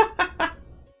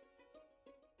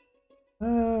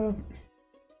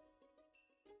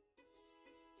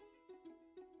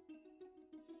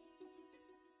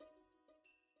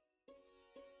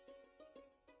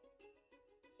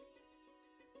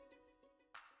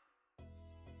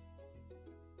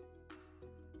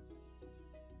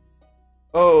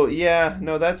 Oh, yeah,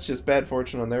 no, that's just bad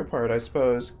fortune on their part, I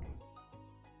suppose.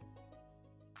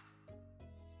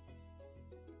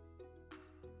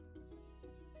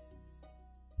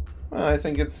 Well, I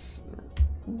think it's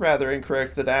rather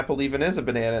incorrect that apple even is a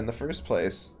banana in the first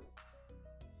place.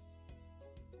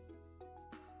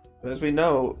 But as we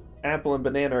know, apple and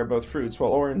banana are both fruits,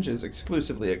 while orange is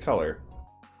exclusively a color.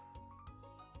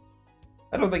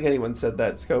 I don't think anyone said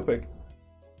that, Scopic.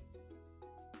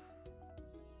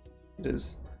 It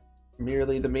is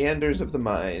merely the meanders of the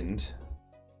mind.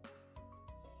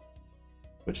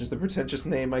 which is the pretentious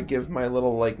name I give my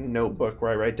little, like, notebook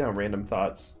where I write down random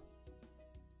thoughts.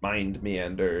 Mind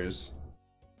meanders.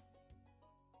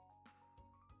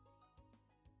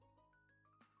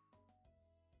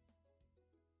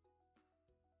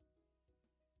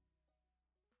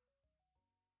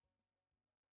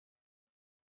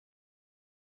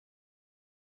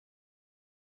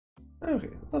 Okay,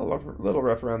 a little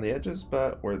rough around the edges,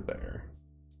 but we're there.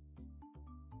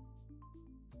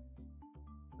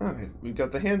 Alright, we've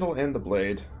got the handle and the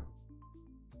blade.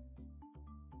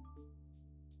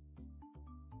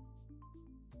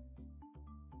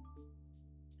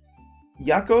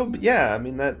 Jakob? Yeah, I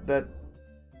mean, it's a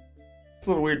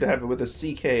little weird to have it with a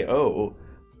CKO,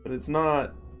 but it's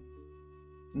not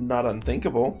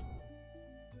unthinkable.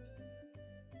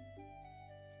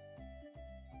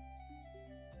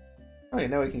 Okay,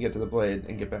 now we can get to the blade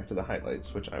and get back to the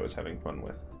highlights, which I was having fun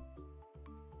with.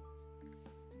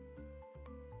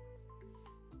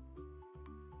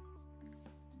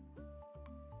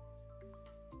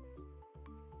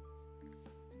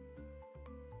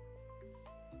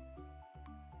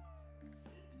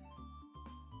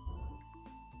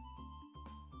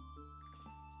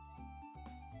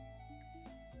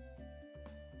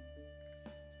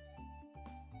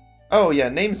 Oh yeah,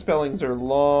 name spellings are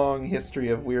long history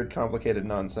of weird, complicated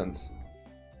nonsense.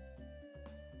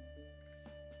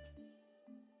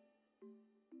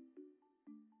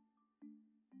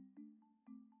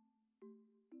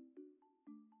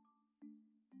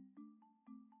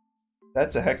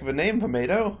 That's a heck of a name,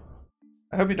 Pomato.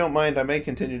 I hope you don't mind, I may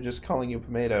continue just calling you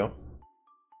Pomato.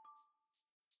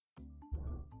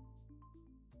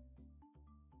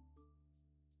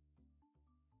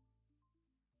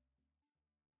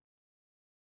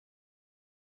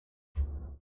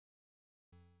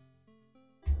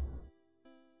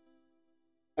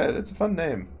 It's a fun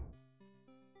name.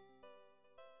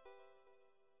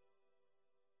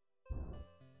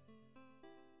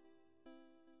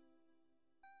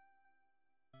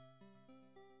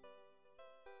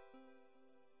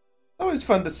 Always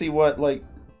fun to see what, like,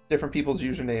 different people's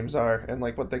usernames are and,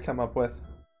 like, what they come up with.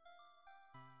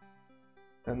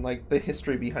 And, like, the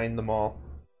history behind them all.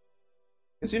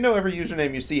 Because you know every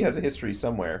username you see has a history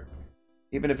somewhere.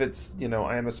 Even if it's, you know,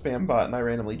 I am a spam bot and I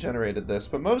randomly generated this,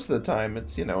 but most of the time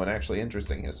it's, you know, an actually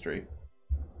interesting history.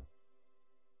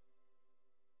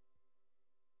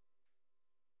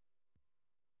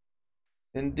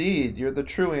 Indeed, you're the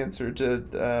true answer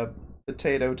to,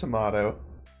 potato tomato.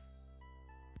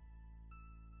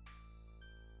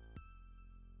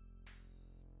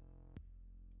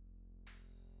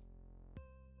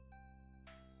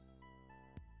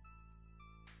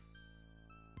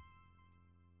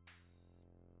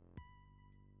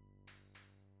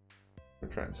 We're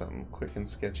trying something quick and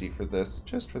sketchy for this,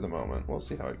 just for the moment. We'll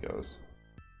see how it goes.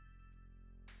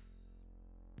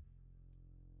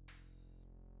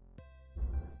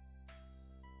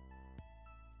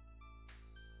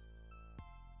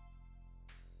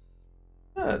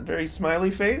 Very smiley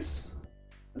face.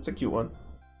 That's a cute one.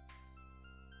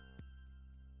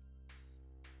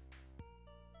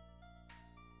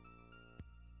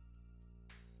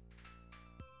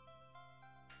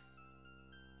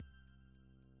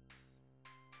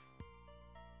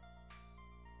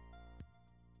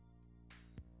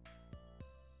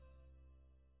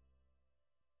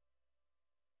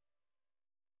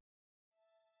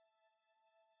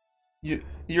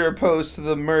 You're opposed to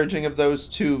the merging of those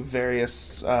two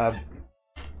various, I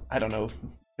don't know,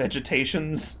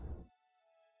 vegetations?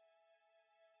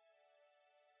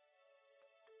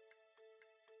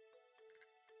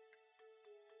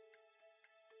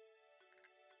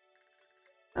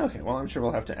 Okay, well, I'm sure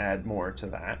we'll have to add more to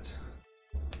that.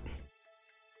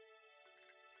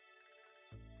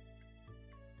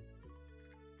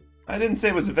 I didn't say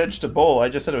it was a vegetable, I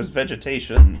just said it was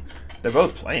vegetation. They're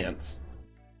both plants.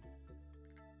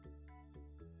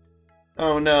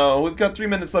 Oh no, we've got 3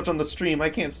 minutes left on the stream. I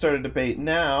can't start a debate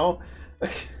now.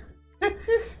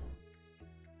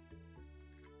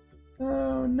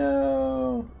 Oh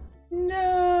no.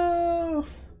 No.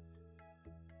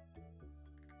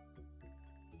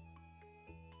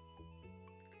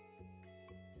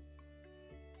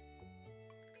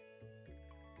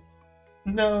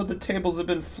 No, the tables have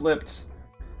been flipped.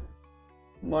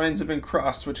 Lines have been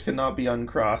crossed which cannot be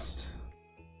uncrossed.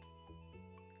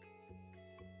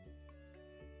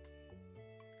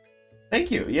 Thank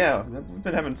you, yeah, we've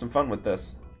been having some fun with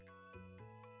this.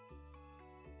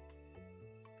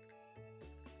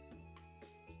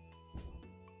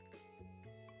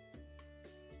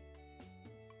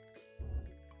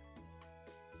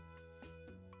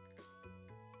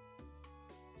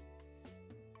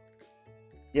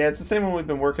 Yeah, it's the same one we've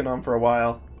been working on for a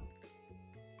while.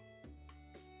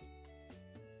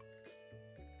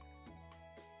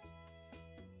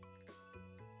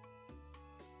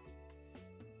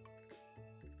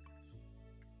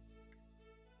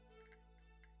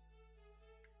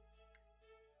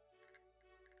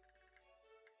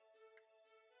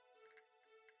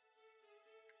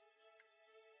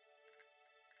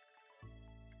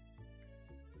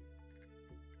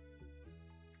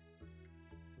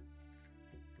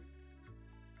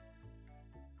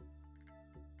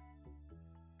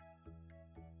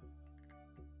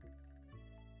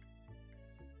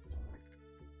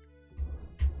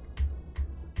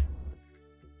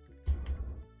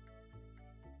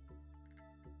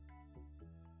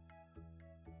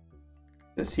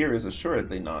 This here is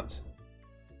assuredly not.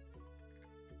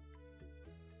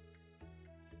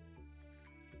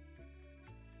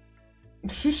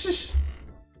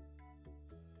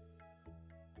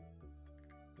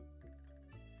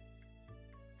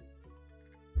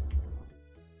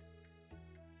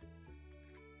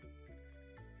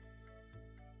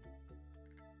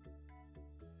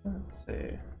 Let's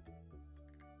see.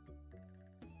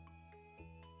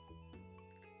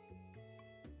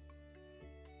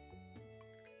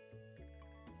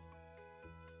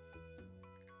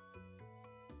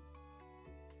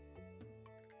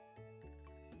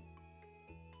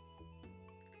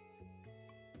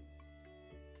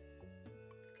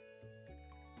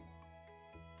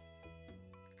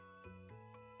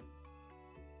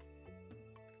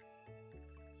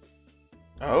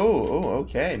 Oh,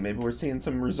 okay. Maybe we're seeing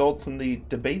some results in the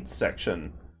debates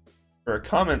section. For a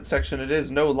comment section, it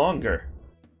is no longer.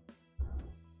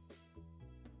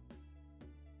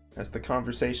 As the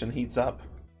conversation heats up.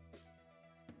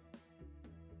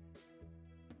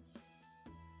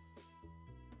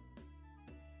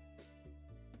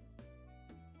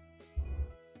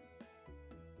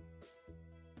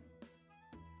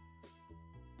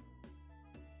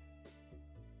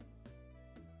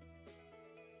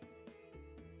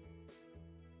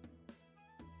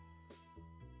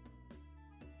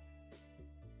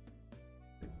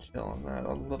 Chill on that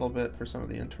a little bit for some of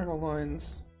the internal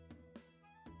lines.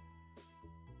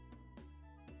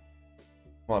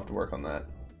 We'll have to work on that.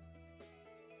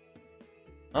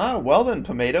 Ah, well then,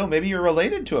 Pomato. Maybe you're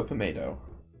related to a Pomato.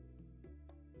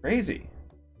 Crazy.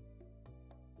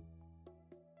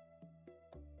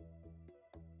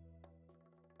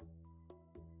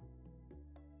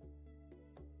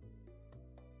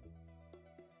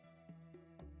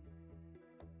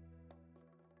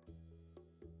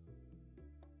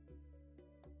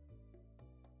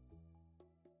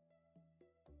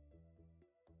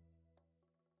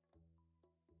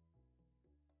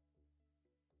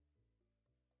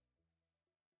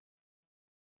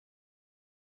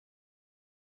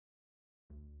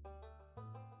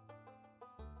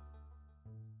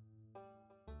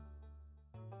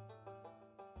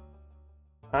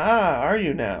 Ah, are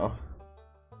you now?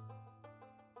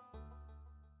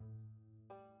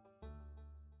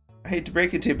 I hate to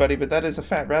break it to you, buddy, but that is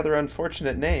a rather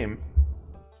unfortunate name.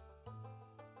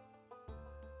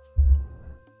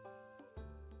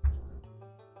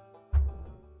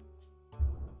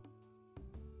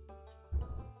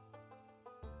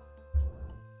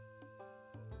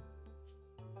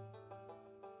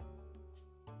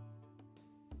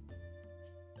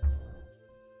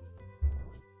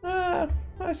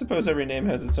 I suppose every name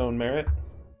has its own merit.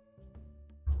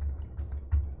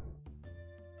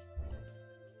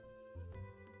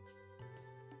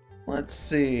 Let's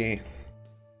see.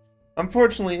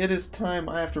 Unfortunately, it is time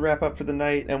I have to wrap up for the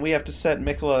night, and we have to set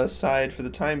Miquella aside for the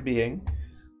time being.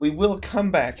 We will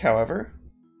come back, however.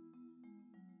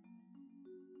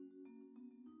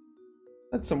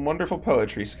 That's some wonderful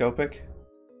poetry, Skopic.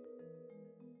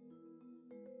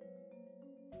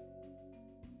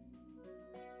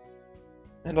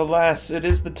 And alas, it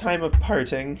is the time of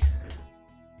parting.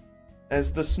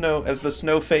 As the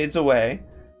snow fades away.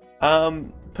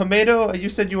 Pomato, you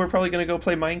said you were probably gonna go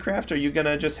play Minecraft. Are you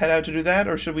gonna just head out to do that,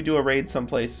 or should we do a raid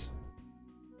someplace?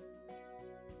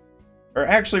 Or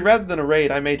actually, rather than a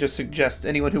raid, I may just suggest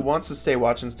anyone who wants to stay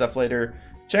watching stuff later,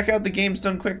 check out the Games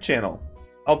Done Quick channel.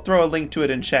 I'll throw a link to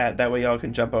it in chat, that way y'all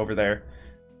can jump over there.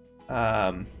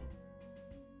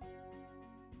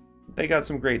 They got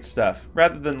some great stuff.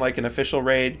 Rather than like an official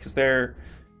raid, because they're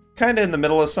kind of in the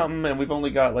middle of something, and we've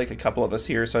only got like a couple of us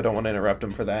here, so I don't want to interrupt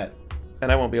them for that.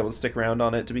 And I won't be able to stick around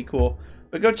on it to be cool.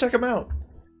 But go check them out.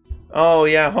 Oh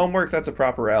yeah, homework, that's a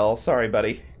proper L. Sorry,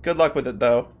 buddy. Good luck with it,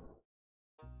 though.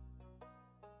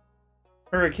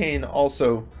 Hurricane,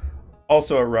 also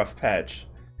a rough patch.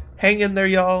 Hang in there,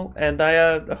 y'all, and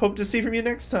I hope to see from you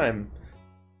next time.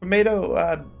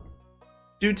 Tomato,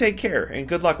 do take care, and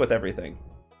good luck with everything.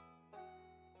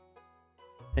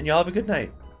 And y'all have a good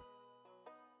night.